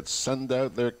parents that send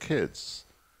out their kids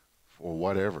for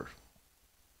whatever.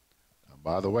 And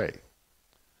by the way,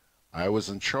 I was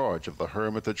in charge of the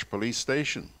Hermitage Police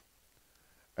Station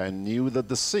and knew the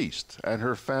deceased and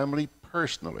her family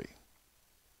personally.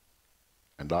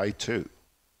 And I, too,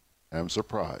 am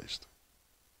surprised.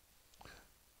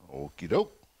 Okie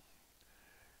doke.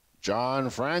 John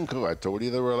Franco, I told you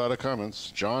there were a lot of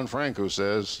comments. John Franco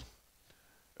says,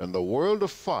 in the world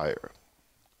of fire,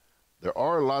 there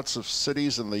are lots of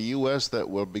cities in the U.S. that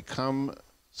will become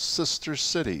sister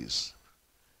cities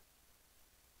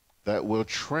that will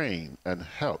train and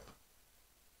help.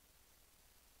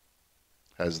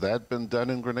 Has that been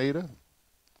done in Grenada?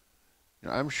 You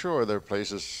know, I'm sure there are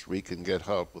places we can get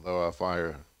help with our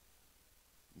fire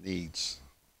needs,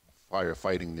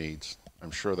 firefighting needs. I'm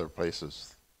sure there are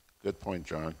places. Good point,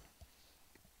 John.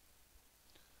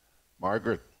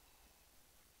 Margaret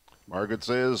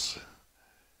says,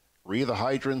 re the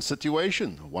hydrant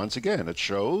situation. Once again, it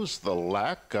shows the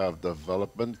lack of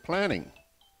development planning.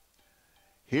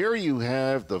 Here you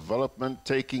have development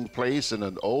taking place in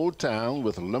an old town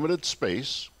with limited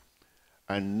space,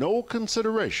 and no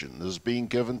consideration is being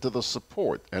given to the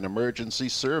support and emergency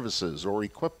services or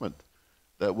equipment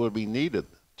that will be needed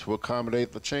to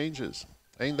accommodate the changes.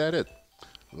 Ain't that it?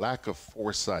 Lack of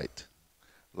foresight,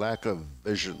 lack of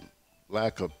vision,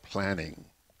 lack of planning.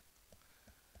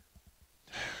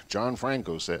 John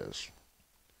Franco says,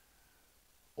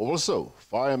 also,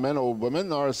 firemen or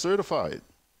women are certified.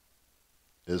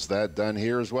 Is that done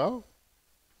here as well?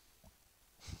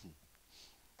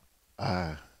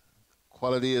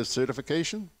 Quality of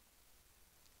certification?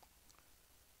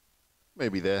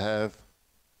 Maybe they have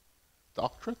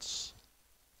doctorates,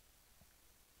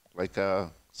 like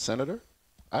a senator?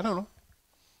 I don't know.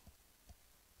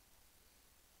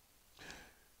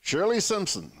 Shirley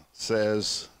Simpson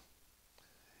says,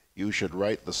 you should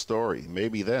write the story.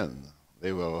 Maybe then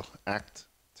they will act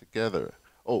together.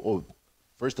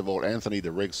 First of all, Anthony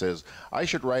DeRiggs says, I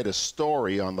should write a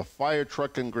story on the fire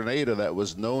truck in Grenada that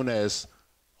was known as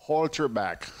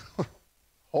Halterback.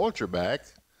 Halterback?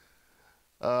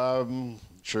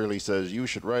 Shirley says, you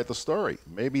should write the story.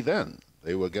 Maybe then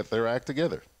they will get their act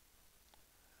together.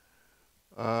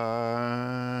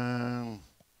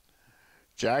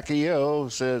 Jackie O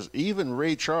says, even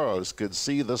Ray Charles could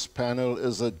see this panel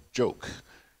is a joke.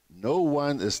 No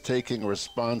one is taking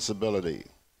responsibility,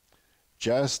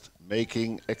 just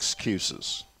making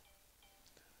excuses.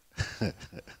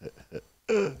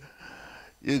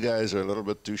 You guys are a little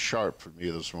bit too sharp for me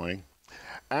this morning.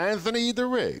 Anthony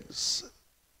DeRiggs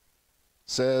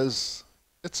says,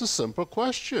 it's a simple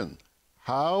question.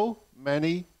 How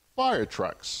many fire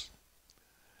trucks?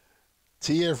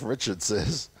 T.F. Richard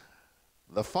says,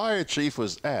 the fire chief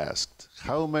was asked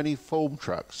how many foam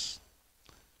trucks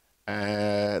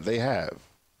they have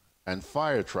and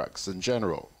fire trucks in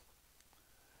general.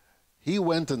 He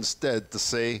went instead to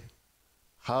say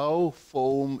how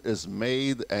foam is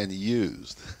made and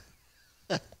used.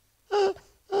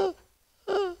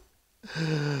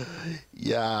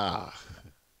 Yeah.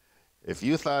 If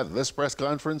you thought this press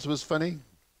conference was funny,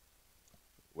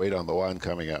 wait on the one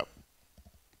coming up.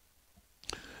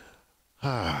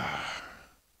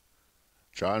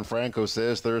 John Franco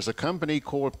says there's a company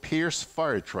called Pierce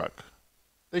Fire Truck.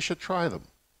 They should try them.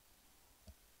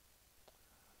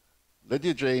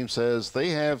 Lydia James says they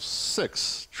have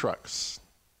 6 trucks.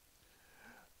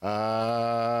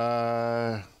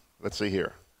 Let's see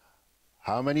here.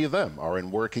 How many of them are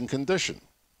in working condition?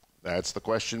 That's the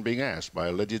question being asked by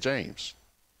Lydia James.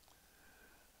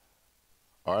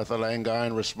 Arthur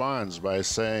Langine responds by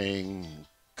saying,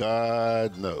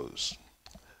 God knows.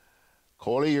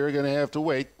 Corley, you're going to have to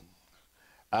wait.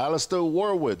 Alistair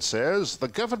Warwood says, the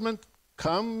government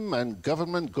come and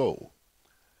government go.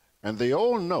 And they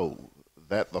all know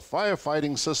that the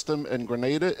firefighting system in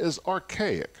Grenada is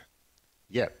archaic.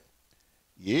 Yet,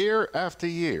 year after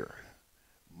year,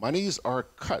 monies are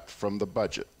cut from the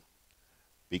budget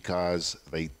because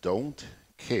they don't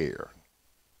care.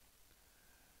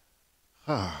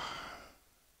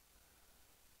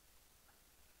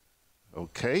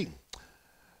 Okay.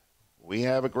 We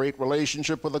have a great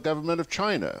relationship with the government of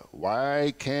China.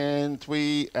 Why can't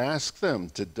we ask them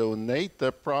to donate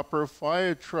the proper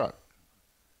fire truck,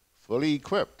 fully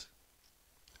equipped,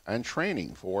 and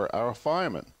training for our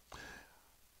firemen?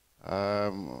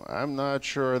 I'm not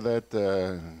sure that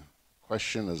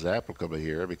question is applicable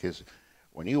here, because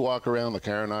when you walk around the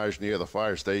carnage near the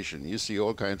fire station, you see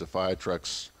all kinds of fire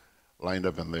trucks lined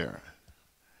up in there.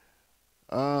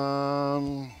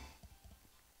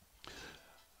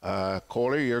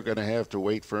 Corley, you're going to have to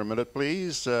wait for a minute,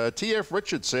 please. T.F.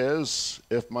 Richard says,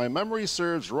 if my memory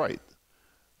serves right,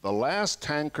 the last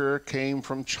tanker came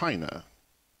from China.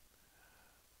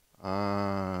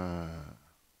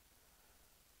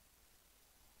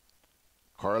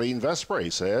 Carlene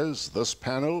Vespre says, this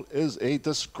panel is a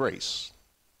disgrace.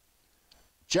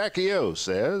 Jackie O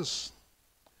says,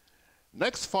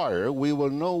 next fire, we will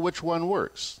know which one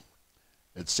works.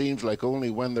 It seems like only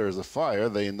when there's a fire,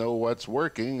 they know what's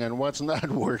working and what's not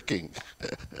working.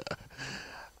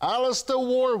 Alistair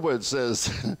Warwood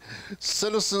says,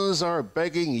 citizens are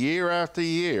begging year after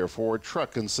year for a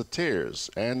truck in Satyrs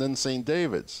and in St.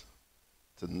 David's,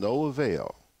 to no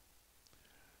avail.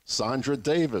 Sandra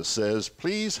Davis says,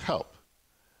 please help.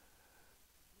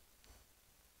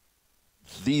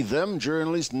 Them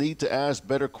journalists need to ask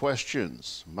better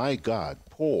questions. My God,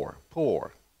 poor.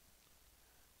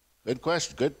 Good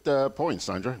question, good point,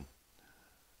 Sandra.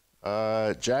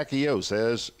 Jackie O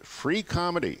says, free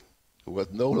comedy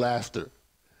with no laughter.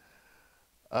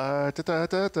 Anthony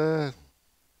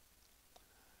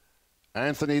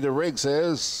DeRigg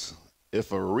says,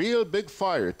 if a real big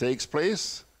fire takes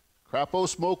place, crapo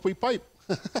smoke we pipe.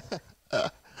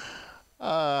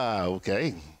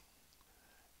 Okay.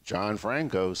 John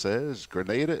Franco says,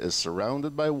 Grenada is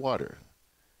surrounded by water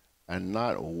and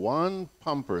not one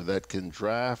pumper that can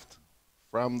draft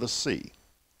from the sea.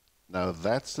 Now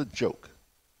that's a joke.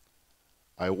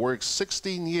 I worked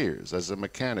 16 years as a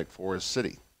mechanic for a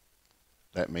city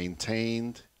that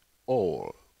maintained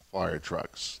all fire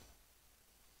trucks.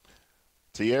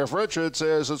 T.F. Richard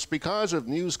says it's because of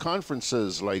news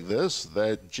conferences like this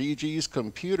that Gigi's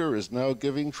computer is now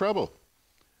giving trouble,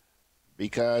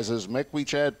 because his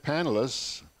MeckWeChat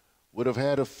panelists would have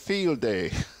had a field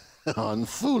day on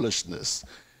foolishness.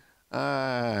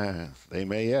 They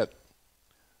may yet.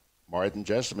 Martin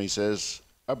Jessamy says,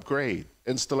 upgrade,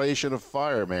 installation of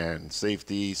fireman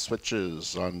safety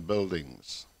switches on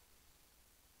buildings.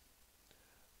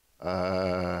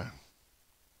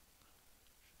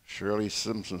 Shirley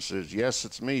Simpson says, yes,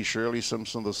 it's me, Shirley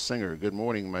Simpson, the singer. Good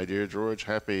morning, my dear George.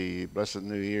 Happy, blessed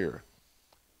New Year.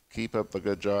 Keep up the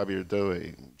good job you're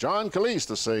doing. John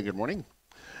Caliste is saying good morning.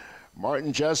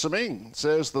 Martin Jessamine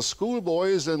says the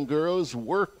schoolboys and girls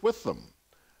work with them.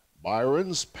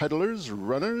 Byron's peddlers,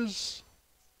 runners.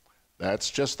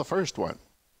 That's just the first one.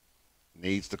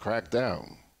 Needs to crack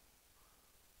down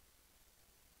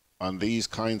on these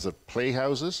kinds of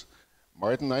playhouses.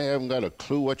 Martin, I haven't got a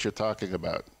clue what you're talking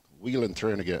about. Wheel and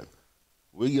turn again.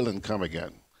 Wheel and come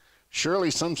again.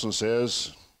 Shirley Simpson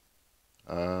says,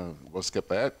 we'll skip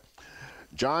that.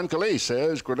 John Calais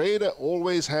says, Grenada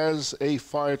always has a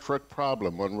fire truck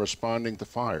problem when responding to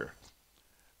fire.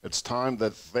 It's time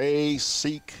that they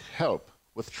seek help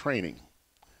with training.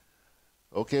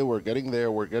 Okay, we're getting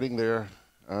there,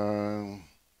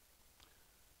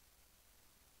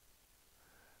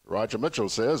 Roger Mitchell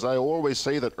says, I always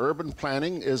say that urban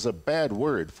planning is a bad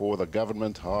word for the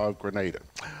government of Grenada.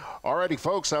 Alrighty,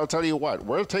 folks, I'll tell you what,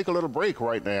 we'll take a little break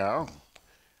right now,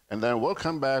 and then we'll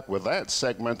come back with that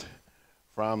segment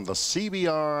from the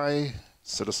CBI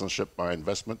Citizenship by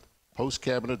Investment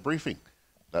post-cabinet briefing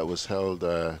that was held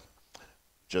I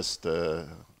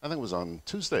think it was on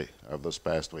Tuesday of this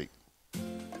past week.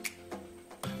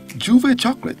 Juve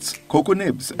chocolates, cocoa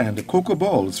nibs, and cocoa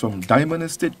balls from Diamond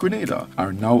Estate Grenada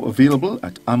are now available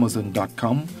at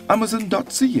Amazon.com,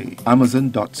 Amazon.ca,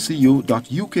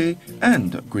 Amazon.co.uk,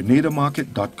 and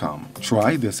GrenadaMarket.com.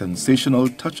 Try the sensational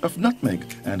touch of nutmeg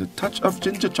and a touch of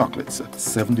ginger chocolates,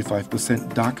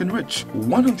 75% dark and rich,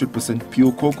 100%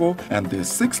 pure cocoa, and their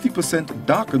 60%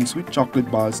 dark and sweet chocolate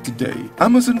bars today.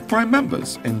 Amazon Prime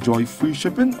members enjoy free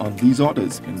shipping on these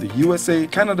orders in the USA,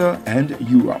 Canada, and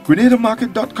Europe.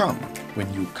 GrenadaMarket.com.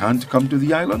 When you can't come to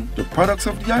the island, the products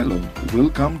of the island will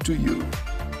come to you.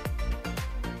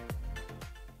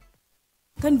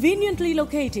 Conveniently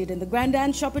located in the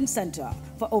Grandstand Shopping Center,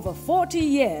 for over 40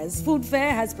 years, Food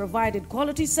Fair has provided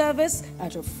quality service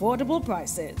at affordable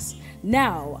prices.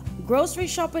 Now, grocery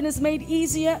shopping is made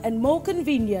easier and more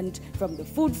convenient from the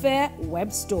Food Fair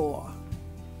web store.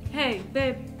 Hey,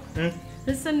 babe.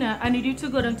 Listen, I need you to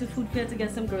go down to Food Fair to get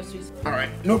some groceries. All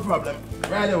right, no problem.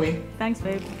 Right away. Thanks,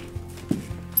 babe.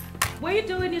 What are you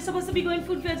doing? You're supposed to be going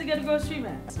Food Fair to get a grocery,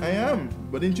 man. I am,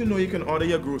 but didn't you know you can order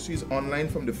your groceries online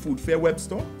from the Food Fair web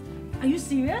store? Are you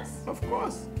serious? Of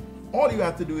course. All you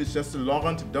have to do is just to log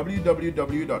on to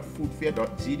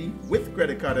www.foodfair.gd with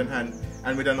credit card in hand,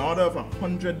 and with an order of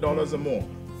 $100 or more,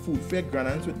 Food Fair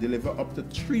Granadas will deliver up to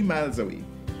 3 miles away.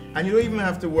 And you don't even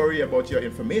have to worry about your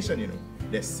information, you know.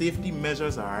 Their safety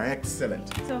measures are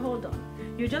excellent. So hold on.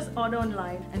 You just order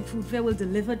online and Food Fair will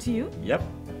deliver to you? Yep.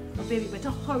 Oh, baby,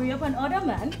 better hurry up and order,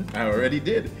 man. I already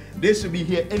did. They should be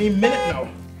here any minute now.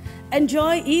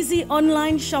 Enjoy easy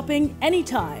online shopping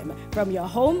anytime from your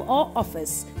home or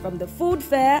office from the Food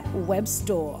Fair web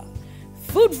store.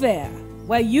 Food Fair,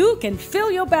 where you can fill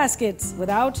your baskets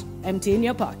without emptying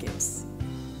your pockets.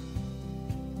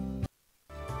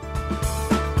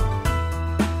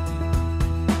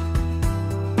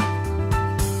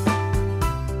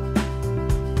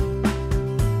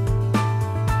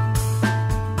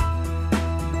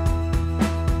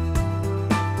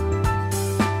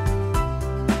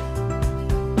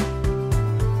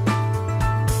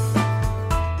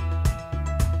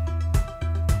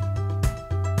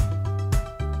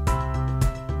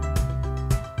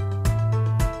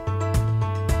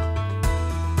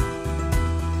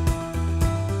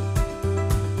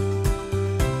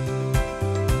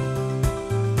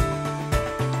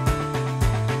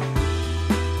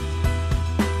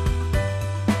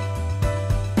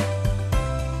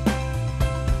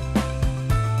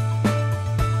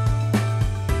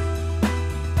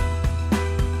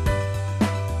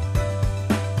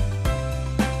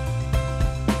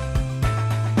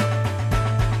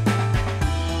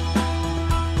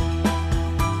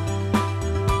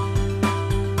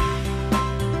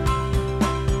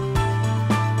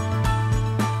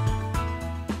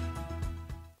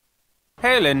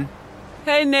 Hey, Lynn.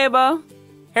 Hey, neighbor.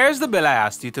 Here's the bill I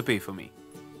asked you to pay for me.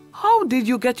 How did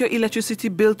you get your electricity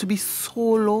bill to be so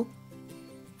low?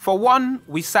 For one,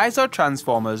 we size our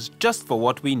transformers just for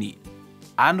what we need.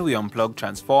 And we unplug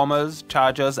transformers,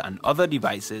 chargers, and other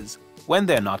devices when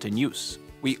they're not in use.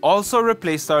 We also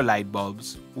replaced our light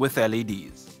bulbs with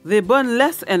LEDs. They burn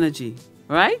less energy,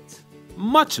 right?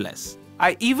 Much less.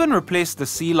 I even replaced the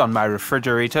seal on my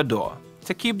refrigerator door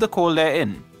to keep the cold air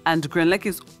in. And Grenlec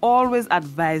is always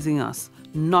advising us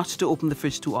not to open the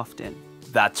fridge too often.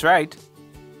 That's right.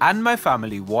 And my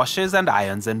family washes and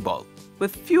irons in bulk.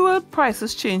 With fuel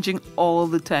prices changing all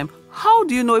the time, how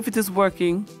do you know if it is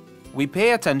working? We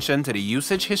pay attention to the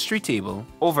usage history table.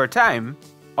 Over time,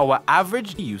 our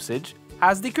average usage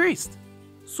has decreased.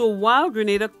 So while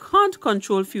Grenada can't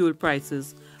control fuel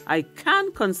prices, I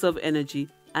can conserve energy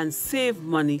and save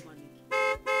money.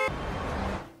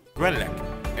 Grenlec,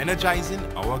 energizing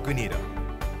our Grenada.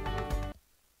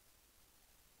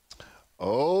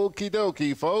 Okie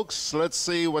dokie, folks. Let's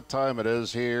see what time it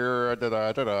is here.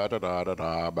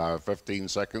 About 15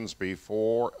 seconds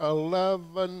before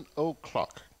 11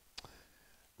 o'clock.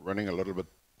 Running a little bit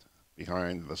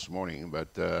behind this morning,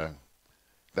 but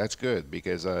that's good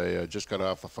because I just got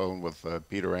off the phone with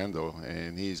Peter Andall,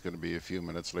 and he's going to be a few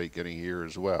minutes late getting here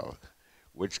as well,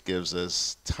 which gives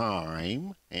us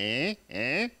time,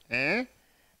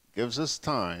 gives us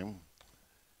time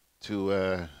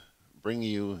to bring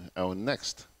you our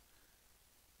next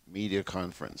media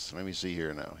conference. Let me see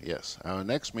here now. Yes, our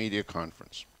next media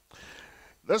conference.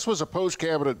 This was a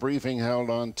post-cabinet briefing held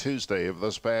on Tuesday of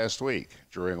this past week,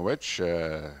 during which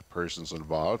persons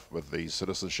involved with the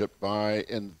Citizenship by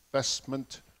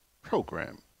Investment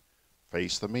program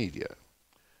faced the media,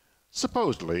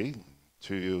 supposedly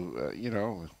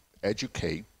to,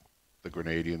 educate the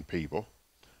Grenadian people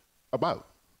about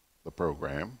the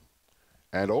program,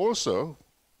 and also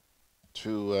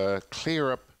to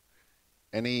clear up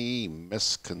any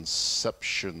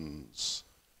misconceptions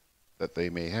that they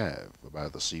may have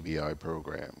about the CBI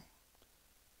program.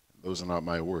 Those are not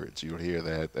my words. You'll hear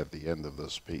that at the end of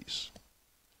this piece.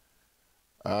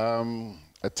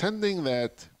 Attending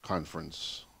that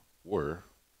conference were,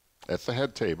 at the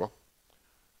head table,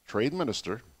 Trade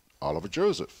Minister Oliver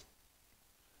Joseph,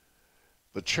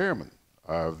 the chairman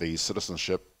of the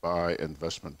Citizenship by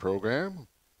Investment Program,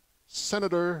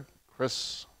 Senator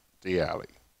Chris DeAllie,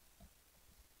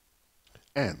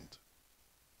 and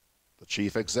the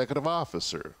Chief Executive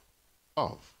Officer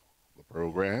of the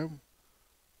program,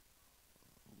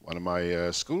 one of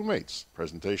my schoolmates,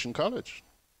 Presentation College,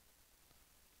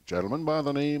 a gentleman by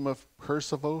the name of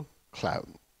Percival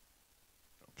Clouden.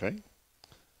 Okay?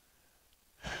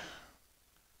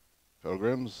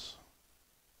 Pilgrims,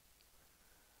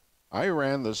 I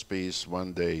ran this piece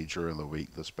one day during the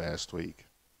week, this past week.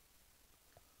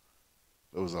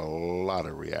 There was a lot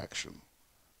of reaction.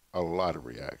 A lot of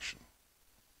reaction.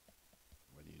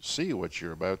 When you see what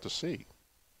you're about to see,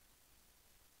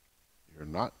 you're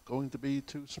not going to be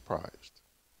too surprised.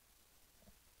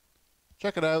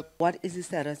 Check it out. What is the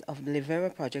status of the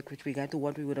Livera project with regard to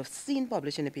what we would have seen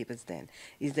published in the papers then?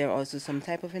 Is there also some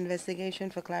type of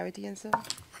investigation for clarity and so on?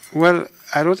 Well,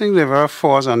 I don't think Livera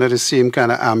falls under the same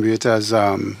kind of ambit as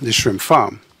the shrimp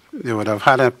farm. They would have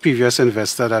had a previous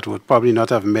investor that would probably not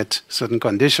have met certain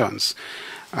conditions.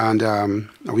 And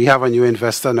we have a new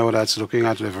investor now that's looking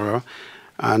at Livera.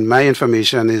 And my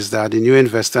information is that the new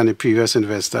investor and the previous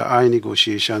investor are in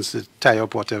negotiations to tie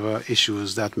up whatever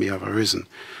issues that may have arisen.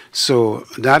 So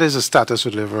that is the status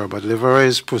with Livera, but Livera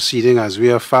is proceeding as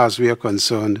far as we are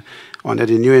concerned under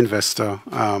the new investor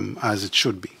as it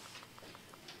should be.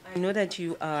 I know that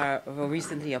you are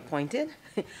recently appointed,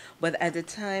 but at the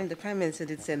time the Prime Minister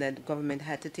did say that the government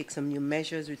had to take some new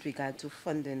measures with regard to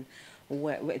funding,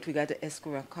 with regard to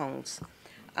escrow accounts.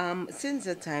 Since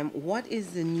that time, what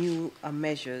is the new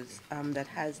measures that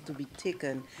has to be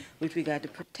taken with regard to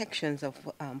protections of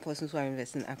persons who are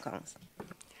investing accounts?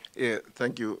 Yeah,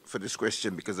 thank you for this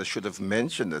question, because I should have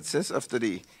mentioned that since after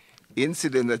the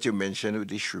incident that you mentioned with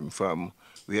the shrimp farm,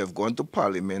 we have gone to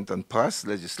Parliament and passed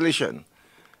legislation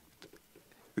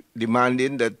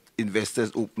demanding that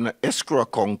investors open an escrow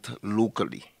account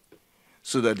locally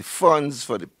so that the funds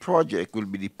for the project will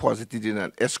be deposited in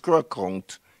an escrow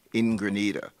account in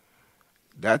Grenada.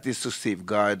 That is to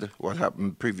safeguard what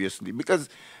happened previously, because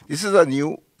this is a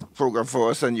new program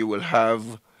for us and you will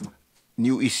have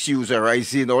new issues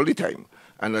arising all the time.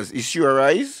 And as issues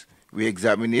arise, we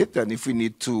examine it, and if we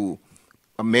need to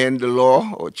amend the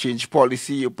law or change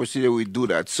policy or procedure, we do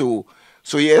that. So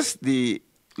yes, the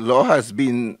law has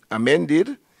been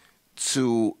amended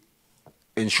to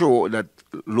ensure that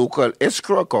local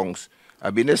escrow accounts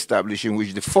have been established in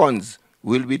which the funds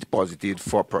will be deposited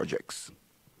for projects.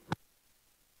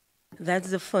 That's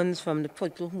the funds from the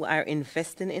people who are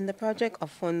investing in the project, or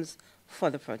funds for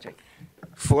the project?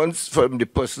 Funds from the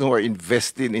person who are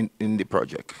investing in the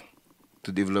project,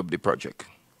 to develop the project.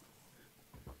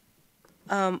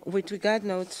 With regard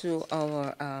now to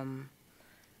our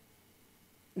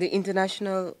the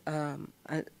international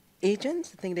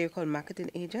agents, I think they're called marketing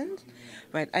agents,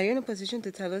 right? Are you in a position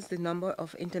to tell us the number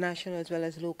of international as well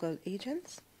as local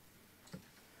agents?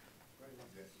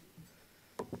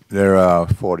 There are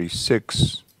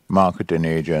 46 marketing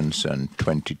agents and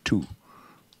 22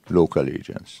 local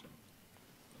agents.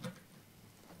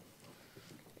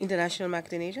 International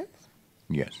marketing agents?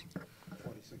 Yes.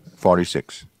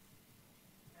 46.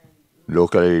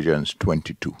 Local agents,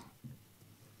 22.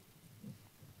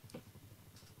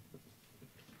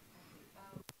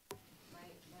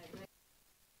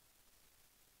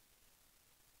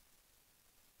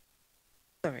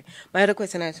 Sorry. My other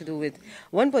question has to do with,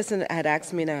 one person had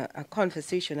asked me in a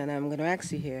conversation, and I'm going to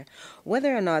ask you here,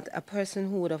 whether or not a person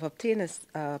who would have obtained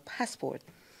a passport,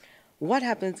 what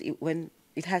happens when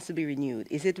it has to be renewed?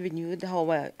 Is it renewed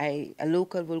how a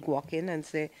local will walk in and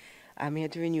say, I'm here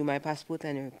to renew my passport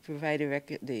and provide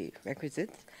the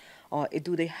requisites? Or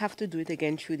do they have to do it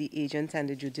again through the agents, and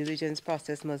the due diligence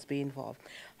process must be involved?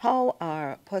 How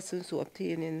are persons who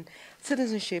obtain in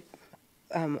citizenship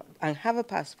and have a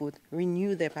passport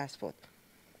renew their passport?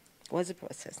 What's the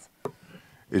process?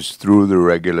 It's through the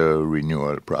regular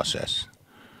renewal process.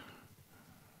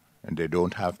 And they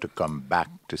don't have to come back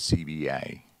to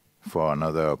CBI for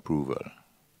another approval.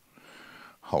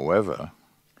 However,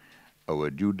 our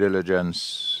due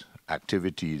diligence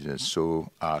activities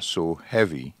are so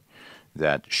heavy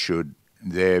that should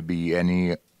there be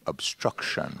any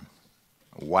obstruction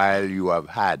while you have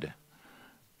had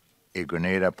a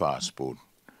Grenada passport,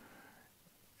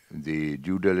 the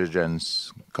due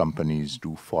diligence companies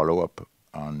do follow up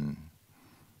on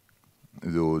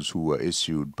those who were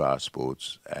issued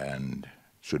passports, and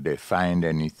should they find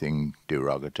anything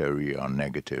derogatory or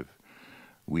negative,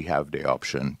 we have the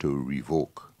option to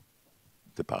revoke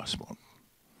the passport.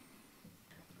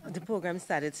 The program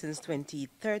started since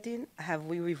 2013. Have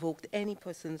we revoked any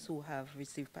persons who have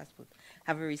received passport?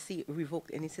 Have we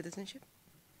revoked any citizenship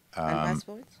and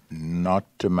passports? Not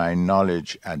to my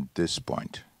knowledge at this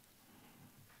point.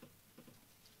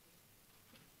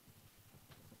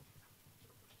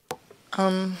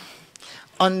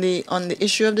 On the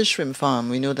issue of the shrimp farm,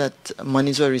 we know that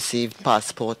monies were received,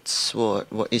 passports were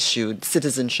issued,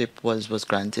 citizenship was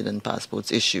granted and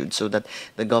passports issued, so that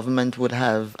the government would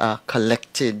have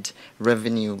collected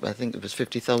revenue. I think it was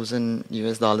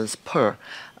 $50,000 per.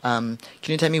 Can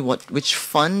you tell me which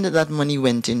fund that money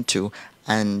went into,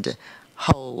 and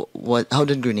how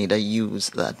did Grenada use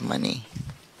that money?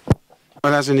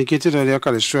 Well, as indicated earlier,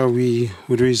 Calistria, we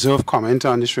would reserve comment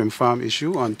on the shrimp farm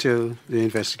issue until the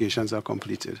investigations are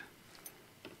completed.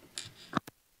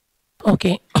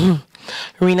 Okay.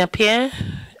 Rena Pierre,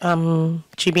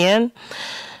 GBN,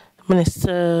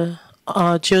 Minister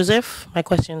Joseph, my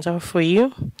questions are for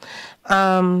you.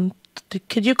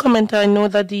 Could you comment? I know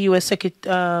that the U.S.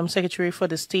 Secretary for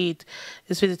the State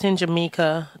is visiting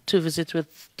Jamaica to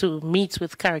meet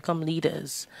with CARICOM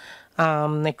leaders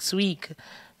next week.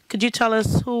 Could you tell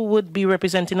us who would be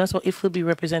representing us, or if we'll be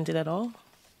represented at all?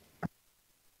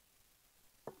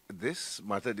 This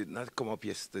matter did not come up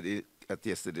at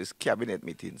yesterday's cabinet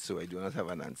meeting, so I do not have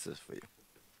an answer for you.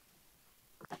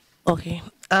 Okay.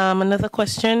 Another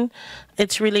question.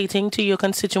 It's relating to your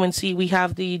constituency. We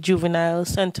have the Juvenile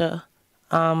Center.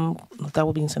 That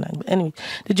will be in Senate. But anyway,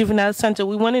 the Juvenile Center,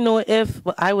 we want to know if,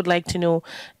 well, I would like to know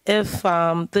if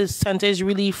this center is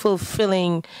really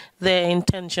fulfilling their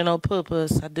intentional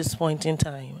purpose at this point in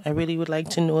time. I really would like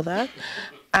to know that.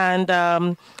 And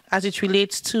as it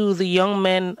relates to the young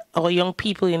men or young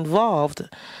people involved,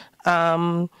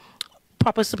 proper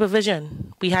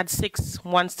supervision. We had 6,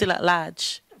 1 still at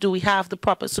large. Do we have the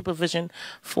proper supervision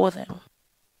for them?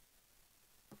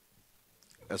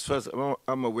 As far as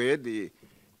I'm aware,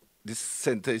 this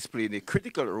center is playing a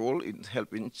critical role in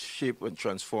helping shape and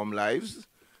transform lives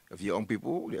of young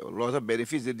people. There are a lot of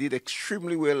benefits. They did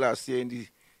extremely well last year in the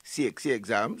CXC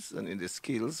exams and in the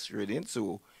skills training.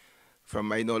 So from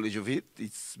my knowledge of it,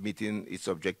 it's meeting its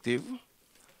objective.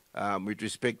 With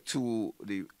respect to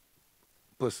the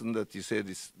person that you said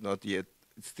is not yet,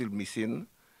 it's still missing,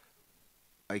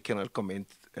 I cannot comment.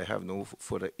 I have no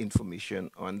further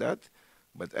information on that.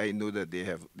 But I know that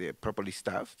they're properly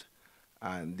staffed,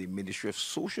 and the Ministry of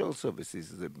Social Services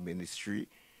is a ministry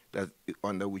that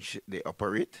under which they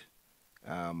operate.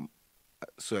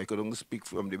 So I could only speak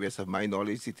from the best of my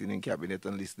knowledge, sitting in cabinet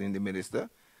and listening to the minister,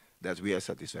 that we are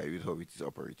satisfied with how it is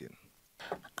operating.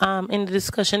 In the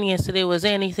discussion yesterday, was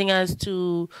there anything as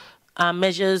to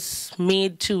measures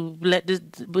made to let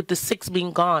with the 6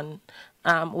 being gone,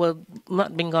 well,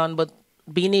 not being gone, but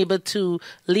being able to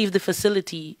leave the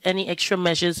facility, any extra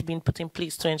measures being put in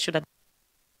place to ensure that?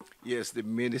 Yes, the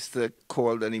minister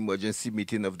called an emergency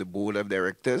meeting of the board of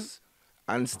directors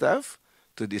and staff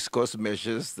to discuss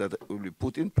measures that will be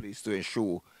put in place to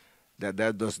ensure that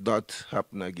that does not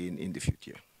happen again in the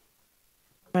future.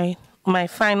 Right. My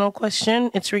final question,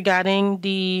 it's regarding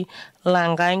the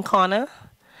Langine Corner.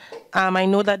 I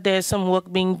know that there's some work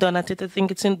being done at it. I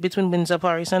think it's in between Windsor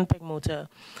Paris and Pegmotor.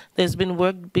 There's been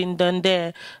work being done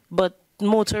there, but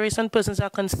motorists and persons are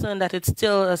concerned that it's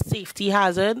still a safety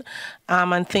hazard,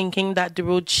 and thinking that the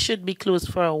road should be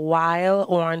closed for a while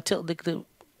or until the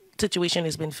situation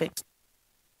has been fixed.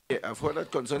 Yeah, I've heard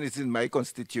that concern. It's in my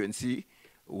constituency.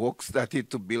 Work started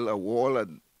to build a wall,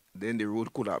 and then the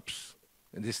road collapsed,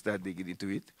 and they started digging into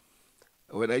it.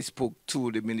 When I spoke to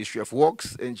the Ministry of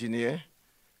Works engineer,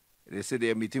 they said they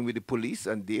are meeting with the police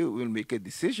and they will make a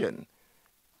decision.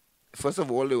 First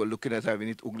of all, they were looking at having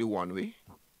it only one way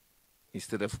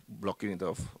instead of blocking it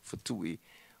off for 2-way.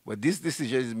 But this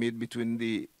decision is made between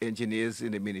the engineers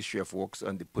in the Ministry of Works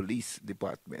and the police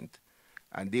department.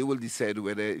 And they will decide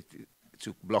whether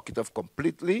to block it off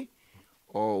completely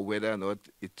or whether or not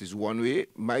it is one way.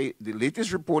 The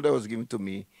latest report that was given to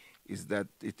me is that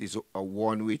it is a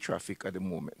one-way traffic at the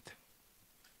moment.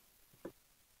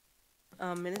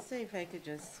 Minister, if I could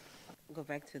just go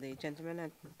back to the gentleman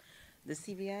at the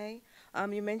CBI.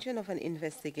 You mentioned of an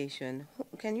investigation.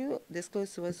 Can you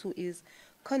disclose to us who is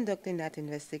conducting that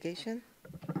investigation?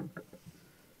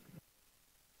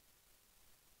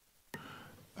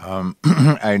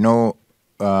 I know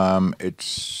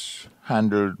it's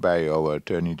handled by our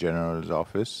Attorney General's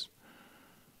office.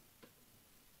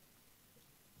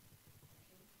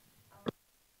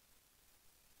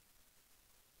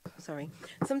 sorry,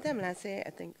 sometime last year,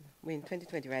 I think, in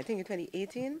 2020, right? I think in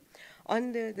 2018,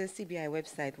 on the CBI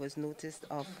website was noticed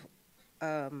of,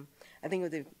 I think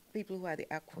of the people who are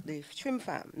the shrimp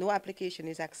farm. No application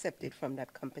is accepted from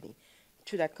that company,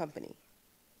 to that company.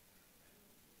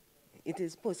 It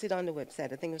is posted on the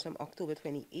website. I think it was from October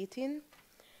 2018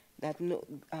 that no,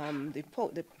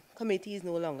 the committee is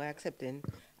no longer accepting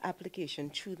application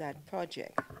through that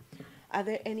project. Are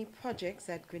there any projects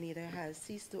that Grenada has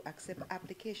ceased to accept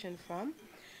application from?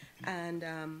 And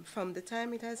from the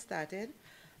time it has started,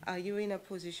 are you in a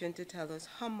position to tell us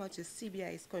how much the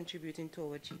CBI is contributing to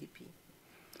our GDP?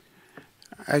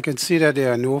 I can see that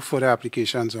there are no further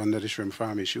applications under the shrimp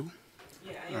farm issue.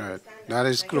 Yeah, all right. That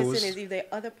is My closed. question is if there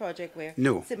are other projects where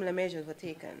No. similar measures were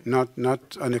taken. Not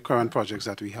on the current projects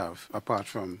that we have, apart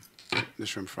from the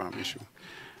shrimp farm issue.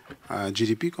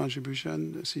 GDP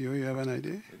contribution, CEO, you have an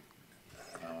idea?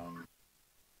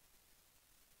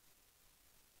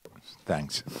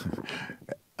 Thanks.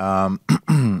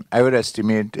 I would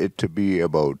estimate it to be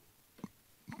about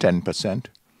 10%.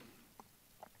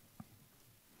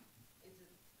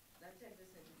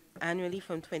 Annually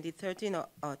from 2013 or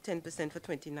 10% for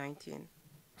 2019?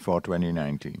 For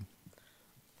 2019.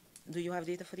 Do you have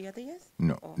data for the other years?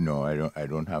 No, no, I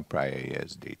don't have prior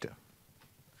years data.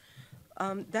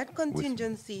 That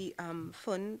contingency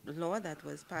fund law that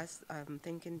was passed, I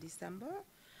think in December,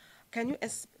 can you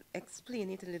explain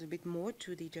it a little bit more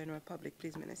to the general public,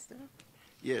 please, Minister?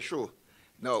 Yeah, sure.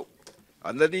 Now,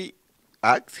 under the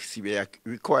Act, CBI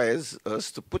requires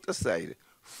us to put aside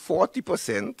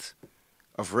 40%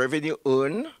 of revenue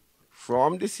earned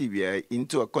from the CBI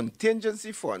into a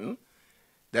contingency fund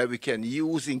that we can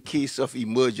use in case of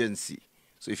emergency.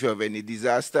 So if you have any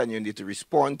disaster and you need to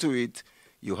respond to it,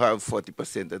 you have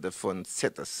 40% of the fund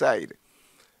set aside.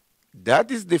 That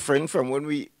is different from when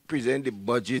we present the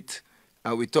budget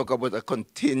and we talk about a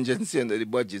contingency under the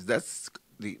budget.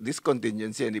 This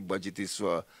contingency and the budget is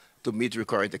to meet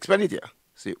recurrent expenditure.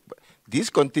 So this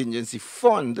contingency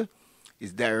fund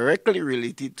is directly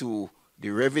related to the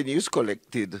revenues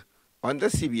collected under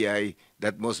CBI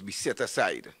that must be set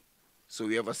aside. So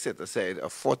we have a set aside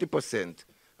of 40%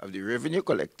 of the revenue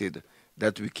collected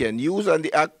that we can use, and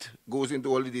the Act goes into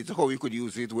all the details, how you could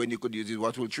use it, when you could use it,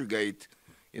 what will trigger it.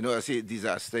 You know, I say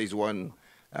disaster is one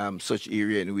such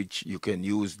area in which you can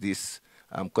use this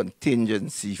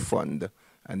contingency fund,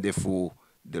 and therefore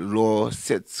the law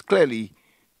sets clearly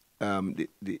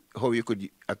how you could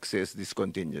access this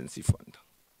contingency fund.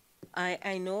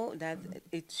 I know that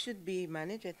it should be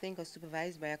managed, I think, or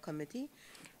supervised by a committee.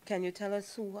 Can you tell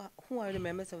us who are the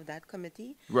members of that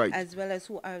committee? Right. As well as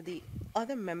who are the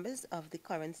other members of the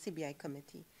current CBI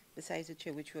committee, besides the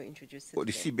chair which were introduced Oh,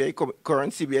 the today?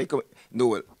 current CBI committee? No,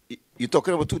 well, you're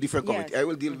talking about two different Yes. committees. I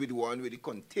will deal with one with the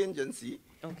contingency.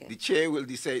 Okay. The chair will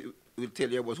decide, will tell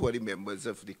you about who are the members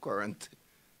of the current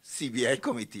CBI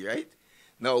committee, right?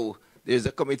 Now, there's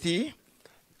a committee.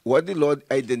 What the law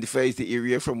identifies the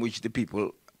area from which the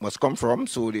people must come from,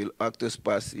 so the Act was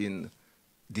passed in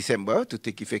December to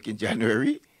take effect in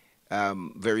January.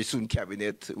 Very soon,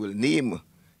 Cabinet will name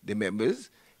the members.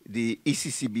 The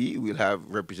ECCB will have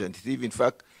representative. In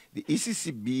fact, the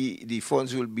ECCB, the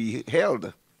funds will be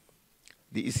held.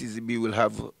 The ECCB will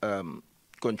have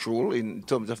control in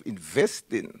terms of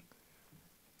investing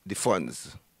the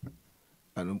funds.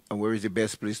 And where is the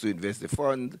best place to invest the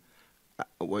fund?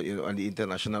 You know, on the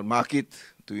international market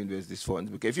to invest these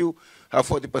funds. Because if you have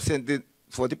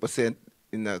 40%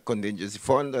 in a contingency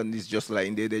fund and it's just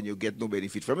lying there, then you get no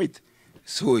benefit from it.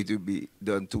 So it will be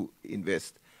done to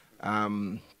invest.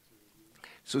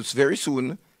 So it's very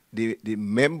soon, the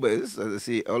members, as I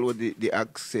say, all what the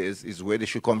Act says is where they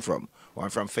should come from. One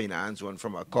from finance, one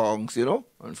from accounts, you know,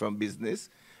 one from business,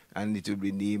 and it will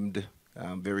be named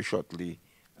very shortly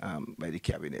by the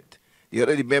Cabinet.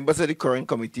 The members of the current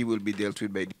committee will be dealt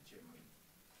with by the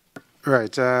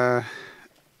chairman. Right.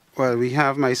 Well, we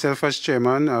have myself as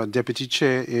chairman. Our deputy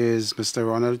chair is Mr.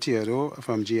 Ronald Teodo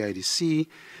from GIDC.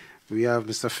 We have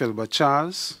Mr. Philbert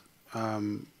Charles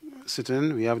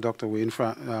sitting. We have Dr. Wayne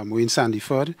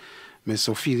Sandyford, Ms.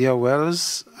 Ophelia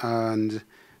Wells, and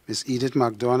Ms. Edith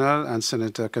McDonald, and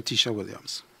Senator Katisha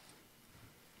Williams.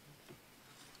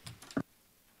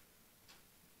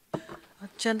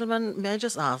 Gentlemen, may I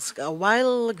just ask,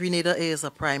 while Grenada is a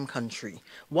prime country,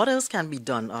 what else can be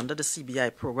done under the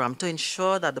CBI program to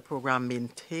ensure that the program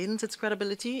maintains its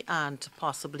credibility and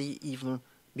possibly even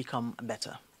become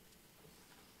better?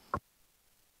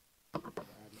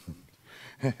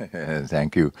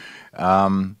 Thank you.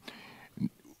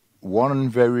 One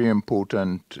very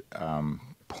important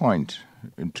point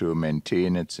to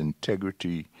maintain its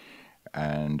integrity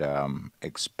and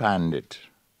expand it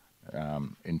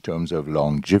in terms of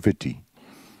longevity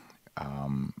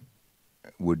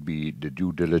would be the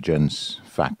due diligence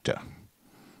factor.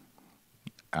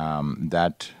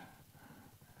 That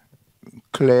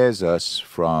clears us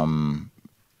from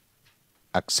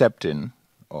accepting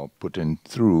or putting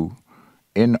through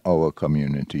in our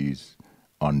communities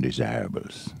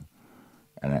undesirables.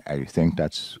 And I think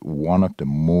that's one of the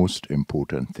most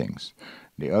important things.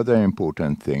 The other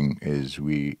important thing is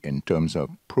in terms of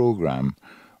program,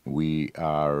 we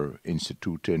are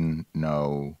instituting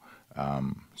now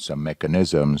some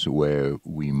mechanisms where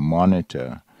we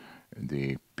monitor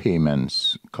the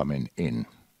payments coming in.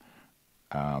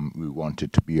 We want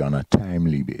it to be on a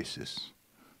timely basis.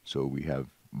 So we have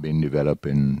been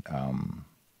developing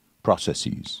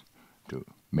processes to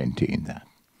maintain that.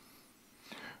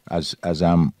 As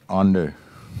I'm on the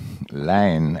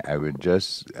line, I would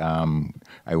just,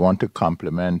 I want to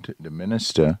compliment the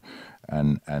minister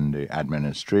and the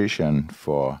administration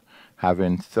for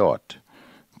having thought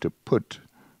to put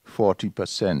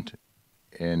 40%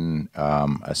 in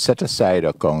a set-aside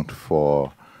account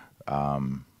for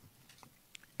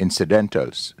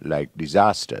incidentals like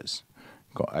disasters.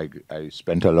 I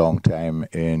spent a long time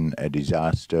in a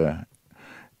disaster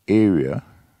area,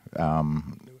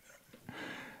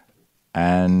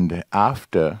 and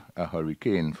after a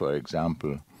hurricane, for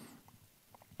example,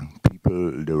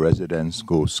 the residents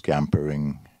go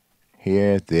scampering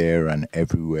here, there, and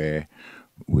everywhere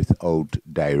without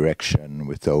direction,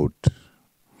 without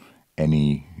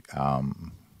any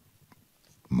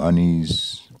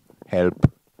monies,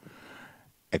 help,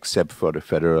 except for the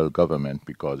federal government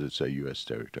because it's a U.S.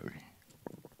 territory.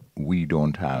 We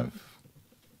don't have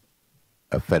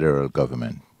a federal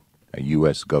government, a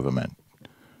U.S. government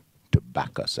to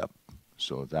back us up.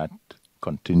 So that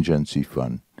contingency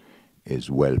fund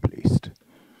is well placed.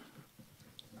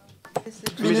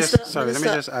 Let me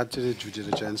just add to the due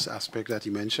diligence aspect that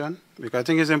you mentioned, because I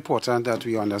think it's important that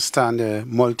we understand the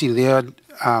multi-layered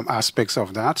aspects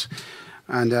of that.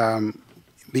 And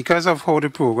because of how the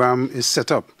program is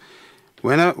set up,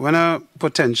 when a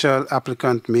potential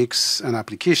applicant makes an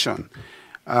application,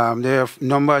 there are a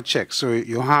number of checks. So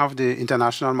you have the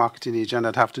international marketing agent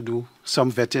that have to do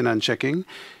some vetting and checking.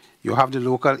 You have the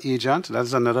local agent,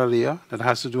 that's another layer, that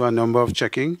has to do a number of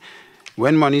checking.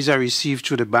 When monies are received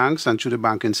through the banks and through the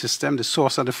banking system, the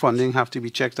source of the funding have to be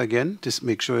checked again to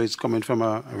make sure it's coming from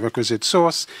a requisite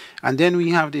source. And then we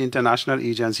have the international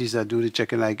agencies that do the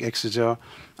checking, like Exeter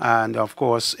and, of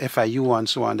course, FIU and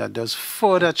so on, that does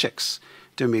further checks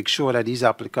to make sure that these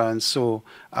applicants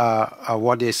are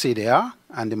what they say they are,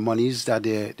 and the monies that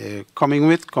they're coming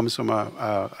with comes from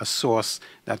a source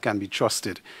that can be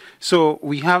trusted. So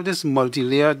we have this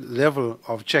multi-layered level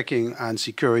of checking and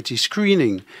security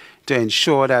screening to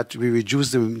ensure that we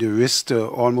reduce the risk to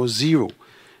almost zero,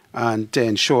 and to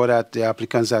ensure that the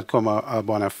applicants that come are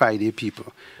bona fide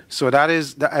people. So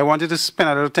I wanted to spend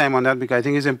a little time on that because I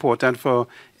think it's important for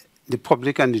the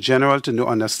public and the general to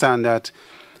understand that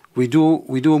we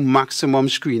do maximum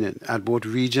screening at both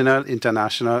regional,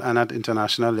 international, and at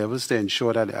international levels to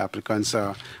ensure that the applicants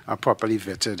are properly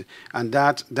vetted. And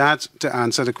that, to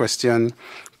answer the question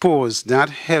posed, that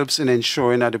helps in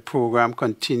ensuring that the program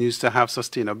continues to have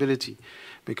sustainability.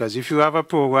 Because if you have a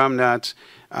program that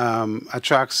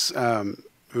attracts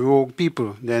rogue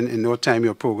people, then in no time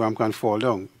your program can fall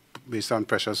down based on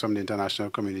pressures from the international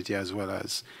community as well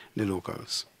as the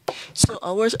locals. So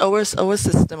our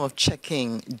system of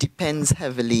checking depends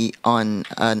heavily on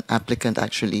an applicant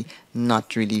actually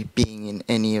not really being in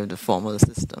any of the formal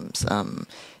systems,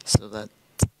 so that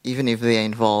even if they are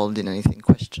involved in anything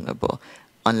questionable,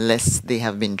 unless they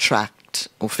have been tracked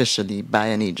officially by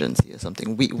an agency or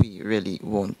something, we really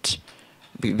won't.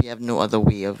 We have no other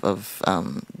way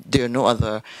there are no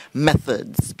other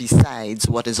methods besides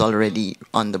what is already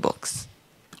on the books.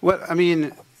 Well, I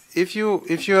mean, if you're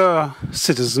a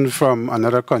citizen from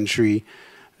another country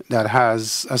that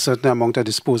has a certain amount of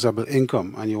disposable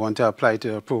income and you want to apply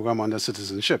to a program under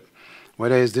citizenship,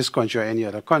 whether it's this country or any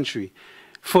other country,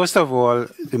 first of all,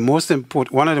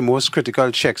 one of the most critical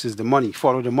checks is the money.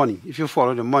 Follow the money. If you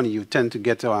follow the money, you tend to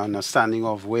get an understanding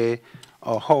of where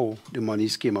or how the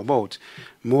monies came about.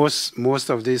 Most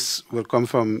of this will come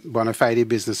from bona fide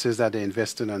businesses that they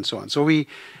invest in and so on. So we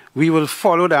will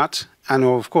follow that, and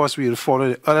of course we will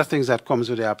follow the other things that comes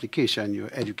with the application, your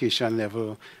education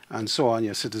level and so on,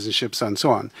 your citizenships and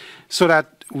so on, so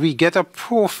that we get a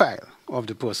profile of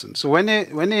the person. So when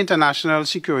the international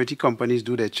security companies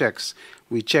do their checks,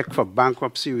 we check for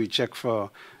bankruptcy, we check for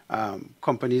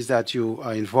companies that you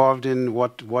are involved in,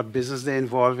 what business they're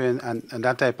involved in, and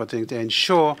that type of thing, to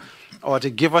ensure or to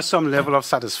give us some level of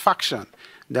satisfaction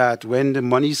that when the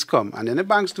monies come, and then the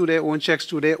banks do their own checks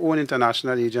to their own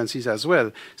international agencies as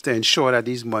well, to ensure that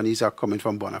these monies are coming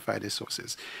from bona fide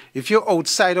sources. If you're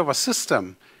outside of a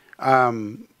system,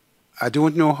 I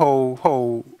don't know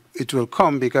how it will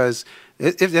come, because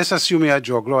if let's assume you're a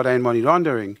drug lord and money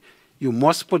laundering, you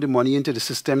must put the money into the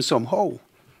system somehow.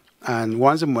 And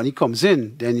once the money comes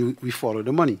in, then we follow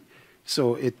the money.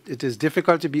 So it is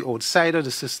difficult to be outside of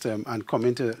the system and come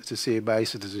in to say buy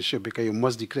citizenship, because you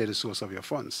must declare the source of your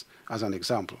funds, as an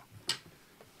example.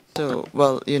 So,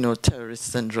 well, you know,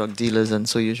 terrorists and drug dealers and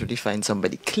so usually find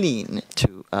somebody clean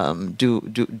to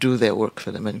do their work for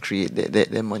them and create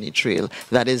their money trail.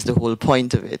 That is the whole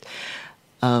point of it.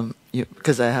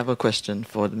 Because I have a question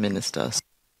for the minister.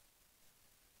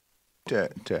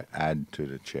 To add to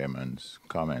the chairman's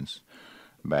comments,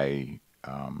 by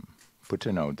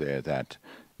putting out there that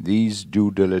these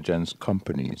due diligence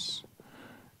companies,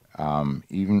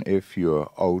 even if you're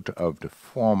out of the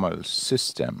formal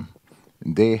system,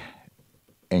 they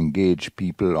engage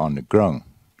people on the ground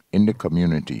in the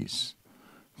communities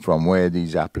from where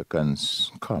these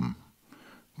applicants come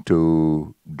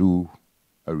to do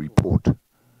a report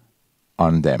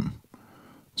on them.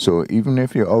 So even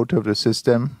if you're out of the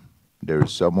system, there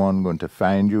is someone going to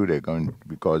find you. They're going,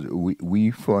 because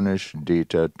we furnish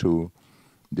data to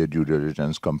the due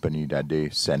diligence company that they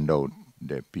send out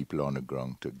their people on the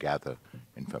ground to gather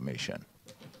information.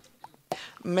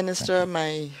 Minister,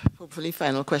 my hopefully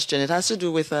final question, it has to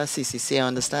do with CCC. I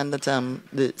understand that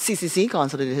the CCC,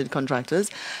 Consolidated Contractors,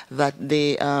 that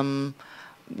they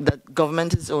that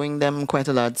government is owing them quite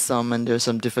a large sum, and there's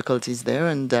some difficulties there,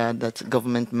 and that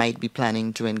government might be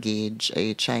planning to engage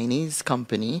a Chinese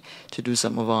company to do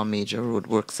some of our major road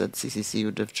works that CCC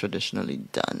would have traditionally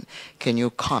done. Can you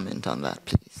comment on that,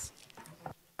 please?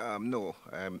 No,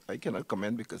 I cannot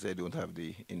comment because I don't have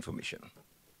the information.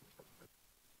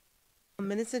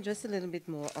 Minister, just a little bit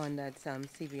more on that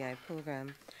CBI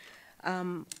program.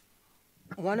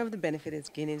 One of the benefits is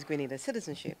gaining Grenada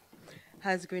citizenship.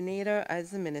 Has Grenada,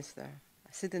 as a minister,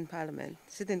 sit in Parliament,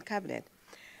 sit in Cabinet,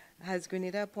 has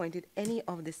Grenada appointed any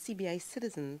of the CBI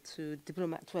citizens to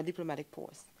a diplomatic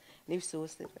post? And if so,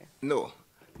 sit where? No,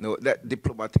 that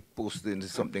diplomatic posting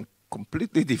is something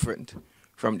completely different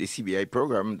from the CBI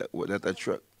program that I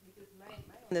track. My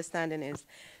understanding is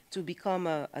to become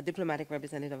a diplomatic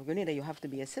representative of Grenada, you have to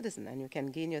be a citizen, and you can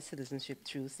gain your citizenship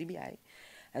through CBI,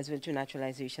 as well through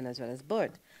naturalization as well as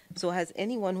birth. So has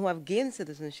anyone who have gained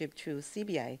citizenship through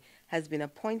CBI has been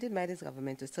appointed by this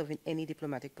government to serve in any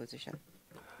diplomatic position?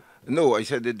 No, I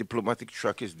said the diplomatic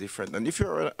track is different. And if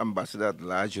you're an ambassador at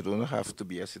large, you don't have to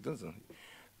be a citizen.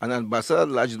 An ambassador at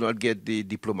large does not get the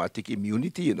diplomatic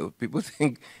immunity, you know. People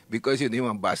think because you're an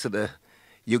ambassador,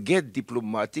 you get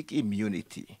diplomatic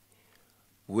immunity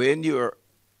when you're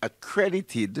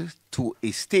accredited to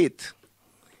a state.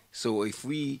 So if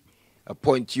we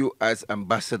appoint you as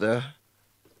ambassador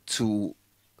to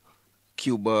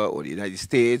Cuba or the United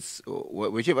States or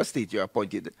whichever state you're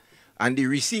appointed, and the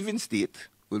receiving state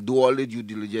will do all the due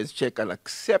diligence check and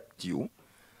accept you,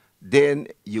 then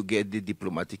you get the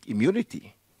diplomatic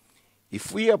immunity.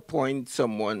 If we appoint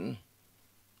someone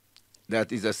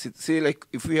that is a, say like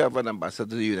if we have an ambassador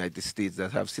to the United States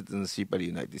that have citizenship of the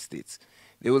United States,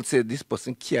 they will say this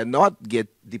person cannot get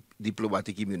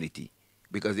diplomatic immunity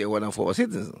because they're one of our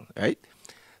citizens, right?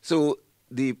 So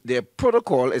the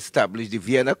protocol established, the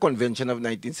Vienna Convention of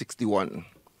 1961,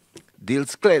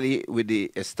 deals clearly with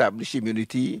the established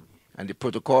immunity and the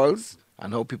protocols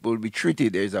and how people will be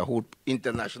treated. There is a whole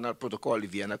international protocol, the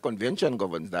Vienna Convention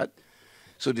governs that.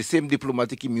 So the same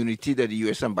diplomatic immunity that the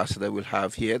U.S. ambassador will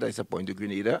have here that is appointed to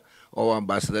Grenada, our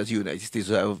ambassadors to the United States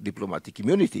will have diplomatic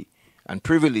immunity and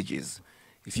privileges.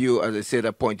 If you, as I said,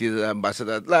 appointed as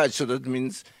ambassador at large, so that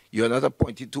means you're not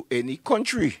appointed to any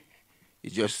country.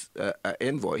 It's just an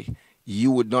envoy.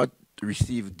 You would not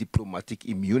receive diplomatic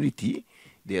immunity.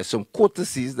 There are some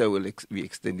courtesies that will be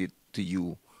extended to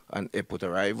you on airport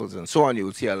arrivals and so on. You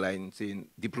will see a line saying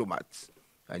diplomats,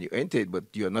 and you enter it, but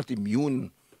you're not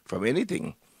immune from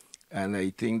anything. And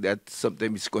I think that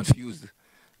sometimes it's confused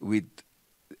with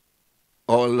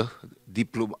all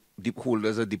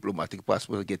holders of diplomatic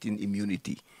passports getting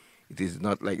immunity. It is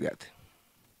not like that.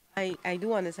 I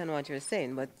do understand what you're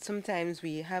saying, but sometimes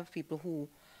we have people who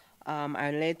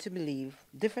are led to believe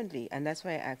differently, and that's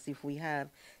why I asked if we have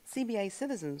CBI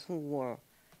citizens who were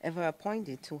ever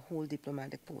appointed to hold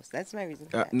diplomatic posts. That's my reason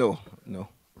for that. No.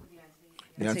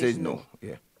 The answer is no.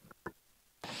 Yeah.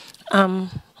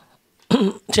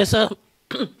 Just a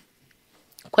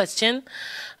question.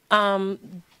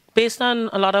 Based on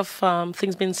a lot of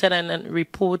things being said and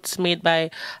reports made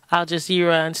by Al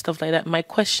Jazeera and stuff like that, my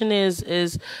question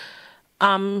is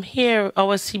here,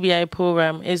 our CBI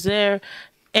program, is there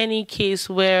any case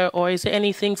where, or is there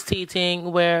anything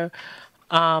stating where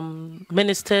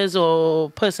ministers or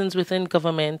persons within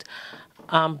government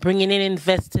bringing in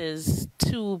investors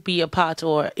to be a part,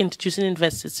 or introducing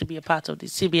investors to be a part of the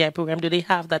CBI program? Do they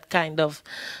have that kind of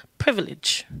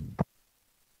privilege?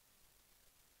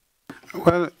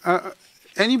 Well,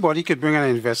 anybody could bring an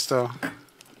investor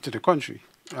to the country.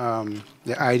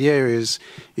 The idea is,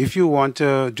 if you want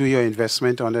to do your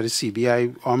investment under the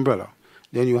CBI umbrella,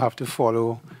 then you have to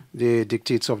follow the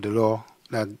dictates of the law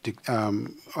that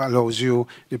allows you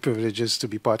the privileges to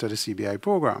be part of the CBI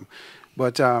program.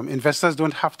 But investors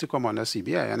don't have to come under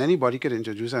CBI, and anybody could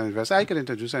introduce an investor. I could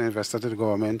introduce an investor to the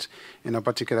government in a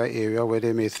particular area where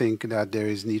they may think that there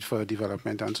is need for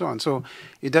development and so on. So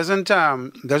it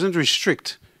doesn't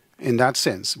restrict in that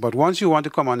sense. But once you want to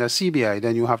come under CBI,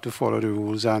 then you have to follow the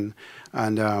rules and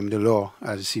the law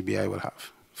as the CBI will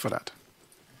have for that.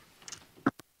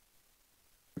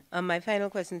 My final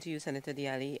question to you, Senator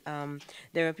DeAllie.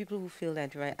 There are people who feel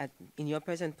that in your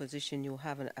present position you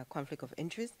have a conflict of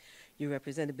interest. You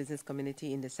represent the business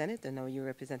community in the Senate, and now you're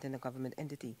representing a government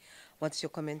entity. What's your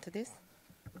comment to this?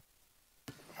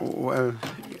 Well,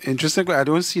 interesting. I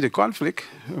don't see the conflict,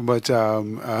 but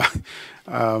as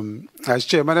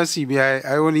chairman of CBI,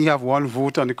 I only have one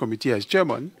vote on the committee as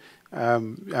chairman.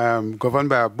 Governed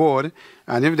by a board,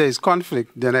 and if there is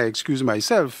conflict, then I excuse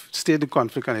myself, state the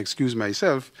conflict and excuse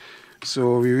myself.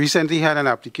 So we recently had an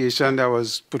application that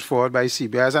was put forward by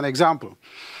CBI as an example.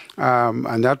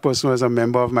 And that person was a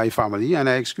member of my family, and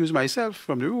I excused myself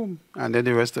from the room, and then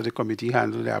the rest of the committee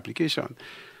handled the application.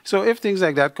 So if things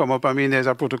like that come up, I mean, there's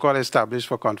a protocol established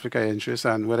for conflict of interest,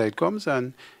 and whether it comes,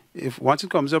 and if once it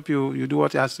comes up, you do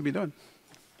what has to be done.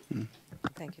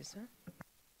 Thank you, sir.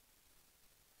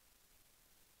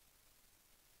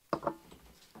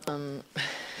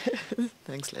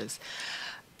 Thanks, Liz.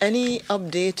 Any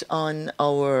update on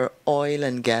our oil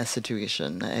and gas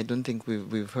situation? I don't think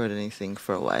we've heard anything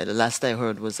for a while. The last I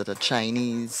heard was that a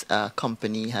Chinese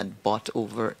company had bought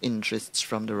over interests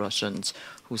from the Russians,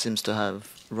 who seems to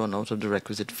have run out of the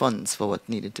requisite funds for what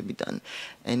needed to be done.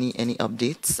 Any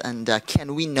updates? And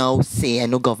can we now say, I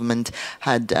know government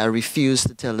had refused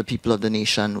to tell the people of the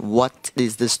nation what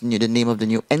is this the name of the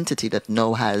new entity that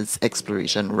now has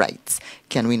exploration rights.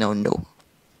 Can we now know?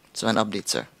 So an update,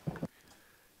 sir.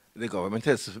 The government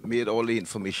has made all the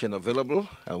information available,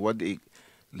 and what the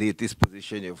latest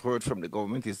position you've heard from the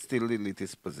government is still the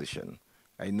latest position.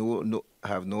 I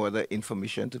have no other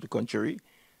information to the contrary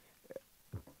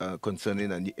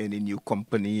concerning any new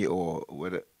company or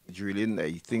whether drilling.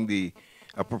 I think the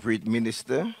appropriate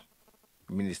minister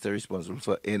responsible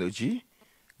for energy,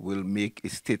 will make a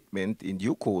statement in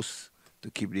due course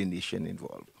to keep the nation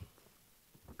involved.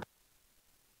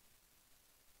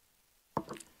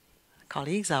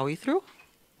 Colleagues, are we through?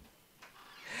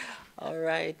 All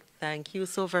right, thank you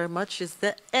so very much. Is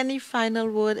there any final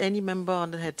word any member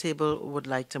on the head table would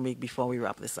like to make before we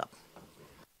wrap this up?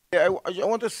 Yeah, I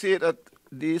want to say that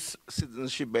this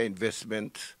citizenship by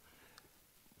investment,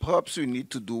 perhaps we need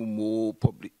to do more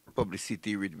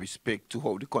publicity with respect to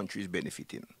how the country is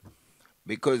benefiting.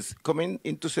 Because coming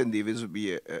into St. David's will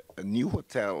be a new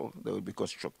hotel that will be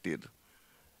constructed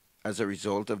as a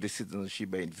result of the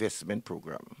citizenship by investment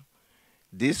program.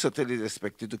 This hotel is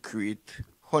expected to create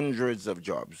hundreds of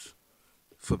jobs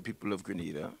for people of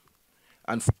Grenada.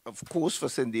 And of course, for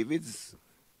St. David's,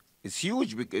 it's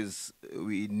huge because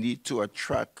we need to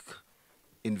attract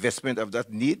investment of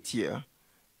that nature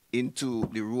into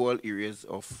the rural areas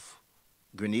of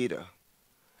Grenada.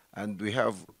 And we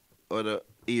have other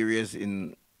areas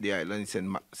in the island,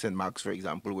 St. Mark's, for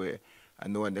example, where I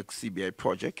know a next CBI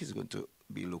project is going to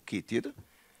be located.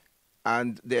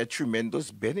 And there are tremendous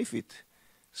benefit.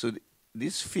 So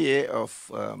this fear of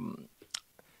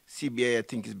CBI, I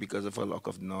think, is because of a lack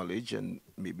of knowledge and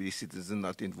maybe the citizen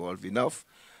not involved enough.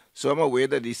 So I'm aware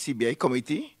that the CBI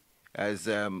committee has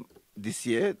this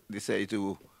year decided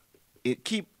to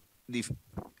keep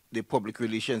the public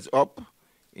relations up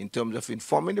in terms of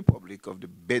informing the public of the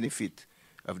benefit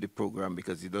of the program,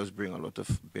 because it does bring a lot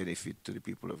of benefit to the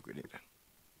people of Grenada.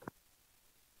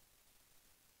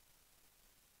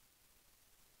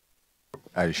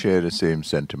 I share the same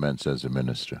sentiments as the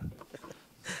minister.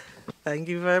 Thank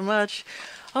you very much.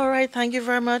 All right, thank you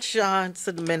very much to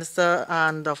the Minister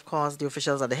and, of course, the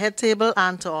officials at the head table,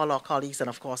 and to all our colleagues and,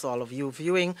 of course, all of you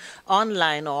viewing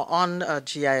online or on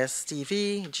GIS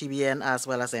TV, GBN, as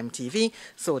well as MTV.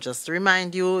 So just to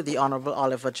remind you, the Honorable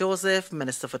Oliver Joseph,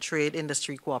 Minister for Trade,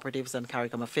 Industry, Cooperatives and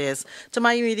CARICOM Affairs. To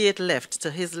my immediate left,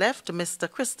 to his left, Mr.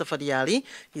 Christopher DeAllie.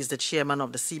 He's the chairman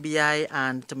of the CBI,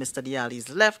 and to Mr. DeAllie's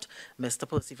left, Mr.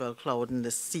 Percival Clouden, the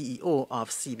CEO of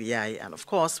CBI. And, of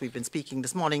course, we've been speaking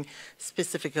this morning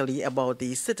specifically about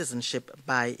the Citizenship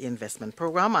by Investment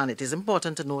program, and it is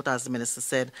important to note, as the Minister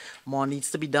said, more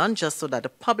needs to be done just so that the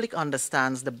public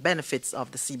understands the benefits of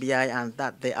the CBI and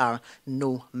that there are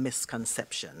no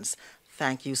misconceptions.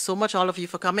 Thank you so much, all of you,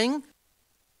 for coming.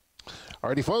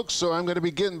 Alrighty, folks, so I'm going to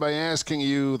begin by asking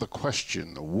you the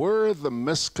question: were the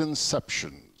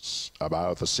misconceptions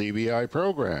about the CBI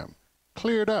program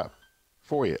cleared up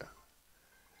for you?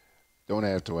 Don't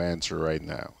have to answer right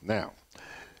now. Now,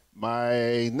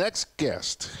 my next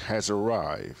guest has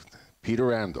arrived,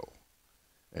 Peter Andall.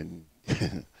 And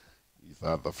you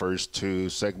thought the first two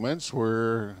segments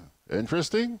were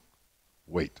interesting?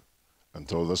 Wait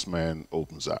until this man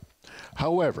opens up.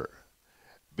 However,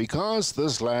 because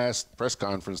this last press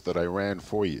conference that I ran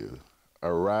for you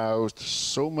aroused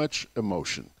so much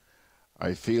emotion,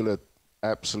 I feel it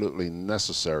absolutely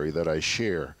necessary that I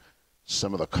share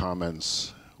some of the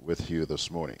comments with you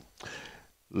this morning.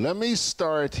 Let me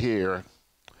start here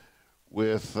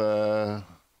with, oh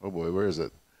boy, where is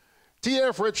it?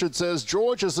 T.F. Richard says,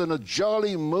 George is in a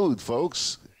jolly mood,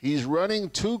 folks. He's running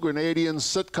 2 Grenadian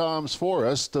sitcoms for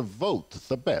us to vote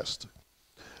the best.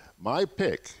 My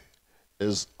pick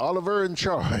is Oliver in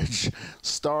Charge,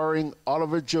 starring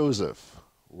Oliver Joseph.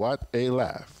 What a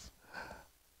laugh.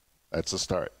 That's a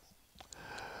start.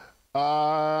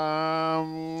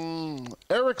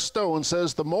 Eric Stone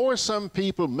says, the more some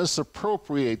people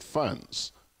misappropriate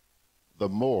funds, the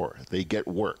more they get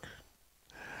work.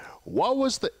 What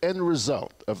was the end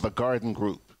result of the Garden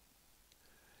Group?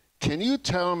 Can you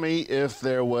tell me if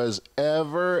there was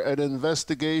ever an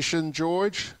investigation,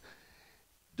 George?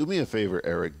 Do me a favor,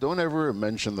 Eric. Don't ever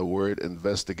mention the word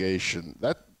investigation.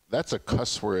 That's a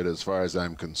cuss word as far as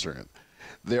I'm concerned.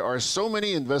 There are so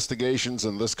many investigations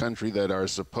in this country that are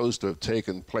supposed to have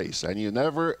taken place, and you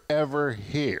never, ever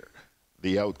hear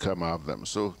the outcome of them.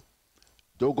 So,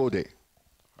 don't go there.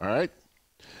 All right?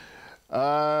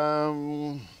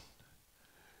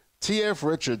 T.F.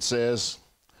 Richard says,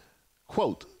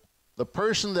 quote, the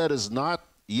person that is not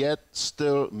yet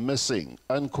still missing,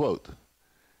 unquote.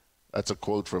 That's a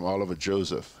quote from Oliver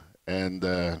Joseph.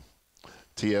 And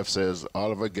TF says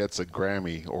Oliver gets a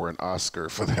Grammy or an Oscar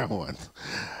for that one.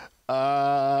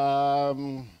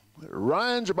 Ryan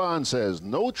Jabon says,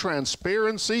 no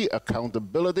transparency,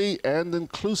 accountability, and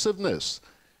inclusiveness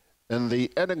in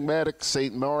the enigmatic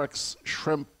St. Mark's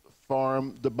shrimp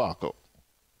farm debacle.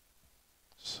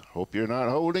 Hope you're not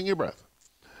holding your breath.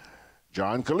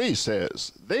 John Calise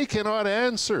says, they cannot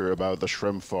answer about the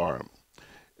shrimp farm.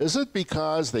 Is it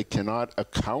because they cannot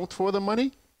account for the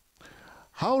money?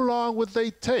 How long would they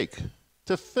take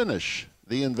to finish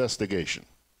the investigation?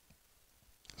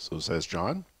 So says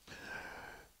John.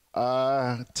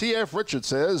 T.F. Richard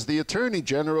says, the Attorney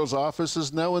General's office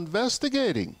is now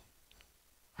investigating.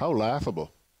 How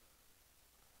laughable.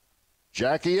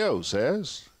 Jackie O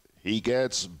says, he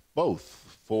gets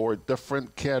both for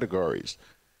different categories.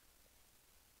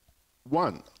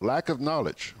 1, lack of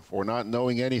knowledge for not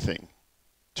knowing anything.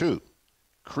 2,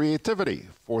 creativity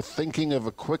for thinking of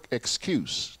a quick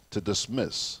excuse to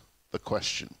dismiss the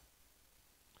question.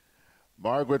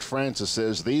 Margaret Francis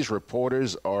says, these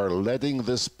reporters are letting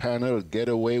this panel get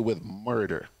away with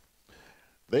murder.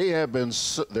 There have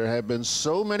been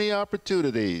so many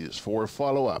opportunities for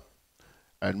follow-up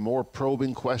and more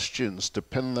probing questions to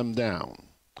pin them down.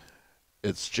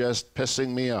 It's just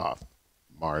pissing me off.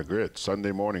 Margaret,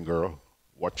 Sunday morning girl,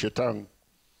 watch your tongue.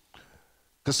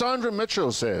 Cassandra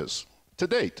Mitchell says, to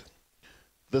date,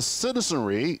 the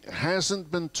citizenry hasn't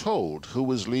been told who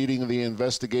was leading the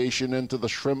investigation into the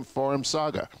shrimp farm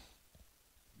saga.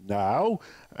 Now,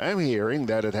 I'm hearing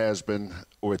that it's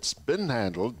been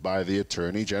handled by the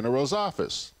Attorney General's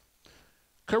office.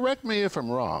 Correct me if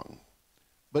I'm wrong,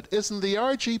 but isn't the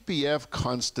RGPF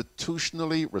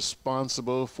constitutionally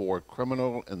responsible for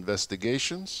criminal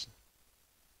investigations?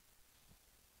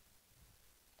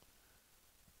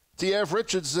 T.F.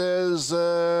 Richard says,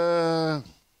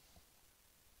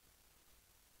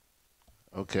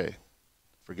 okay,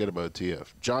 forget about TF.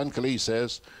 John Calise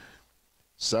says,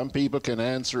 some people can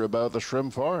answer about the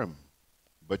shrimp farm,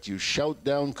 but you shout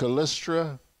down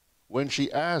Callistra when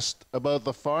she asked about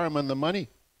the farm and the money.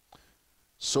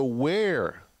 So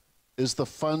where is the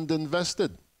fund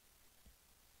invested?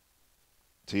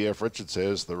 T.F. Richard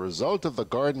says, the result of the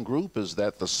Garden Group is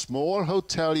that the small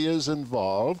hoteliers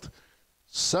involved,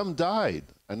 some died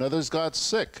and others got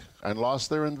sick and lost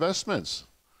their investments.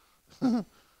 I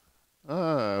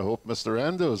hope Mr.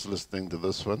 Andall is listening to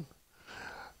this one.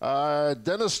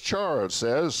 Dennis Charles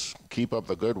says, keep up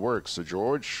the good work, Sir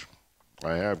George.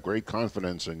 I have great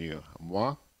confidence in you.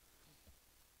 Moi?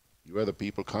 You are the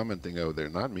people commenting out there,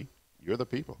 not me. You're the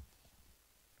people.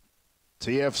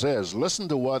 TF says, listen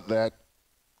to what that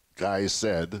guy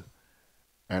said,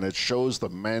 and it shows the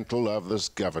mantle of this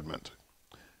government.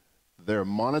 They're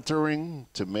monitoring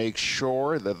to make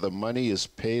sure that the money is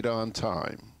paid on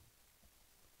time.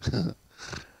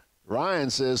 Ryan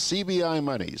says, CBI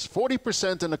monies,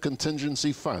 40% in a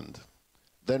contingency fund.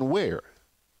 Then where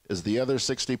is the other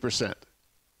 60%?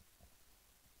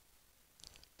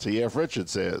 T.F. Richard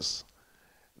says,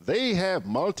 they have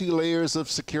multi-layers of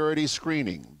security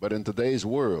screening, but in today's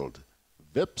world,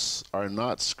 VIPs are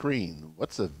not screened.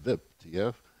 What's a VIP,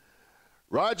 T.F.?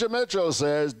 Roger Mitchell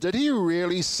says, did he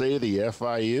really say the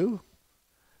FIU?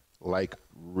 Like,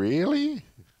 really?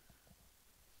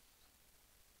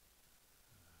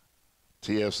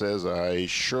 T.F. says, I'll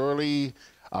surely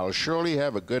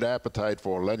have a good appetite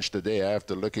for lunch today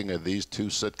after looking at these two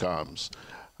sitcoms.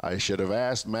 I should have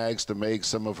asked Mags to make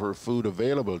some of her food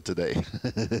available today.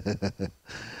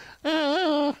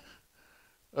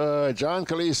 John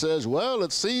Kelly says, well,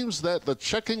 it seems that the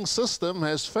checking system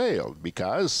has failed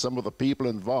because some of the people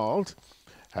involved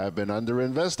have been under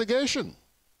investigation.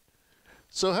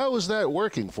 So how is that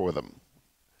working for them?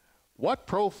 What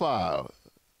profile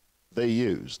they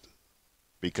used?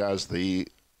 Because the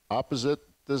opposite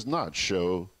does not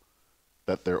show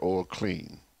that they're all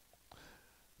clean.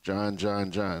 John,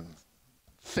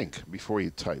 think before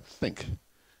you type, think.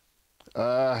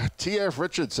 T.F.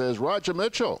 Richard says, Roger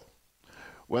Mitchell,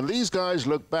 when these guys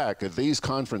look back at these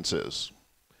conferences,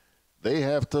 they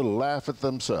have to laugh at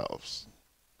themselves.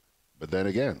 But then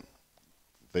again,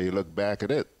 they look back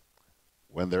at it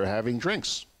when they're having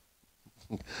drinks.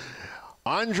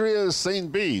 Andrea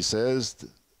St. B says,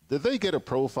 did they get a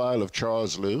profile of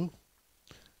Charles Liu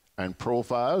and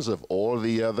profiles of all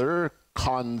the other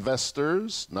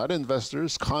convestors, not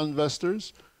investors,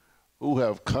 convestors, who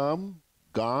have come,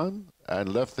 gone,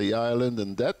 and left the island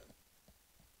in debt?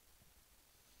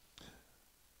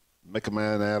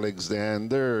 McMahon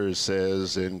Alexander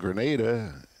says, in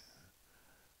Grenada,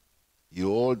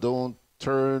 you all don't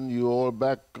turn you all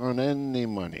back on any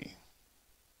money.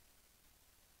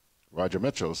 Roger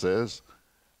Mitchell says,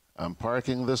 I'm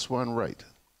parking this one right.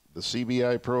 The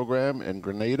CBI program in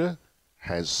Grenada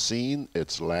has seen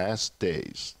its last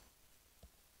days.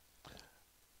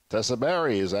 Tessa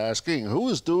Barry is asking, who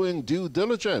is doing due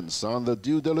diligence on the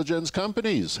due diligence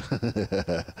companies?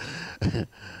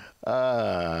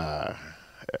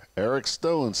 Eric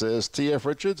Stone says, T.F.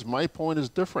 Richards, my point is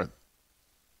different.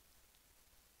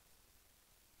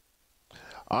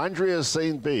 Andrea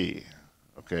St. B.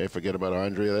 Okay, forget about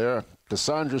Andrea there.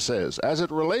 Cassandra says, as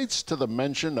it relates to the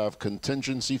mention of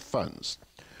contingency funds,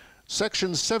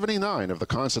 Section 79 of the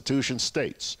Constitution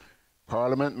states,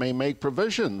 Parliament may make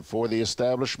provision for the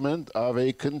establishment of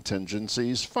a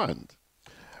contingencies fund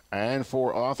and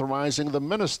for authorizing the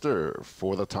minister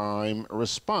for the time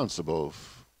responsible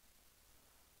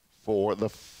for the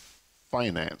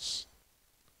finance.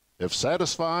 If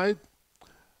satisfied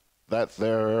that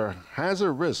there has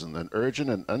arisen an urgent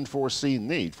and unforeseen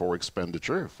need for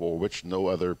expenditure for which no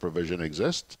other provision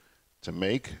exists, to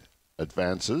make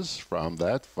advances from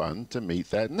that fund to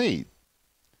meet that need.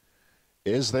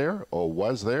 Is there or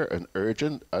was there an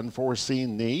urgent,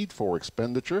 unforeseen need for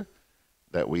expenditure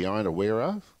that we aren't aware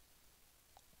of?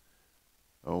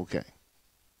 Okay.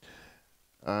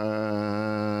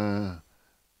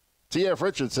 T.F.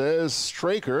 Richard says,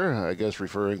 Straker, I guess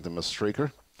referring to Ms.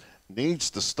 Straker, needs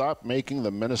to stop making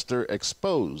the minister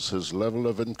expose his level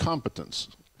of incompetence.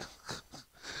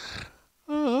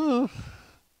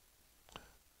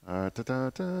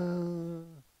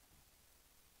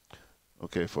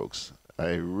 Okay, folks,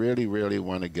 I really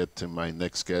want to get to my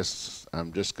next guest.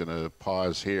 I'm just going to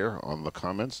pause here on the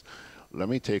comments. Let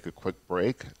me take a quick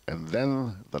break, and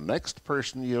then the next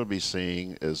person you'll be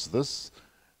seeing is this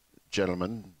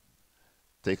gentleman.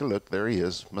 Take a look. There he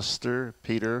is, Mr.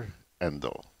 Peter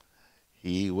Andall.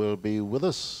 He will be with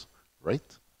us right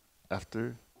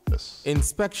after this.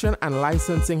 Inspection and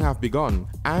licensing have begun,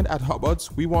 and at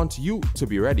Hubbard's, we want you to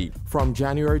be ready. From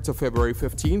January to February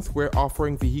 15th, we're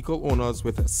offering vehicle owners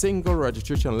with single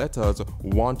registration letters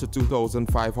 1 to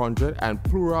 2,500 and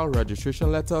plural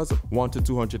registration letters 1 to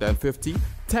 250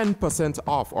 10%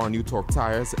 off our new Torque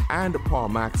tires and Power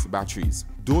Max batteries.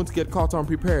 Don't get caught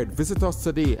unprepared. Visit us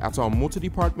today at our motor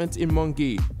department in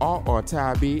Mungay or our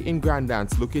tire bay in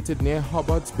Grandance, located near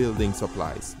Hubbard's Building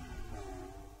Supplies.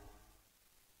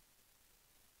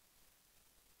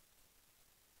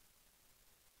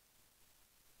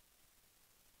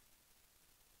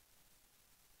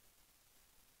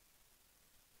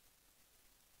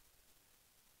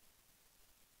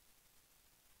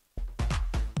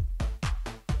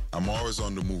 I'm always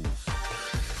on the move.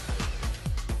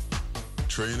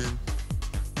 Training,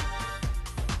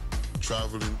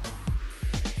 traveling,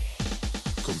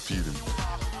 competing.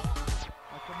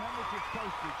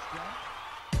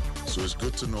 So it's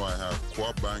good to know I have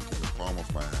Core Bank in the palm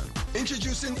of my hand.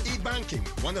 Introducing e-banking,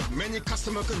 one of many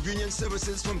customer convenience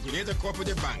services from Grenada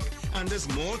Cooperative Bank. And there's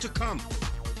more to come.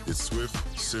 It's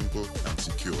swift, simple, and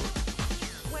secure.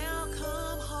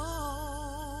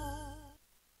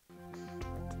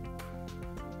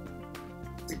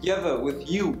 Together with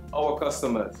you, our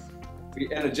customers,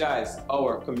 we energize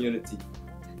our community.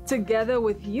 Together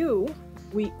with you,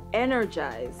 we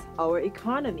energize our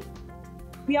economy.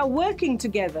 We are working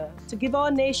together to give our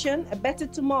nation a better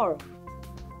tomorrow.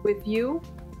 With you,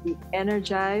 we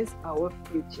energize our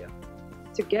future.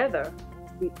 Together,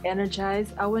 we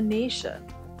energize our nation.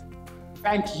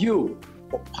 Thank you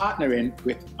for partnering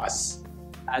with us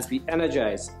as we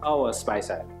energize our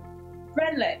Spice Island.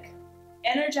 Renlec,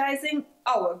 energizing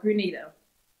our Grenada.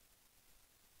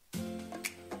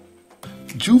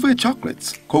 Juve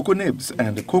chocolates, cocoa nibs,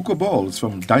 and cocoa balls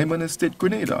from Diamond Estate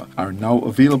Grenada are now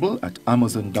available at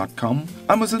Amazon.com,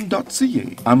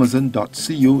 Amazon.ca,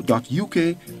 Amazon.co.uk,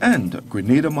 and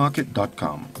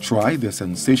GrenadaMarket.com. Try the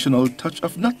sensational touch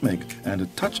of nutmeg and a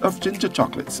touch of ginger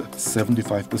chocolates,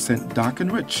 75% dark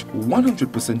and rich,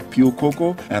 100% pure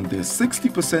cocoa, and their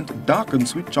 60% dark and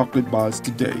sweet chocolate bars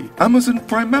today. Amazon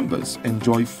Prime members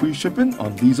enjoy free shipping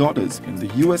on these orders in the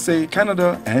USA,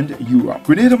 Canada, and Europe.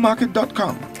 GrenadaMarket.com.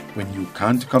 When you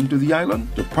can't come to the island,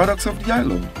 the products of the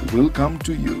island will come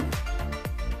to you.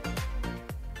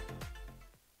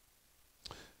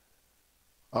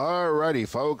 Alrighty,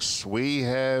 folks, we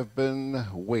have been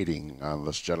waiting on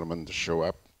this gentleman to show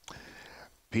up,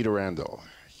 Peter Andall.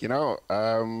 You know,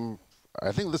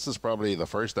 I think this is probably the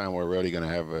first time we're really going to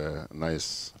have a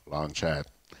nice long chat.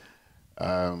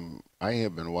 I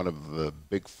have been one of the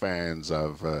big fans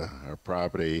of our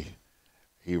property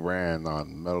he ran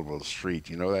on Melville Street.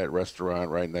 You know that restaurant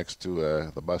right next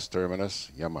to the bus terminus?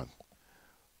 Yeah, man.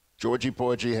 Georgie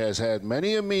Porgy has had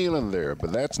many a meal in there,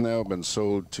 but that's now been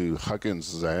sold to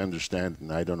Huggins, as I understand,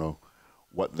 and I don't know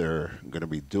what they're going to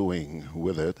be doing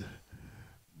with it.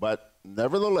 But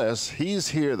nevertheless, he's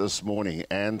here this morning,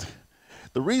 and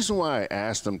the reason why I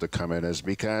asked him to come in is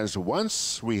because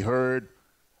once we heard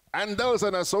Andall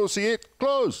and Associate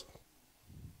closed,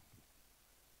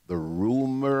 the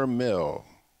rumor mill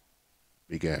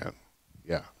began.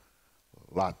 Yeah,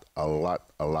 a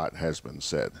lot has been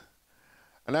said.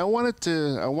 And I wanted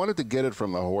to get it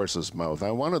from the horse's mouth.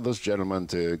 I wanted this gentleman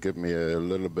to give me a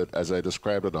little bit, as I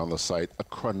described it on the site, a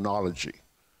chronology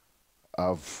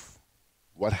of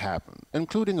what happened,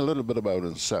 including a little bit about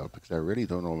himself, because I really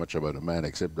don't know much about a man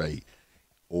except that he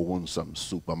owns some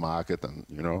supermarket and,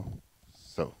 you know.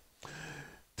 So,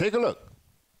 take a look.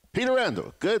 Peter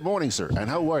Andall, good morning, sir, and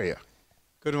how are you?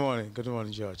 Good morning,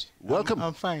 George. Welcome.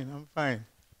 I'm fine.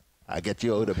 I get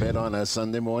you out of bed on a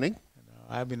Sunday morning?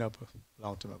 I've been up a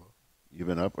long time ago. You've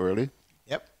been up early?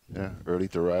 Yep. Yeah, early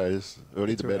to rise.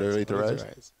 Early to bed, early to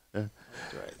rise. Yeah.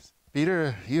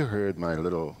 Peter, you heard my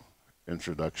little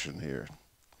introduction here.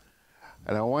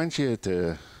 And I want you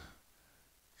to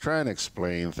try and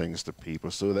explain things to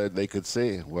people so that they could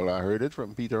say, well, I heard it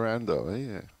from Peter Andall.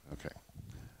 Yeah, okay.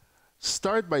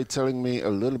 Start by telling me a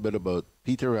little bit about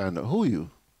Peter Andall. Who are you?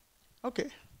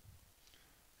 Okay.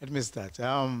 Let me start.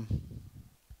 A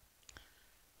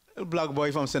black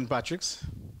boy from St. Patrick's,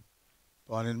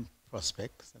 born in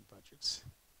Prospect, St. Patrick's.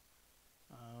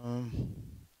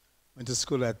 Went to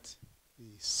school at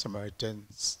the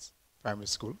Samaritans Primary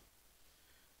School.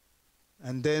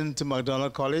 And then to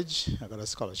McDonald College. I got a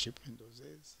scholarship in those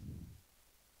days.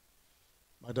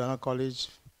 McDonald College,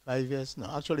 5 years,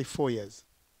 no, actually 4 years.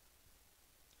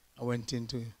 I went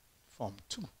into Form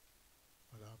 2,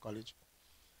 McDonald College,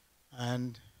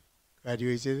 and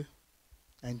graduated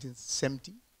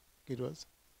 1970, it was.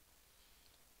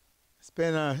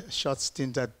 Spent a short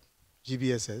stint at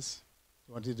GBSS,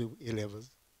 wanted to do A-levels.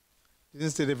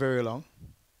 Didn't stay there very long.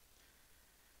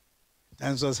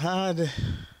 Times was hard.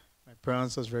 My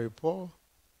parents was very poor.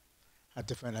 Had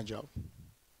to find a job.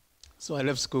 So I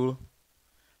left school.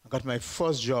 I got my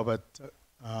first job at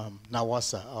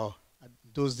Nawasa, or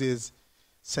those days,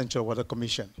 Central Water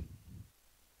Commission.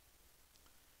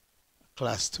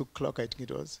 Class 2 clock, I think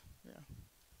it was. Yeah.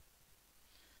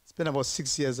 Spent about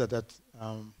 6 years at that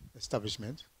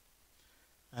establishment.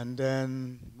 And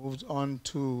then moved on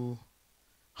to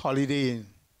Holiday Inn,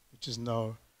 which is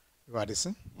now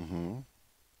Radisson.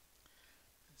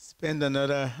 Spent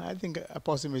another, I think,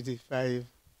 approximately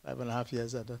 5.5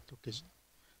 years at that location.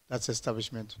 That's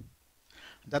establishment.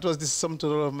 That was the sum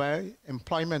total of my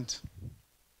employment.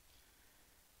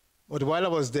 But while I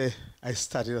was there, I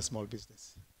started a small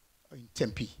business in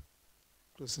Tempe,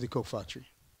 close to the Coke factory.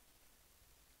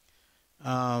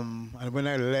 And when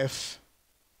I left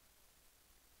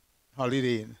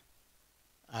Holiday Inn,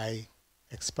 I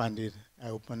expanded. I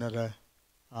opened another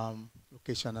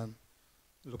location on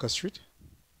Lucas Street.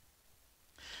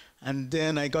 And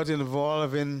then I got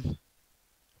involved in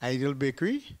Ideal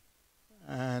Bakery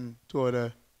and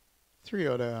three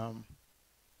other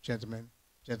gentlemen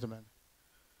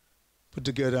put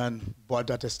together and bought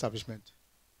that establishment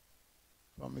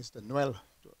from Mr. Noel.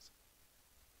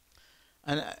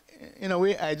 And in a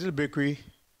way, Ideal Bakery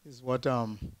is what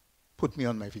put me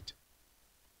on my feet.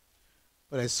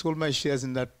 But I sold my shares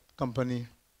in that company,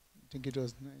 I think it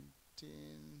was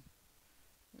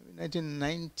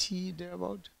 1990,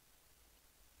 thereabout,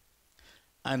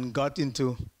 and got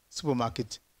into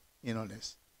supermarket in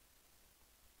honest.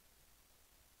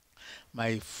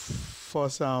 My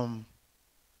first outlet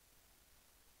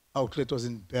was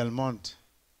in Belmont.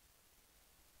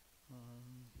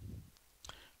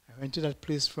 I went to that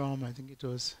place from, I think it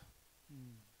was,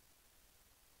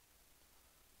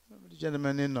 the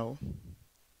gentleman in now,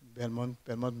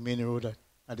 Belmont Main Road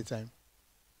at the time.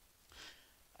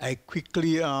 I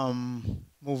quickly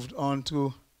moved on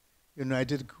to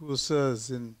United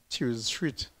Grocers in Tears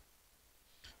Street.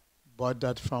 Bought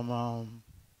that from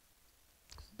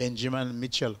Benjamin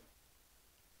Mitchell.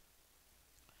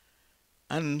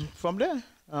 And from there,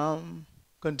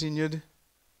 continued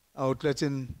outlet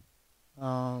in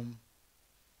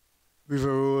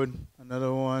River Road,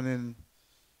 another one in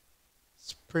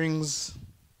Springs,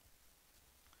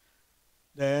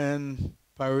 then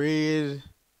Parade,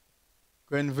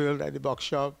 Grenville at the box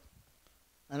shop,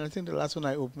 and I think the last one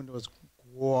I opened was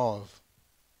Guave.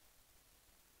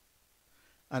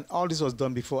 And all this was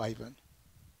done before Ivan.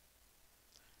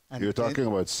 And you're talking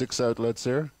about 6 outlets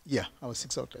here? Yeah, I was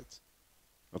 6 outlets.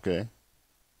 Okay.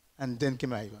 And then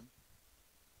came Ivan.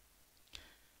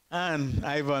 And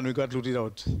Ivan, we got looted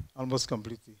out almost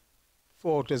completely.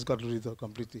 4 outlets got looted out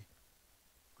completely.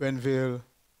 Grenville,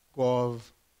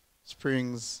 Guave,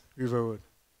 Springs, River Road.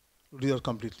 Looted out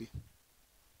completely.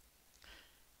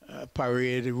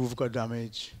 Parade, the roof got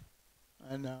damaged.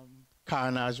 And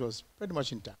carnage was pretty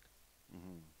much intact.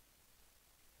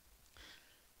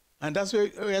 And that's where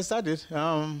I started.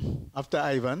 After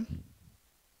Ivan,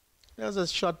 there was a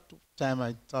short time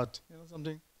I thought,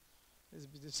 something, this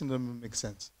doesn't make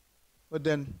sense. But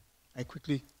then I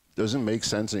quickly... Doesn't make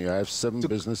sense and you have 7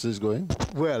 businesses going?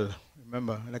 Well,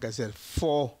 remember, like I said,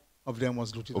 4 of them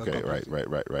was looted. Okay,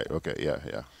 right. Okay,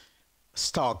 yeah.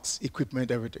 Stocks, equipment,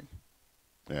 everything.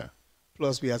 Yeah.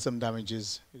 Plus we had some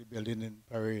damages in the building in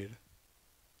Parade.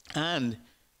 And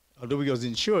although we was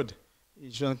insured, we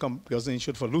wasn't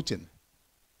insured for looting.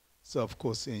 So of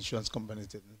course the insurance companies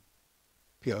didn't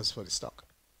pay us for the stock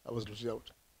that was looted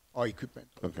out, or equipment.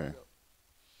 Okay.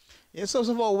 Yeah, so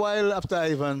for a while after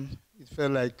Ivan, it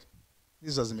felt like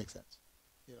this doesn't make sense,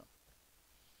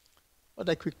 But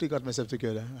I quickly got myself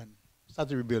together and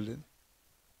started rebuilding.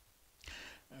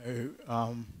 I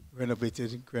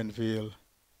renovated Grenville,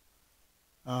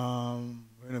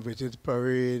 renovated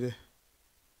Parade.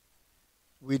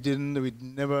 We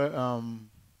never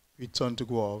returned to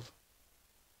Guave.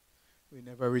 We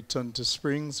never returned to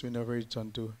Springs. We never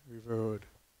returned to River Road.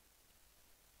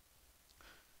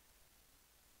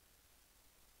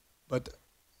 But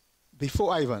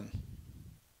before Ivan,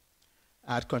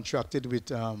 I had contracted with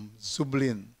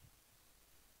Zublin.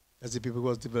 That's the people who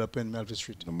was developing Melville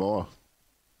Street. No more.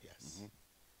 Yes.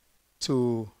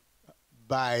 To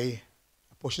buy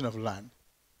a portion of land.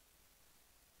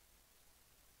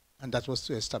 And that was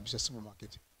to establish a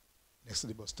supermarket next to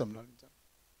the bus terminal in town.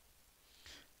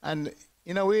 And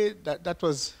in a way, that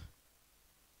was,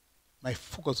 my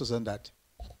focus was on that.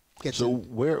 So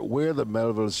where the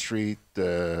Melville Street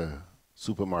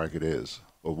supermarket is,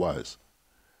 or was,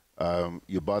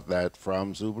 you bought that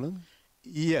from Zublin?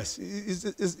 Yes.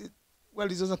 Well,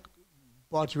 it wasn't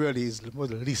bought really, it's more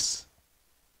the lease.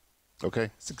 Okay.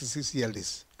 66-year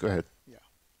lease. Go ahead. Yeah.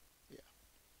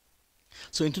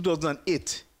 So in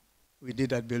 2008, we did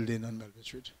that building on Melville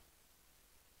Street.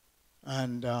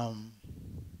 And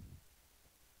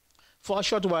For a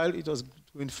short while, it was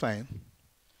doing fine.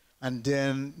 And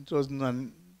then it was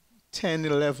 10,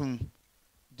 11,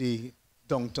 the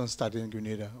downturn started in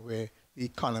Grenada, where the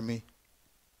economy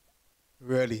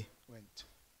really went.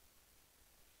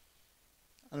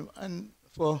 And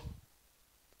for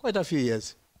quite a few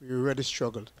years, we really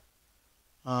struggled.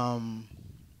 And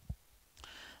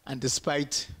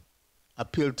despite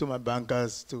appeal to my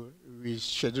bankers to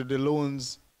reschedule the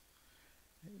loans,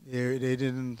 they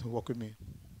didn't work with me.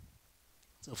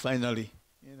 So finally,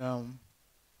 in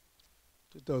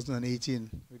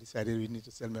 2018, we decided we need to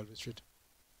sell Melville Street.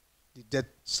 The debt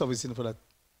servicing for that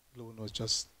loan was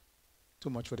just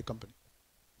too much for the company.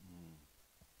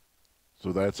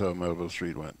 So that's how Melville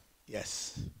Street went.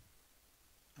 Yes.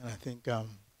 And I think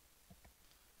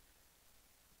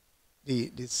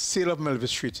the sale of Melville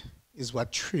Street is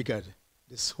what triggered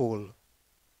this whole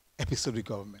episode with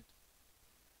government.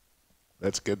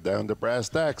 Let's get down to brass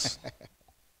tacks.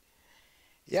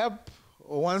 Yep.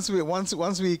 Once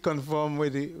we confirm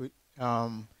with the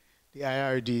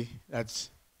IRD that the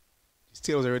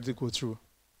sale was ready to go through,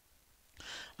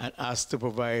 and asked to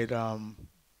provide the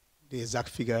exact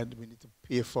figure that we need to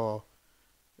pay for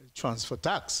transfer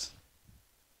tax.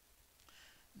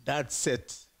 That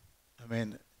set,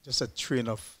 just a train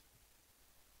of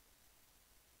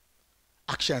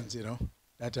actions,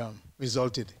 that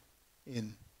resulted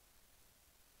in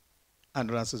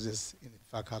Andall Associates, in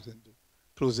fact, having to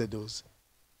close their doors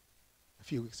a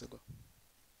few weeks ago.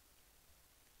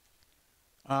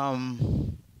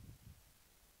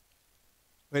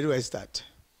 Where do I start?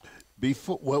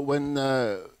 Before,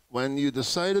 when you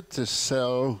decided to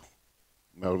sell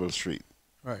Melville Street,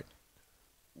 right?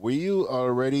 Were you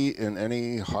already in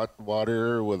any hot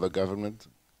water with the government?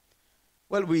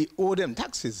 Well, we owe them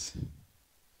taxes.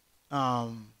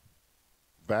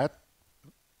 VAT?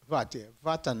 VAT, yeah.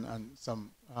 VAT and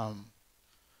some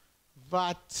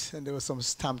VAT, and there was some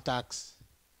stamp tax.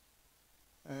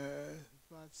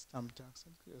 VAT, stamp tax.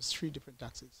 There's 3 different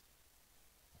taxes.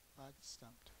 VAT,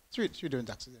 stamped. Three different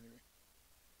taxes anyway.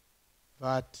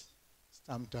 VAT,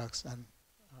 stamp tax, and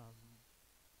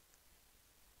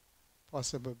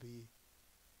possibly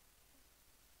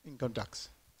income tax.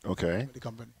 Okay. For the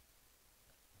company.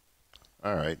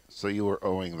 All right. So you were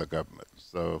owing the government.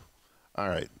 So, all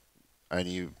right.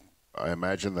 And I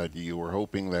imagine that you were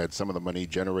hoping that some of the money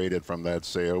generated from that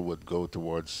sale would go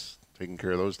towards taking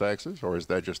care of those taxes, or is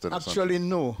that just an assumption?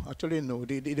 Actually, no.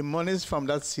 The monies from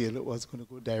that sale was going to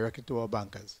go directly to our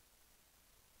bankers.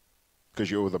 Because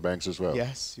you owe the banks as well?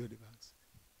 Yes, you owe the banks.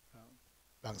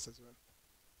 Banks as well.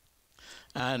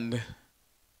 And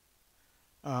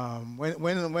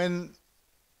when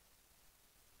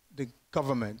the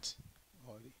government,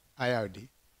 or the IRD,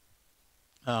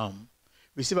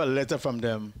 received a letter from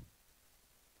them,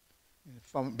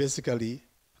 from basically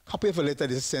a copy of a letter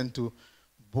they sent to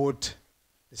both,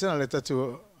 they sent a letter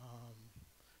to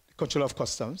the Controller of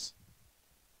Customs,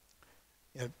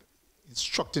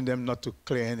 instructing them not to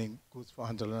clear any goods for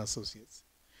Andall and Associates.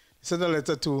 They sent a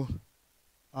letter to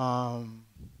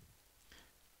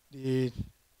the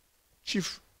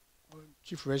chief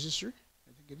registry,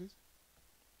 I think it is,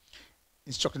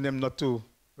 instructing them not to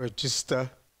register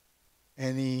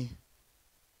any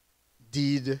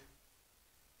deed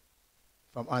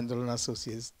from Andall and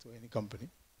Associates to any company.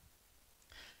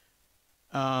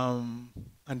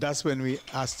 And that's when we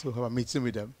asked to have a meeting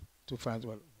with them to find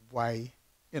out why,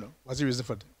 what's the reason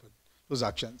for those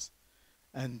actions.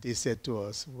 And they said to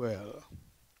us, well,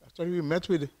 actually we met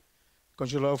with the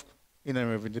Controller of Inland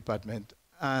Revenue Department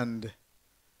and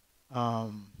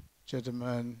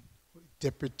gentleman,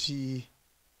 Deputy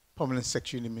Permanent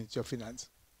Secretary in the Ministry of Finance.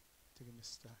 I think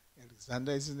Mr.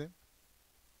 Alexander is his name.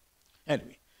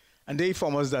 Anyway, and they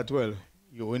inform us that, well,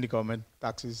 you owe the government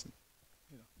taxes,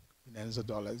 millions of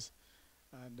dollars,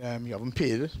 and you haven't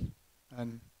paid it,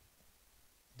 and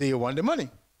they want the money.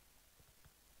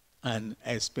 And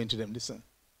I explained to them, listen,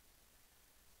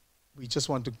 we just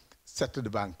want to settle the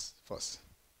banks first.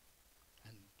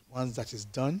 And once that is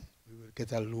done, we will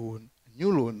get a loan, a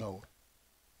new loan now,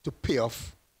 to pay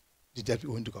off the debt we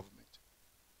owe to government.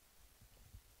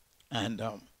 And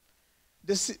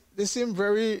they seem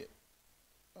very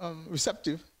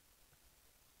receptive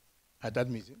at that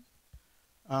meeting.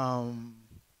 And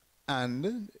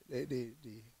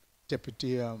the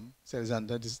Deputy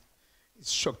Alexander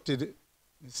instructed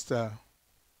the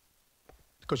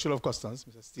Controller of Customs,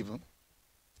 Mr. Stephen,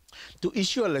 to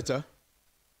issue a letter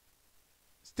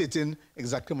stating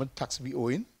exactly what tax we owe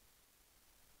in,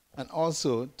 and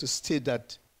also to state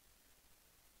that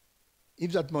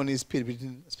if that money is paid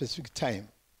within a specific time,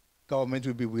 government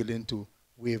will be willing to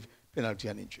waive penalty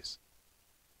and interest.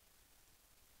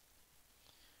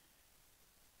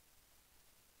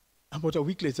 About a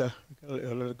week later,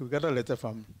 we got a letter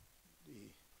from the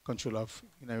Controller of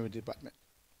Inner Department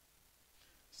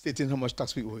stating how much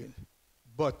tax we owe in,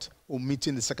 but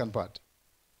omitting the second part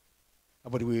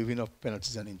about the waiving of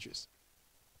penalties and interest.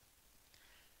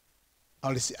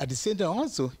 At the same time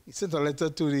also, he sent a letter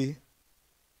to the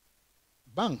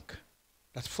bank,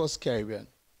 that First Caribbean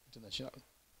International,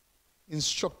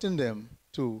 instructing them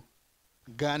to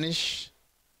garnish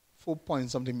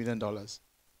 $4-point-something million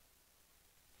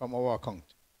from our account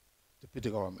to pay the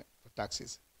government for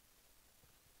taxes.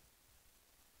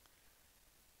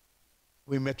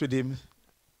 We met with him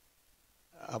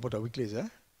about a week later.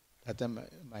 That time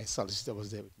my solicitor was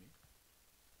there with me.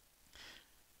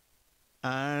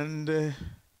 And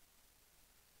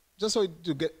just so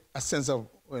to get a sense of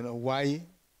why,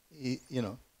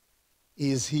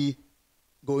 is he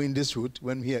going this route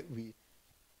when we,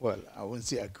 well, I wouldn't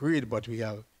say agreed, but we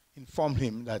have informed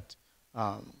him that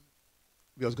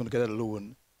we was going to get a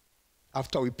loan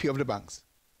after we pay off the banks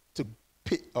to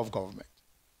pay off government.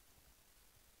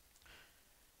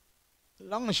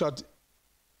 Long and short,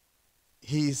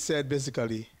 he said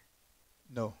basically,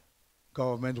 no,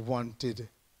 government wanted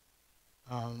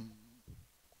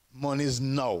monies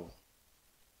now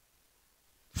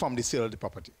from the sale of the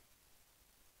property.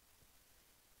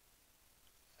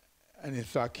 And in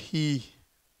fact, he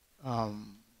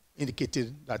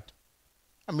indicated that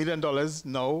 $1 million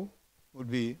now would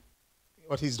be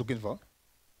what he's looking for.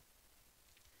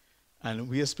 And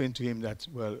we explained to him that,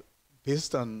 well,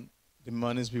 based on the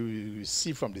monies we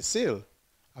receive from the sale,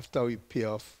 after we pay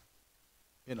off,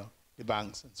 the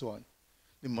banks and so on,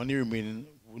 the money remaining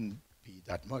wouldn't be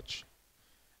that much.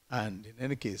 And in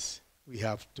any case, we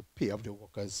have to pay off the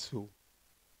workers who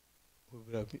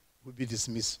would be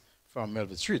dismissed from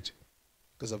Melville Street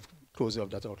because of closing of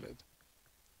that outlet.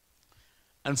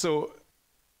 And so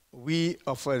we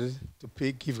offered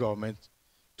to give government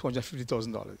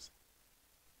 $250,000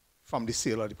 from the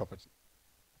sale of the property.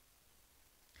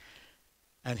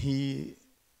 And he,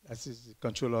 that's the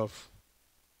controller of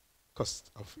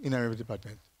cost of Inner Revenue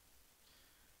Department,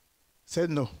 said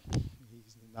no,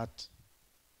 he's not,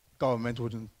 government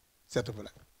wouldn't settle for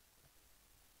that.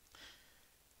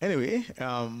 Anyway,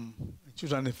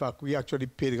 in fact, we actually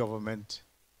paid the government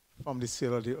from the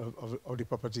sale of the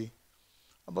property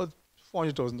about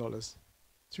 $400,000,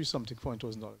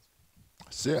 $400,000.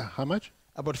 So how much?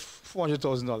 About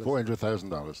 $400,000.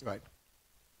 $400,000. Right.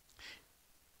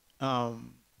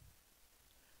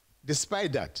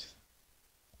 Despite that,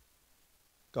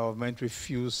 government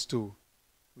refused to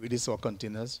release our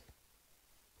containers,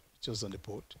 which was on the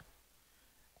port.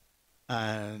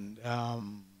 And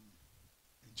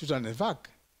in fact,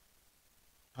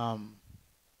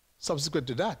 subsequent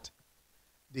to that,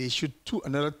 they issued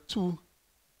another two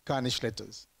garnish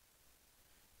letters.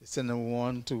 They sent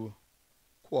one to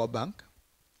Core Bank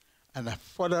and a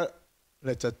further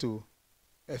letter to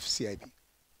FCIB.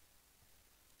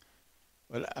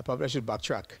 Well, I probably should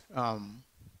backtrack.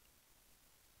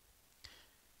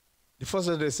 The first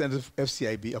letter they sent to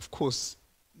FCIB, of course,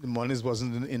 the monies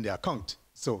wasn't in the account.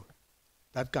 So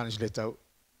that garnish letter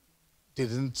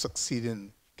didn't succeed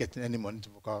in getting any money to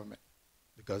the government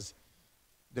because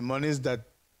the monies that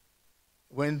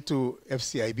went to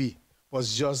FCIB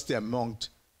was just the amount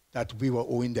that we were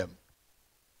owing them.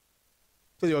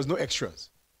 So there was no extras.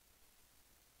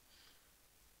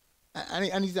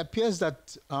 And it appears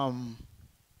that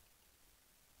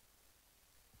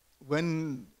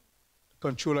when the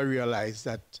controller realized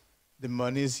that the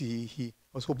monies he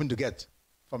was hoping to get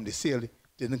from the sale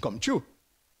didn't come true,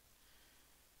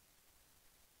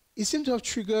 he seemed to have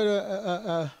triggered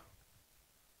a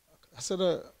sort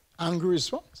of angry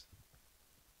response,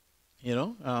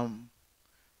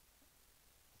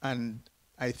 and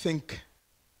I think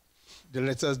the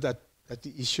letters that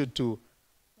he issued to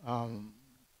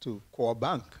Core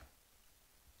Bank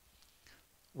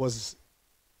was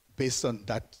based on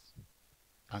that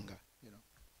anger,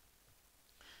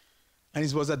 And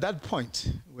it was at that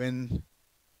point when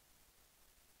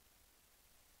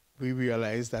we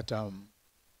realized that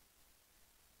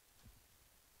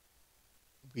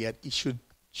we had issued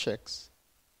checks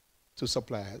to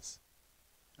suppliers,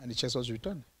 and the checks was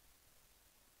returned.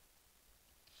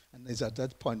 And it's at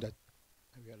that point that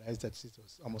I realized that it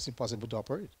was almost impossible to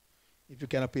operate. If you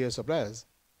cannot pay your suppliers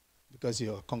because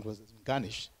your account was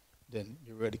garnished, then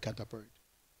you really can't operate.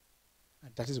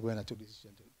 And that is when I took the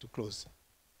decision to close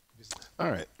business.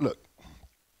 All right, look,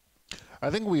 I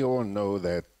think we all know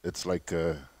that it's like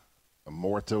a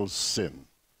mortal sin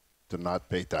to not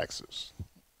pay taxes.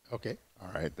 Okay. All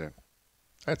right, then.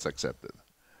 That's accepted.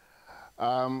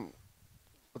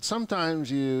 But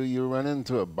sometimes you run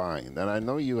into a bind, and I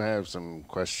know you have some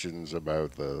questions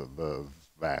about the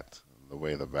VAT, the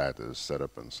way the VAT is set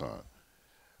up and so on.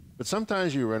 But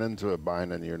sometimes you run into a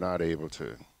bind and you're not able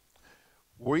to.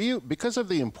 Were you, because of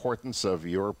the importance of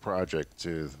your project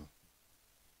to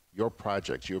your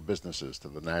projects, your businesses to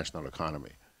the national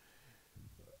economy,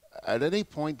 at any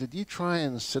point did you try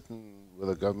and sit with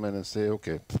the government and say,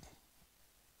 okay,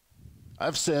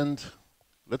 I've sinned,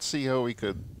 let's see how we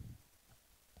could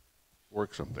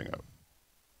work something out?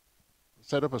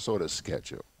 Set up a sort of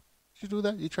schedule. Did you do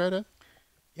that? You try that?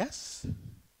 Yes,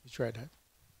 we tried that.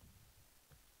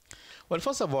 Well,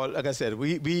 first of all, like I said,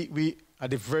 we at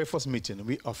the very first meeting,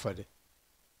 we offered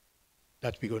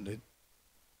that we're going to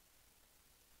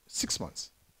 6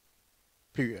 months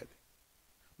period.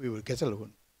 We will get a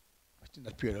loan in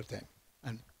that period of time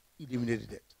and eliminate the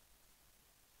debt.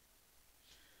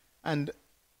 And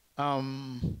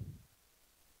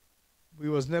we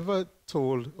was never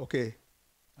told, okay,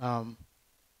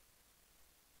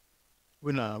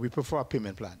 we prefer a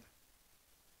payment plan.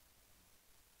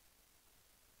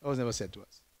 That was never said to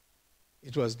us.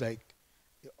 It was like,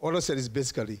 all I said is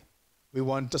basically, we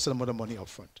want just a amount of money up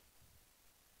front.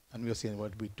 And we were saying, well,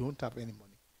 we don't have any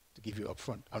money to give you up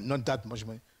front. Not that much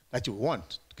money that you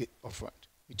want to get up front.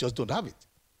 We just don't have it.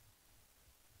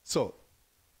 So,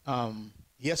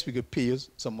 yes, we could pay you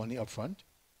some money up front,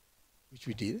 which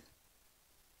we did.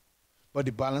 But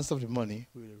the balance of the money,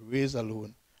 we will raise a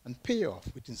loan and pay you off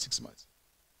within 6 months.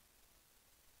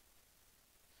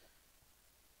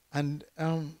 And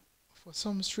for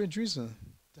some strange reason,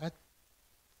 that,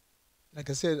 like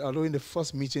I said, although in the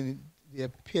first meeting, they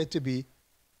appeared to be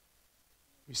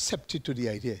receptive to the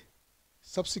idea.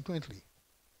 Subsequently, it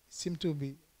seemed to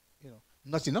be,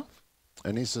 not enough.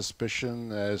 Any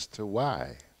suspicion as to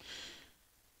why?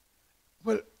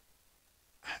 Well,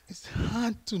 it's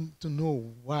hard to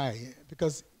know why,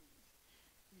 because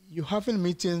you have in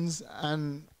meetings,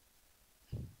 and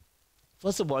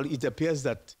first of all, it appears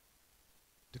that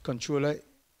the controller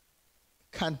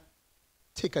can't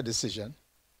take a decision,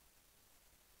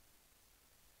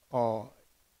 or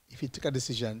if he take a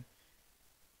decision,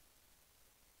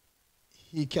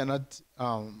 he cannot,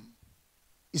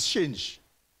 it's changed.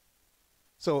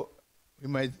 So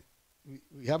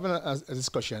we have a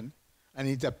discussion, and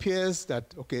it appears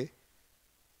that, okay,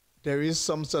 there is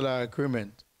some sort of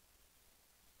agreement,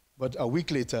 but a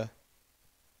week later,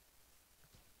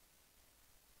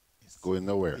 it's going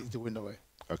nowhere. It's going nowhere.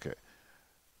 Okay.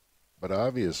 But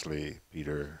obviously,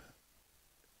 Peter,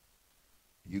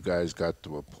 you guys got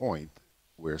to a point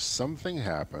where something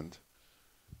happened,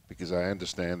 because I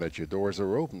understand that your doors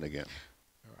are open again.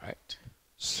 All right.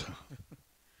 So,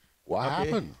 what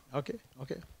happened? Okay.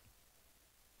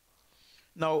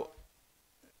 Now,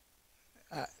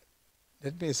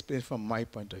 let me explain from my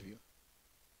point of view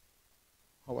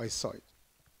how I saw it.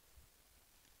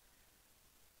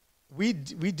 We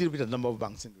deal with a number of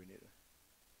banks in Grenada.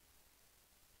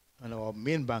 And our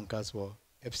main bankers were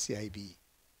FCIB,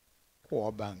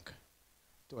 Core Bank,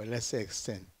 to a lesser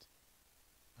extent,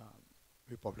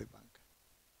 Republic Bank,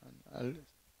 and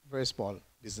a very small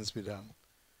business with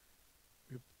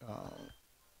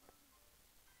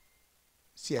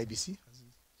CIBC.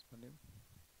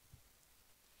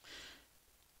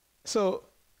 So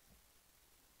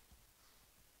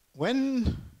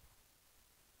when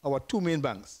our two main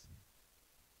banks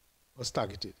was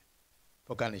targeted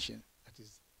for garnishing, that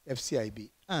is FCIB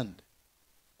and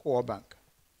Core Bank,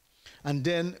 and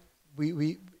then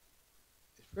we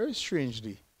very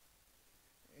strangely,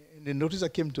 in the notice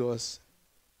that came to us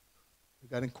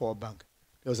regarding Core Bank,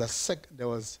 in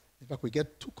fact, we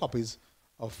get 2 copies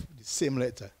of the same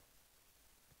letter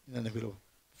in an envelope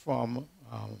from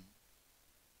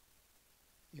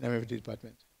in our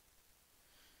department.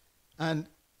 And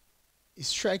it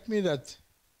struck me that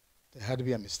there had to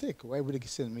be a mistake. Why would they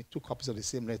send me 2 copies of the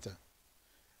same letter?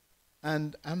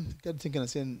 And I'm thinking and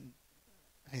saying,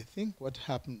 I think what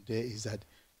happened there is that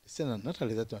they sent another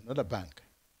letter to another bank.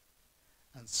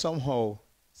 And somehow,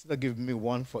 instead of giving me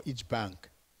 1 for each bank,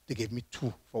 they gave me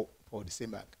 2 for the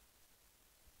same bank.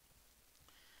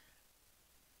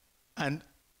 And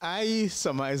I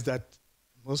surmise that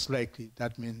most likely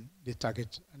that means they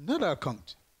target another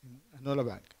account in another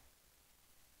bank.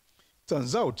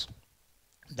 Turns out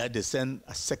that they send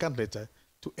a second letter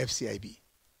to FCIB.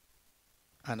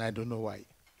 And I don't know why.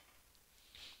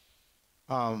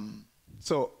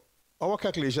 So our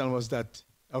calculation was that,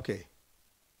 okay,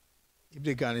 if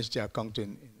they garnish their account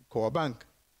in Core Bank,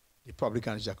 they probably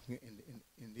garnish their account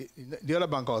in the other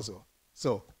bank also.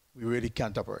 So we really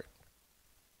can't operate.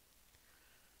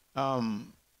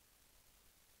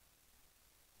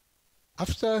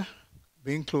 After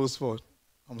being closed for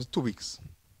almost 2 weeks,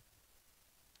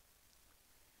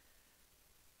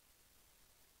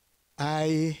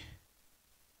 I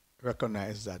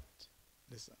recognized that,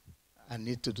 listen, I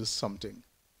need to do something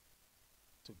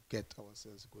to get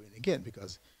ourselves going again,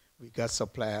 because we got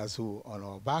suppliers who on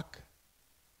our back,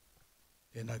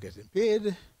 they're not getting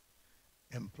paid,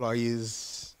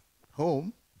 employees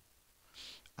home,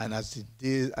 and as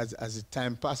the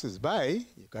time passes by,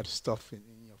 you got stuff in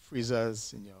your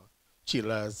freezers, in your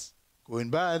chillers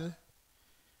going bad.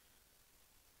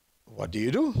 What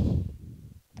do?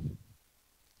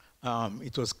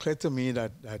 It was clear to me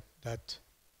that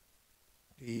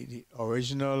the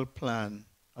original plan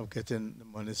of getting the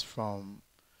monies from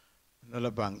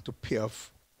another bank to pay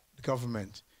off the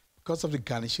government, because of the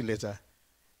garnishing letter,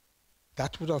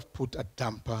 that would have put a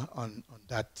damper on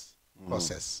that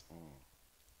process.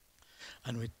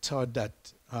 And we thought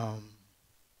that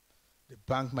the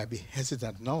bank might be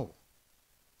hesitant now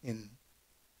in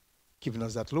giving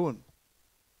us that loan.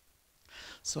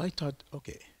 So I thought,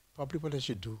 okay, probably what I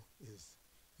should do is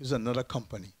use another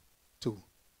company to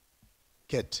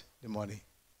get the money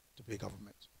to pay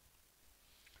government.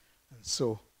 And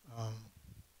so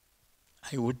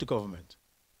I went to government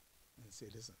and said,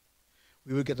 listen,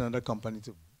 we will get another company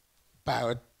to buy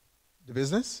out the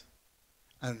business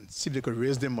and see if they could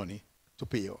raise the money to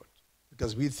pay out.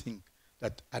 Because we think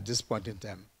that at this point in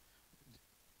time,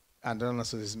 Andall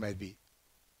Associates might be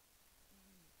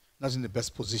not in the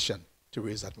best position to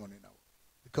raise that money now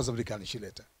because of the garnishing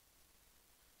letter.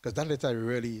 Because that letter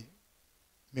really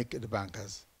make the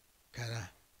bankers kind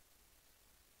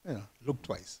of, look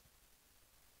twice.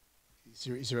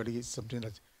 It's really something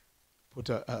that put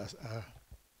a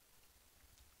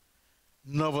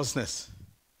nervousness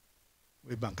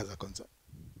where bankers are concerned.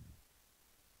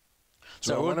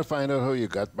 So I want to find out how you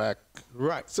got back.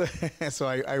 Right. So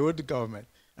I wrote to government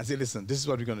and said, listen, this is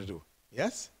what we're going to do.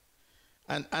 Yes?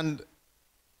 And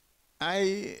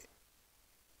I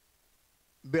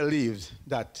believed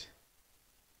that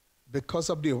because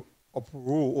of the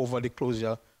uproar over the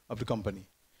closure of the company,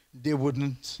 they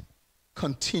wouldn't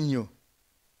continue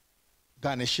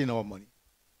garnishing our money.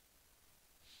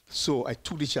 So I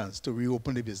took the chance to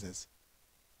reopen the business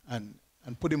and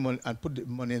put the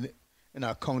money in an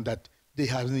account that they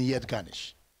haven't yet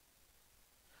garnished,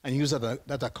 and use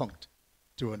that account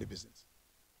to run the business.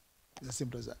 It's as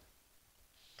simple as that.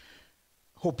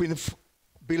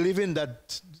 Believing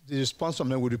that the response from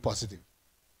them would be positive,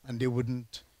 and there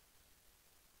wouldn't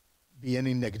be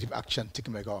any negative action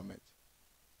taken by government.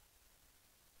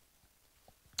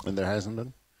 And there hasn't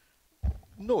been?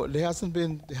 No, there hasn't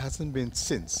been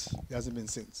since.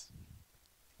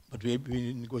 But we've been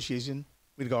in negotiation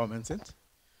with government since,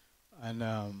 and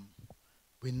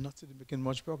we're not really making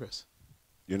much progress.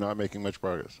 You're not making much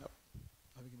progress? No,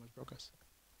 not making much progress.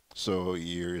 So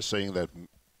you're saying that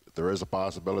there is a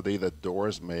possibility that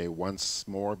doors may once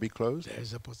more be closed? There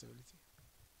is a possibility.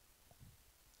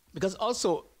 Because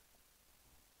also,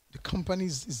 the company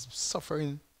is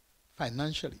suffering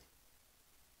financially.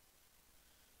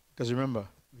 Because remember,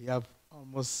 we have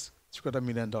almost $250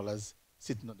 million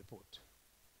sitting on the port.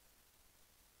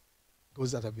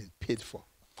 Those that have been paid for.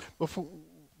 Well,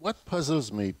 what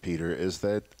puzzles me, Peter, is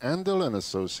that Andall and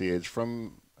Associates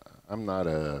I'm not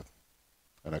an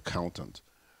accountant,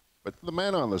 but the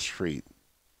man on the street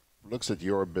looks at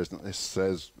your business and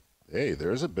says, hey,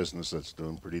 there's a business that's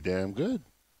doing pretty damn good.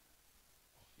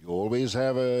 You always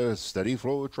have a steady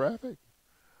flow of traffic.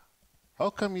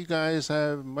 How come you guys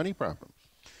have money problems?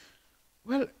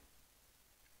 Well,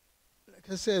 like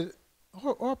I said,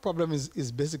 our problem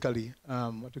is basically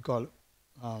what we call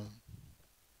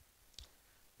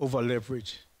over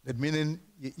leverage. That meaning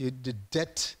the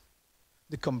debt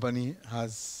the company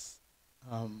has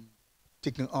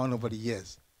taken on over the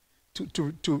years to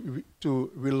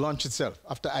relaunch itself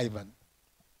after Ivan.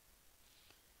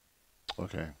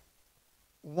 Okay.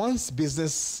 Once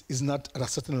business is not at a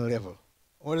certain level,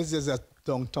 or is there's a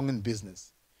tongue in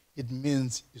business, it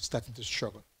means you're starting to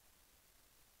struggle.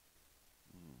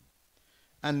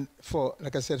 And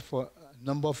like I said, for a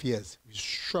number of years, we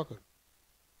struggled.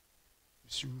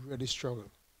 We really struggled.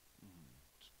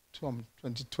 From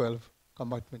 2012, come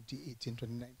back 2018,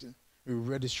 2019, we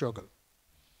really struggled.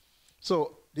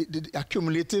 So the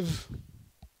accumulative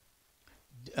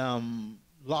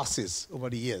losses over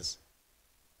the years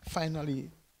finally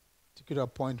took it to a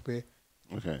point where...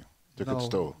 Okay, took its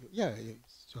toll. Yeah,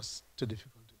 it's just too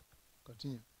difficult to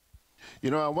continue.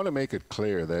 You know, I want to make it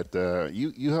clear that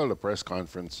you held a press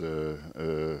conference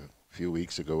a few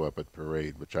weeks ago up at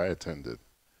Parade, which I attended.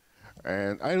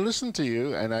 And I listened to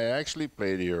you, and I actually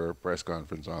played your press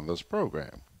conference on this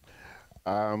program.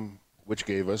 which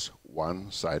gave us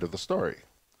one side of the story.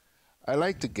 I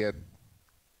like to get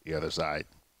the other side.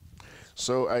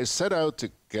 So I set out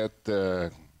to get,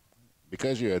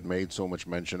 because you had made so much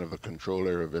mention of the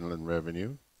Controller of Inland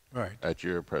Revenue at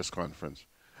your press conference,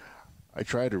 I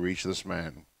tried to reach this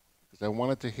man because I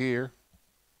wanted to hear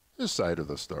his side of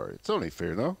the story. It's only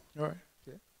fair, no? All right.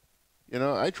 Yeah. You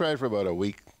know, I tried for about a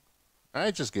week.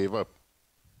 I just gave up.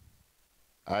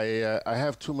 I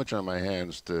have too much on my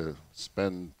hands to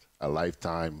spend a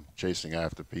lifetime chasing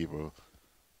after people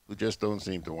who just don't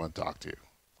seem to want to talk to you.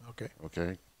 Okay.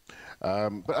 Okay?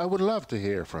 But I would love to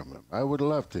hear from him. I would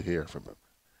love to hear from him.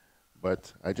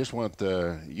 But I just want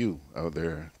you out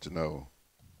there to know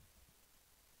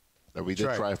that we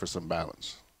did try for some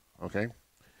balance. Okay?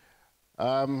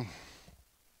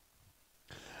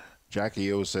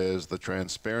 Jackie O says the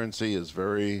transparency is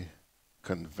very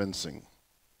convincing.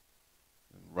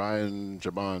 And Ryan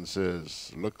Jaban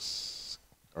says looks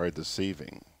are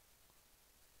deceiving.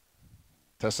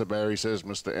 Tessa Barry says,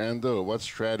 Mr. Andall, what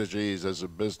strategies as a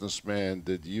businessman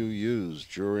did you use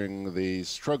during the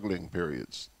struggling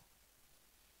periods?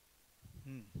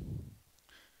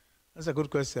 That's a good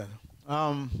question.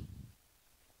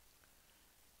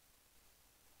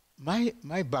 My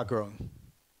background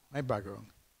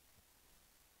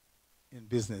in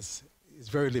business is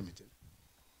very limited.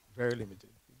 Very limited.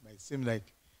 It might seem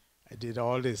like I did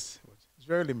all this, but it's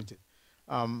very limited.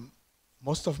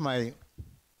 Most of my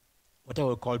what I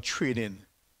would call training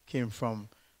came from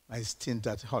my stint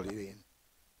at Holiday Inn,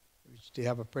 which they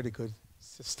have a pretty good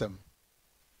system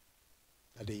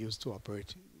that they use to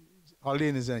operate. Holiday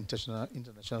Inn is an international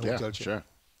hotel chain. Sure.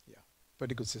 Yeah,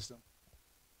 pretty good system.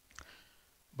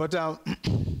 But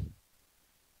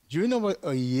during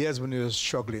our years when we were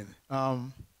struggling,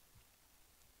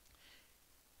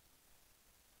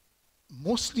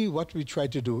 mostly what we try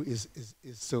to do is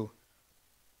to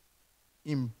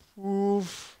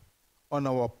improve on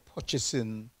our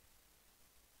purchasing,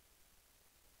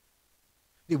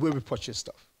 the way we purchase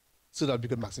stuff, so that we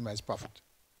can maximize profit.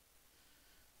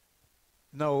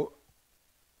 Now,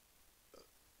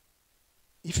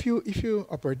 if you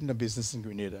operate in a business in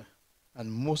Grenada,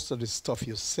 and most of the stuff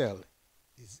you sell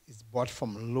is bought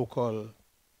from local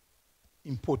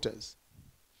importers,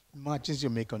 margins you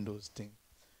make on those things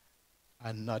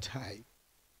are not high,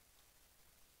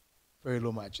 very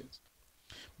low margins.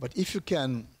 But if you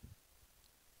can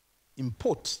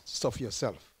import stuff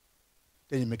yourself,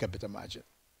 then you make a better margin.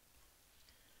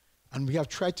 And we have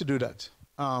tried to do that.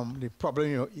 The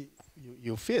problem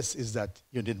you face is that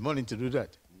you need money to do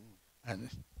that. And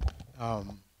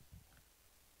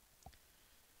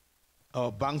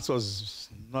our banks was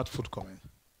not forthcoming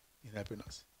in helping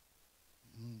us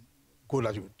go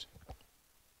that route.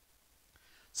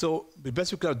 So the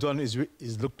best we could have done is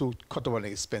look to cut our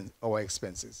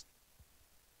expenses.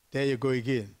 There you go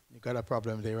again. You got a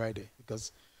problem there right there,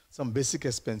 because some basic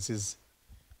expenses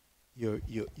you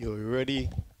already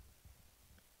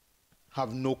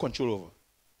have no control over.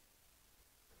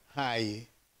 High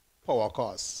power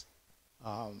costs,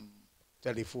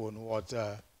 telephone,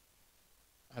 water,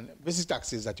 and basic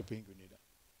taxes that you pay in Grenada.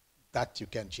 That you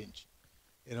can change,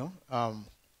 you know.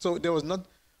 So there was not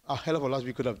a hell of a lot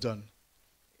we could have done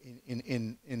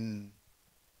in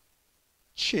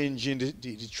changing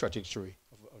the trajectory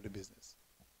of the business,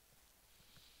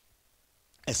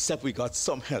 except we got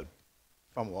some help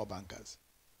from our bankers.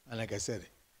 And like I said,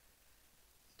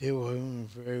 they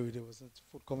wasn't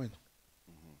forthcoming.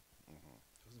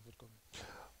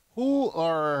 Who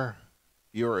are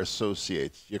your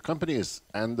associates? Your company is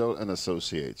Andall and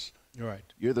Associates. You're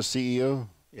right. You're the CEO?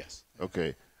 Yes.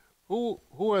 Okay. Who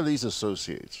are these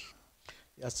associates?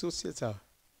 The associates are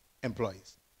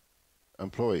employees.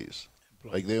 Employees?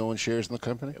 Like they own shares in the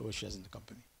company? They own shares in the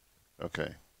company.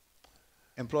 Okay.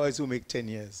 Employees who make 10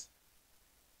 years.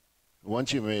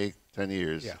 Once you make 10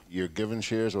 years, you're given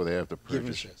shares or they have to purchase?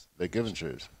 Given shares. They're given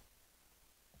shares.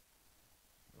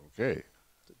 Okay.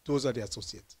 Those are the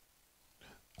associates.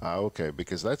 Okay,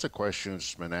 because that's a question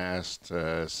that's been asked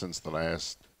since the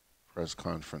last press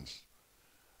conference.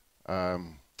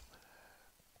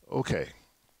 Okay.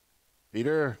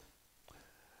 Peter,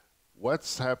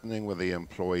 what's happening with the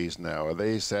employees now? Are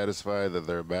they satisfied that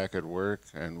they're back at work?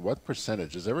 And what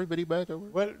percentage? Is everybody back at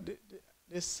work? Well,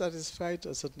 they're satisfied to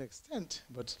a certain extent,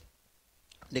 but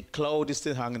the cloud is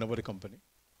still hanging over the company.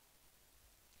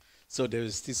 So there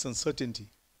is this uncertainty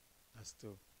as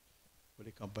to will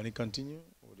the company continue,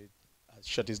 or will it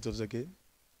shut its doors again?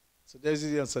 So there's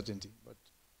the uncertainty, but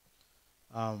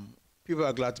people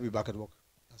are glad to be back at work,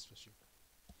 that's for sure.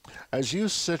 As you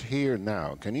sit here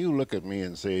now, can you look at me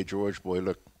and say, George, boy,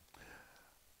 look,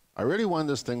 I really want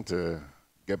this thing to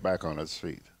get back on its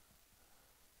feet.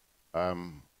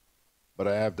 But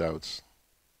I have doubts.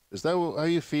 Is that how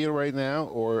you feel right now?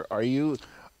 Or are you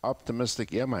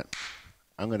optimistic? Yeah, man,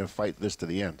 I'm going to fight this to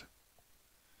the end.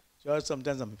 George,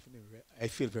 sometimes I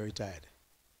feel very tired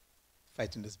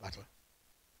fighting this battle.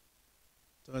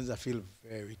 Sometimes I feel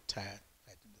very tired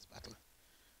fighting this battle.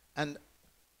 And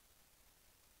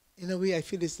in a way, I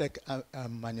feel it's like a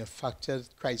manufactured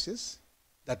crisis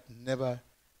that never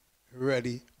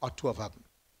really ought to have happened.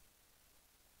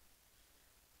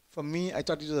 For me, I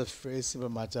thought it was a very simple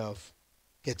matter of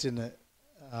getting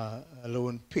a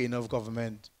loan, paying off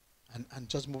government, and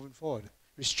just moving forward,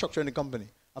 restructuring the company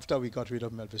after we got rid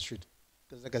of Melville Street.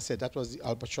 Because like I said, that was the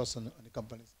albatross on the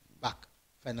company's back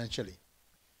financially.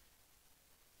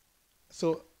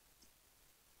 So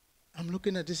I'm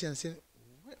looking at this and saying,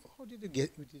 how did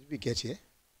we get here?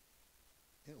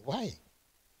 Why?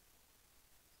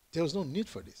 There was no need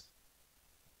for this.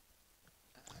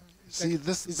 See, like,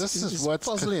 this is what's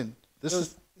puzzling.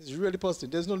 It's really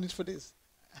puzzling. There's no need for this.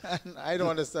 And I don't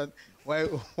understand why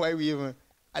we even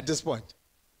at this point.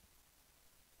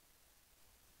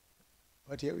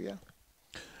 But here we are.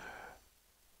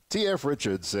 T.F.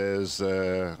 Richards says,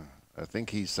 I think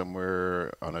he's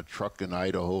somewhere on a truck in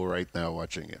Idaho right now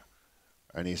watching you.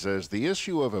 And he says, the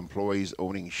issue of employees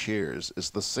owning shares is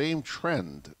the same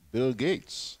trend Bill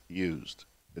Gates used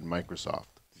in Microsoft.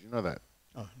 Did you know that?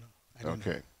 Oh, no. I don't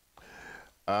know.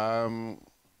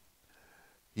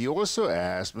 He also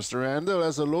asked, Mr. Andall,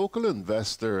 as a local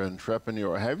investor,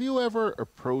 entrepreneur, have you ever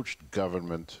approached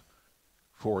government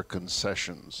for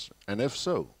concessions? And if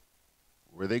so,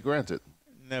 were they granted?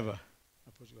 Never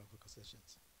approached government for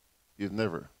concessions. You've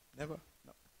never? Never,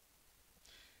 no.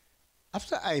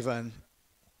 After Ivan,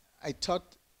 I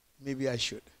thought maybe I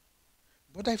should.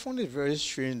 But I found it very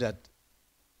strange that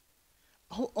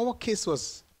our case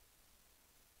was,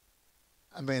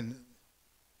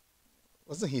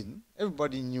 wasn't hidden.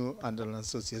 Everybody knew Andall and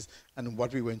Associates and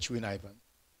what we went through in Ivan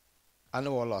and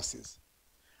our losses.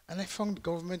 And I found the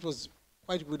government was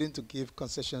quite willing to give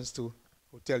concessions to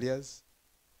hoteliers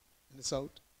in the South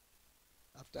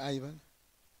after Ivan.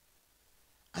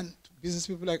 And business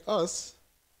people like us,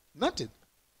 nothing.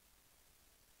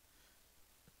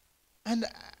 And,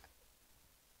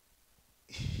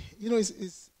 you know,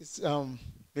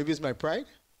 maybe it's my pride.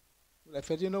 But I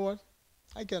felt, you know what,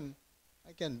 I can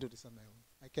do this on my own.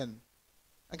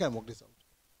 I can work this out.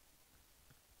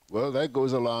 Well, that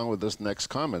goes along with this next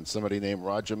comment. Somebody named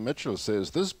Roger Mitchell says,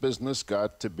 this business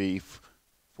got to be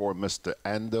for Mr.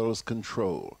 Andall's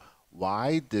control.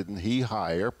 Why didn't he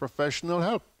hire professional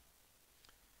help?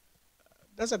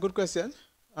 That's a good question.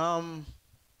 And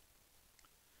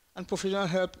professional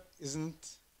help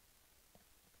isn't,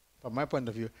 from my point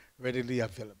of view, readily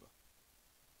available.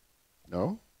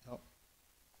 No? No.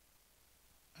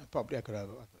 And probably I could have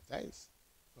advertised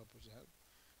for professional help.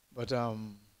 But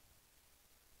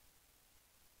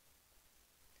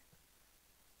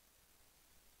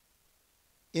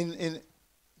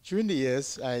during the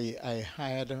years, I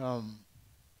hired a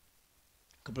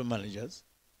couple of managers,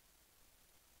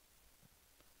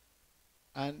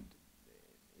 and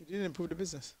it didn't improve the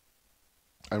business.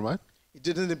 And what? It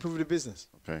didn't improve the business.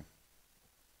 Okay.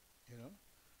 You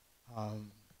know,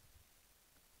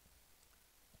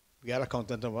 we had an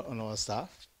accountant on our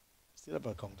staff. Still have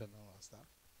an accountant on our staff.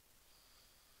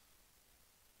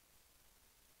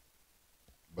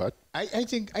 But I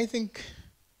think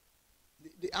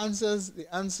the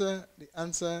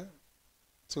answer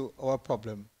to our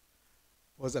problem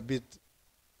was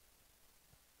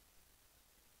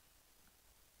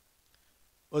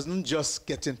wasn't just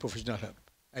getting professional help,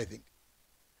 I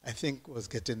think was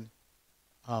getting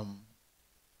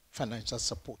financial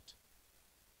support.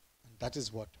 And that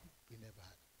is what we never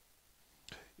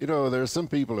had. You know, there are some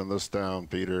people in this town,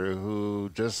 Peter, who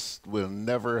just will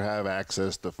never have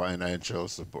access to financial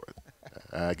support.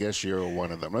 I guess you're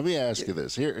one of them. Let me ask you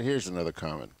this. Here's another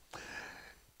comment.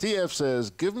 TF says,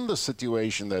 given the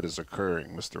situation that is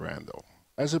occurring, Mr. Andall,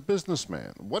 as a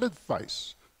businessman, what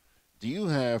advice do you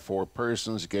have for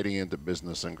persons getting into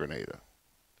business in Grenada?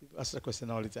 People ask that question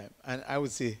all the time. And I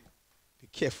would say, be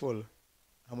careful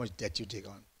how much debt you take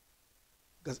on.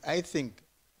 Because I think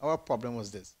our problem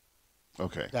was this.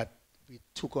 Okay. That we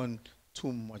took on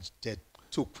too much debt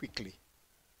too quickly.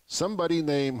 Somebody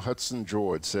named Hudson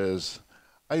George says,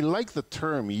 I like the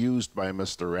term used by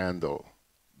Mr. Andall,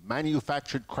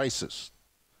 manufactured crisis.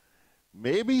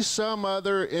 Maybe some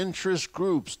other interest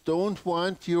groups don't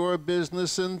want your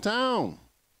business in town.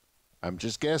 I'm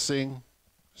just guessing.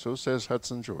 So says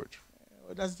Hudson George.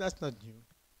 Well, that's not new.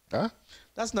 Huh?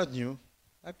 That's not new.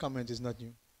 That comment is not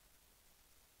new.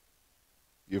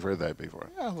 You've heard that before.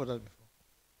 Yeah, I've heard that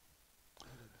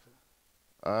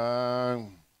before.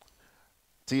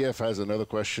 TF has another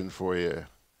question for you.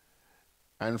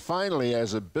 And finally,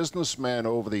 as a businessman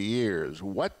over the years,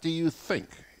 what do you think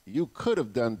you could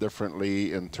have done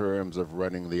differently in terms of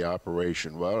running the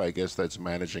operation? Well, I guess that's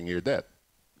managing your debt.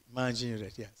 Managing your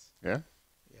debt, yes. Yeah?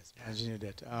 Yes, managing your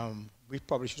debt. We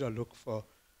probably should have looked for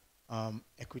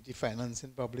equity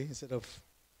financing probably instead of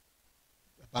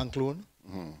a bank loan.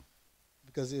 Mm-hmm.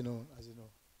 Because, you know, as you know,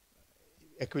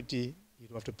 equity, you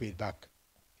don't have to pay it back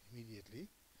immediately.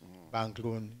 Mm-hmm. Bank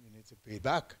loan, you need to pay it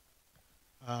back.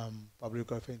 Probably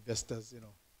look for investors, you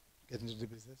know, get into the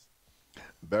business.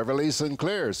 Beverly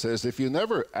Sinclair says, if you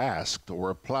never asked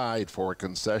or applied for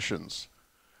concessions,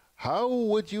 how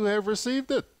would you have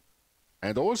received it?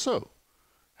 And also,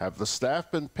 have the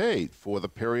staff been paid for the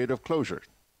period of closure?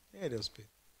 Yeah, they was paid.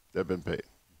 They've been paid.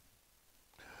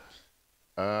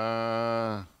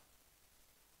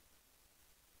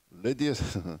 Lydia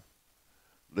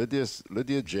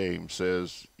James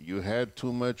says, you had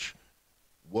too much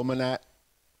womanagers,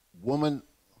 womanagers.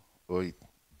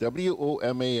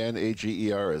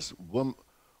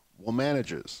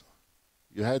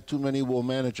 You had too many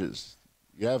womanagers.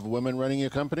 You have women running your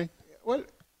company? Well,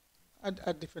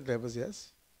 at different levels,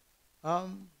 yes.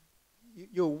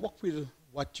 You work with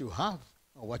what you have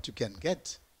or what you can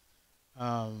get.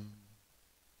 And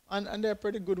they're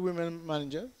pretty good women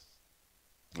managers.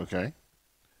 Okay.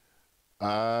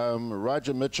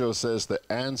 Roger Mitchell says the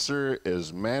answer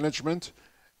is management.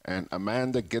 And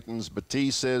Amanda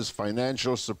Gittins-Batiste says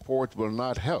financial support will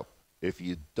not help if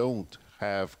you don't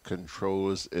have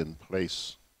controls in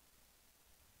place.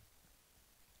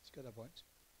 It's got a point.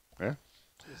 Yeah?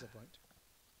 It's a point.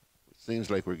 It seems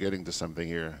like we're getting to something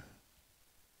here.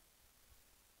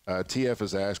 TF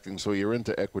is asking, so you're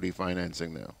into equity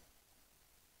financing now?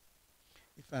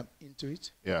 If I'm into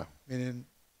it? Yeah. Meaning?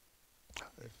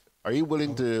 Are you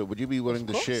willing to, would you be willing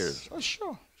to share? Oh,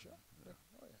 sure.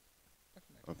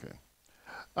 Okay.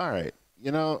 All right.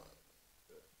 You know,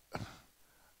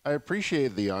 I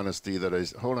appreciate the honesty that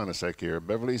hold on a sec here.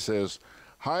 Beverly says,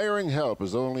 hiring help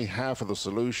is only half of the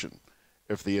solution.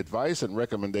 If the advice and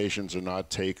recommendations are not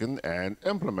taken and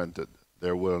implemented,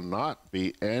 there will not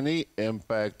be any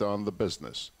impact on the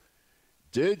business.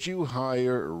 Did you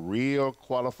hire real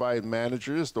qualified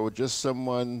managers or just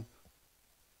someone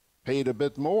paid a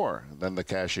bit more than the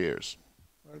cashiers?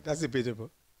 Well, that's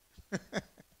debatable.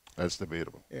 That's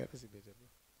debatable. Yeah, that's debatable.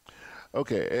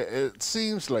 Okay, it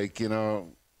seems like, you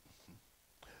know,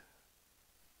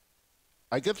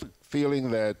 I get the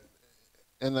feeling that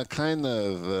in a kind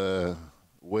of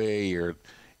way you're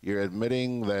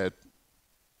admitting that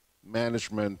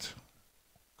management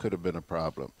could have been a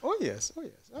problem. Oh, yes. Oh,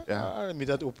 yes. I admit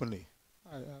that openly.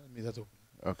 I admit that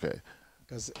openly. Okay.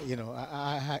 Because, you know,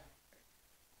 I had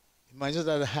managers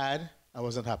that I had, I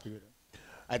wasn't happy with them.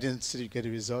 I didn't get the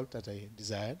result that I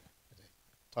desired, that I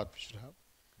thought we should have,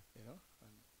 you know.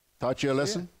 Taught you a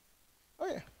lesson? Yeah. Oh,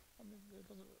 yeah. I mean,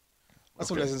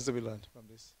 lots of lessons to be learned from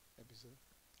this episode.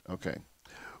 Okay.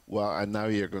 Well, and now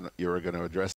you're gonna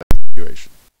address that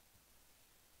situation.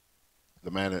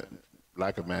 The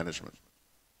lack of management.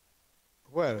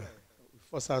 Well,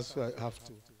 first I have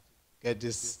to get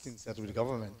this thing set with the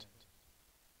government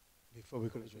before we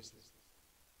could address this.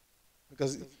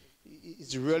 Because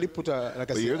it's really put a,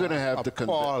 like I said, you're going to have to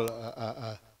pall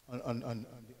on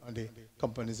the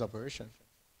company's operation.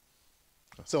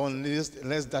 So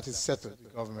unless that is settled, the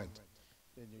government,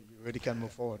 then you really can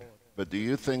move forward. But do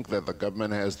you think that the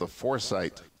government has the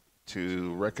foresight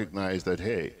to recognize that,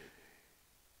 hey,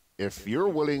 if you're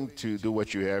willing to do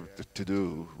what you have to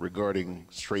do regarding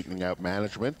straightening out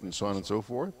management and so on and so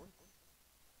forth,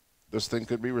 this thing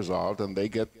could be resolved and they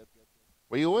get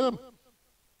what you owe them?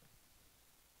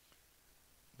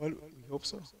 Well, we hope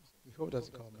so. We hope that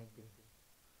the government will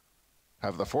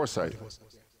have the foresight.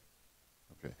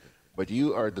 Okay. But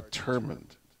you are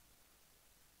determined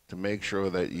to make sure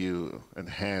that you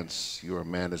enhance your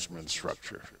management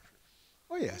structure.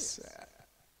 Oh, yes.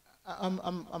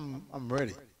 I'm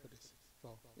ready for this.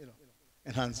 So, you know,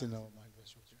 enhancing our management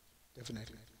structure.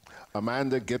 Definitely.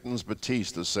 Amanda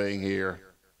Gittins-Batiste is saying here,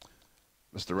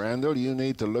 Mr. Randall, you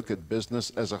need to look at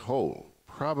business as a whole.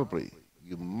 Probably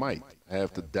you might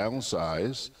have to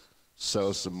downsize,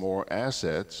 sell some more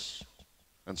assets,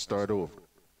 and start over.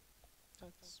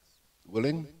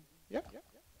 Willing? Yeah.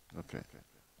 Okay.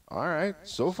 All right.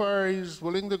 So far, he's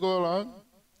willing to go along.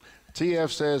 TF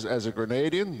says, as a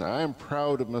Grenadian, I am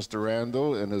proud of Mr.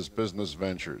 Randall and his business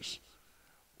ventures.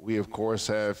 We, of course,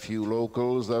 have few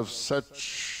locals on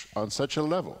such a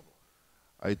level.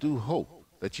 I do hope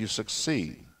that you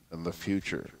succeed in the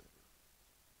future.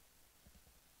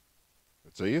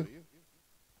 Good to see you.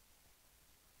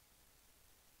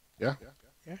 Yeah?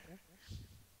 Yeah.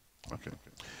 Okay.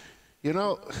 You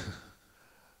know,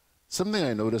 something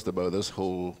I noticed about this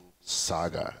whole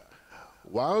saga,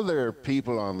 while there are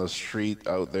people on the street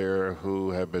out there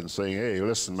who have been saying, hey,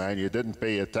 listen, man, you didn't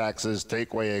pay your taxes,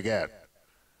 take what you get.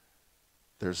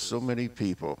 There's so many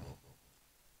people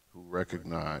who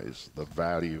recognize the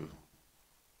value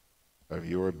of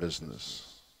your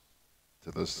business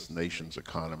to this nation's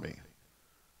economy,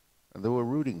 and they were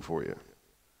rooting for you.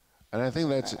 And I think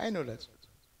that's... I know that.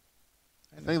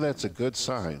 I think that's a good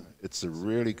sign. It's a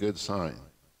really good sign.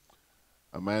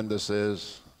 Amanda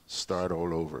says, start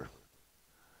all over.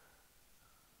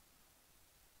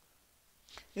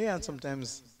 Yeah, and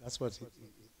sometimes that's what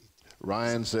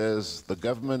Ryan says, the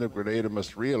government of Grenada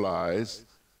must realize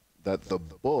that the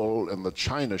bull in the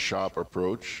China shop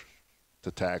approach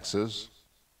to taxes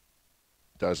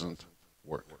doesn't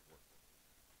work.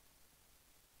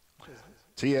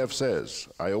 TF says,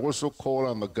 I also call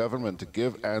on the government to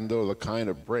give Andall the kind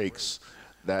of breaks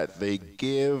that they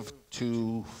give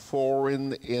to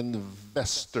foreign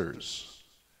investors.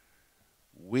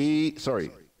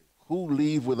 Who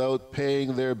leave without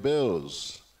paying their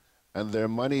bills, and their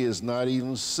money is not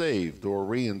even saved or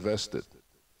reinvested.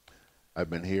 I've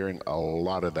been hearing a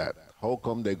lot of that. How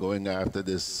come they're going after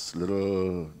this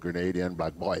little Grenadian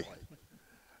black boy?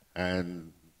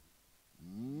 And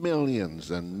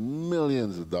millions and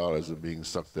millions of dollars are being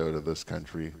sucked out of this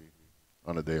country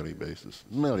on a daily basis.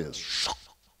 Millions.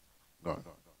 Gone.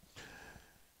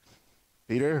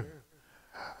 Peter,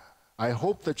 I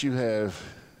hope that you have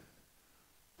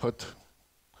put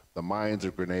the minds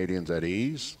of Grenadians at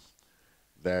ease,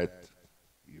 that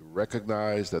you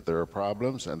recognize that there are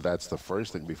problems, and that's the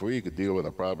first thing. Before you could deal with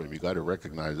a problem, you got to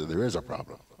recognize that there is a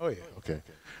problem. Oh, yeah. Okay.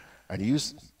 And you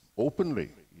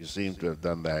openly, you seem to have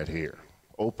done that here.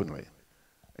 Openly.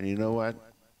 And you know what?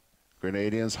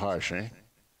 Grenadians harsh, eh?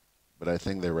 But I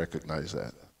think they recognize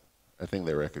that. I think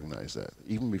they recognize that,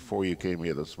 even before you came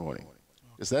here this morning.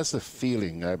 Because that's the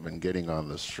feeling I've been getting on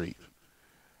the street.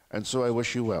 And so I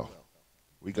wish you well.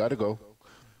 We got to go,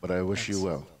 but I wish you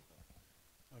well.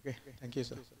 Okay, thank you,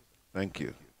 sir. Thank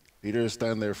you. Peter,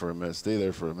 stand there for a minute. Stay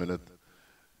there for a minute,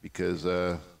 because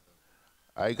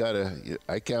I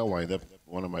can't wind up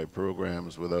one of my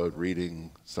programs without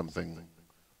reading something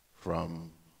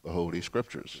from the Holy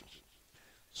Scriptures.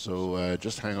 So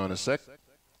just hang on a sec,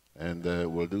 and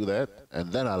we'll do that,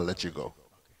 and then I'll let you go.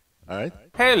 All right?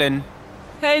 Hey, Lynn.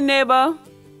 Hey, neighbor.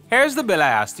 Here's the bill I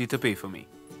asked you to pay for me.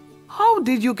 How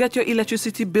did you get your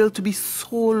electricity bill to be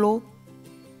so low?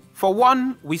 For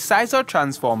one, we size our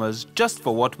transformers just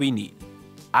for what we need.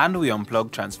 And we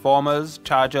unplug transformers,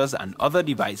 chargers, and other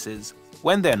devices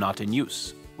when they're not in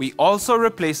use. We also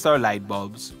replaced our light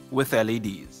bulbs with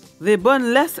LEDs. They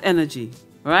burn less energy,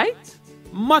 right?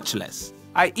 Much less.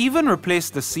 I even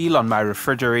replaced the seal on my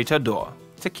refrigerator door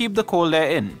to keep the cold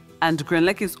air in. And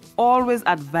Grenlec is always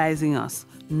advising us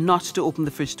not to open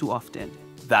the fridge too often.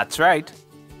 That's right.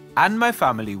 And my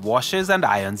family washes and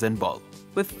irons in bulk.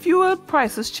 With fuel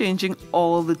prices changing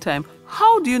all the time,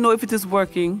 how do you know if it is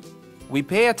working? We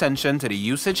pay attention to the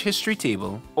usage history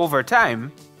table. Over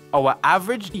time, our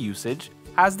average usage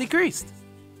has decreased.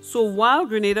 So while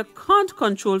Grenada can't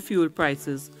control fuel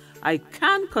prices, I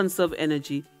can conserve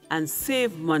energy and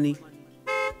save money.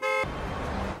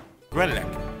 Grenlec,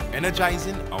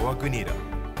 energizing our Grenada.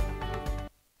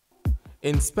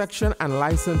 Inspection and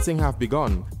licensing have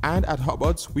begun, and at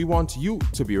Hubbard's, we want you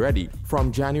to be ready.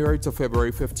 From January to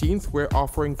February 15th, we're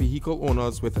offering vehicle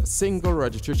owners with single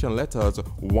registration letters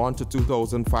 1 to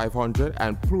 2,500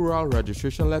 and plural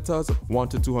registration letters 1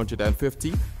 to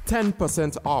 250,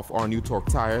 10% off our new torque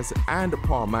tires and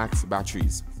Power Max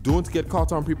batteries. Don't get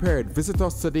caught unprepared. Visit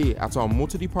us today at our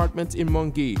motor department in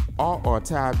Mungay or our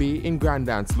tire bay in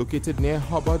Grandance, located near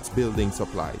Hubbard's Building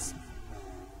Supplies.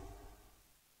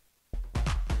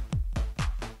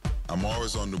 I'm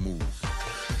always on the move.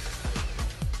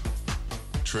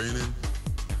 Training,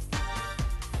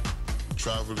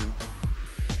 traveling,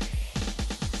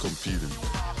 competing.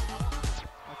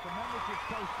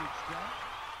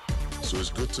 So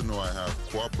it's good to know I have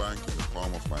Co-op Bank in the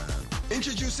palm of my hand.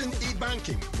 Introducing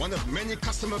e-banking, one of many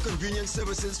customer convenience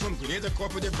services from Grenada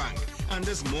Cooperative Bank. And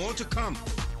there's more to come.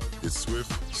 It's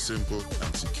swift, simple,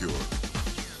 and secure.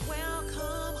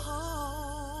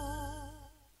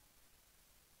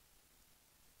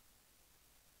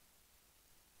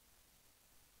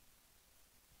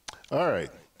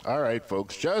 All right,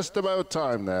 folks, just about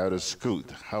time now to scoot.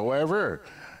 However,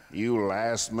 you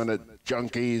last-minute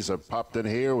junkies have popped in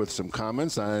here with some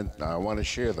comments, and I want to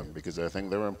share them because I think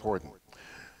they're important.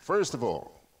 First of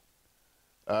all,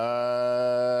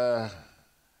 Ryan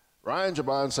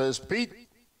Jabon says, Pete,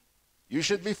 you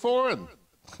should be foreign.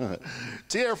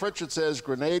 T.F. Richard says,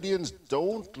 Grenadians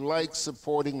don't like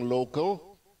supporting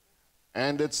local,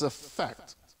 and it's a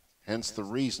fact, hence the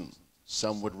reason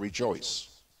some would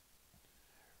rejoice.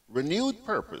 Renewed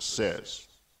Purpose says,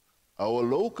 our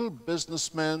local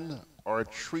businessmen are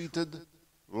treated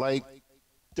like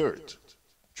dirt,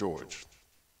 George.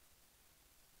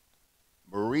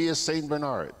 Maria St.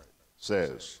 Bernard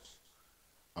says,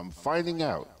 I'm finding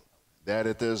out that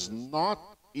it is not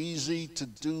easy to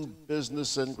do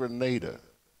business in Grenada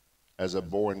as a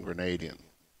born Grenadian,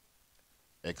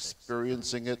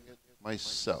 experiencing it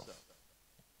myself.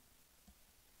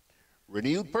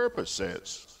 Renewed Purpose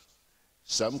says,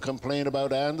 some complain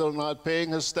about Andall not paying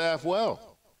his staff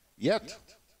well, yet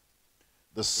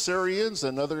the Syrians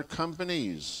and other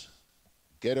companies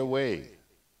get away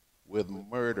with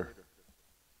murder.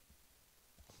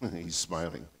 He's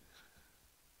smiling.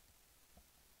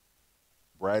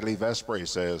 Bradley Vespre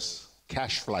says,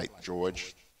 cash flight,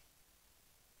 George.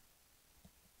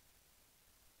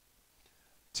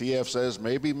 TF says,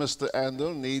 maybe Mr.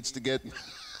 Andall needs to get...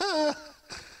 oh,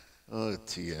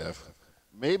 TF.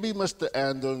 Maybe Mr.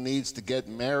 Andall needs to get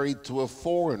married to a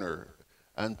foreigner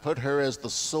and put her as the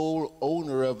sole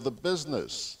owner of the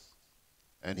business,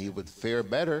 and he would fare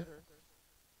better.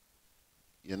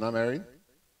 You're not married?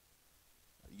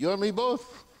 You and me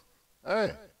both.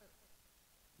 Hey.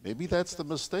 Maybe that's the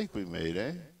mistake we made,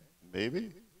 eh?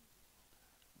 Maybe.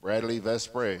 Bradley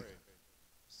Vespre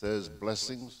says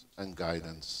blessings and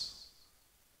guidance.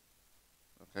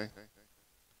 Okay?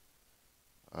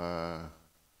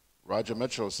 Roger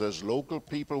Mitchell says local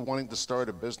people wanting to start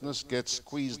a business get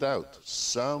squeezed out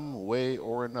some way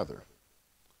or another.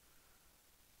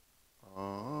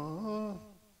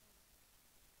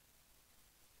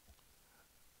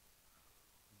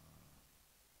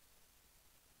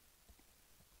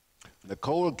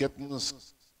 Nicole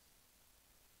Gittins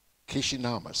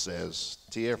Kishinama says,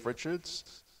 T.F.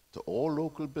 Richards, to all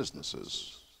local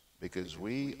businesses, because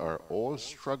we are all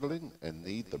struggling and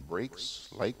need the breaks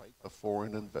like the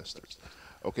foreign investors.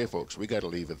 Okay, folks, we got to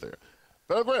leave it there.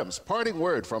 Pilgrims, parting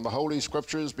word from the Holy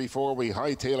Scriptures before we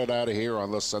hightail it out of here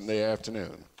on this Sunday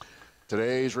afternoon.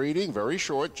 Today's reading, very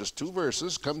short, just 2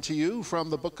 verses, come to you from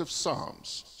the book of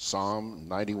Psalms, Psalm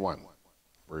 91,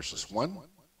 verses 1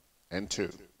 and 2.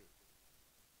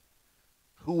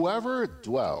 Whoever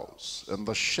dwells in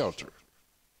the shelter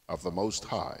of the Most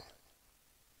High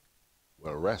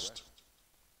will rest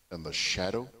in the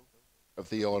shadow of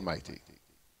the Almighty.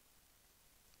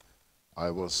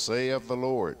 I will say of the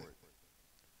Lord,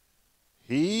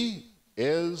 He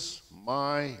is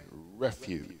my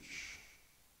refuge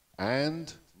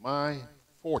and my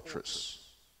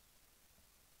fortress,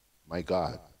 my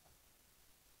God,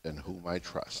 in whom I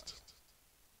trust.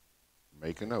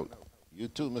 Make a note. You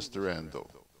too, Mr. Andall.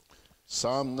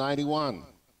 Psalm 91,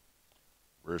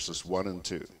 verses 1 and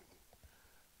 2.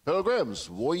 Pilgrims,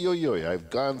 I've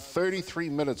gone 33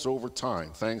 minutes over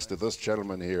time, thanks to this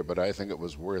gentleman here, but I think it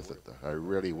was worth it. I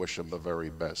really wish him the very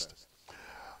best.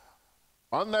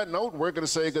 On that note, we're going to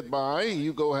say goodbye.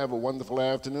 You go have a wonderful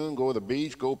afternoon, go to the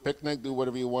beach, go picnic, do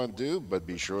whatever you want to do, but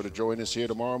be sure to join us here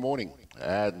tomorrow morning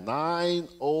at 9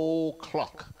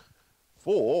 o'clock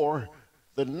for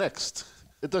the next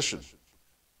edition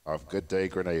of Good Day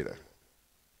Grenada.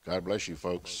 God bless you,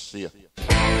 folks. See ya.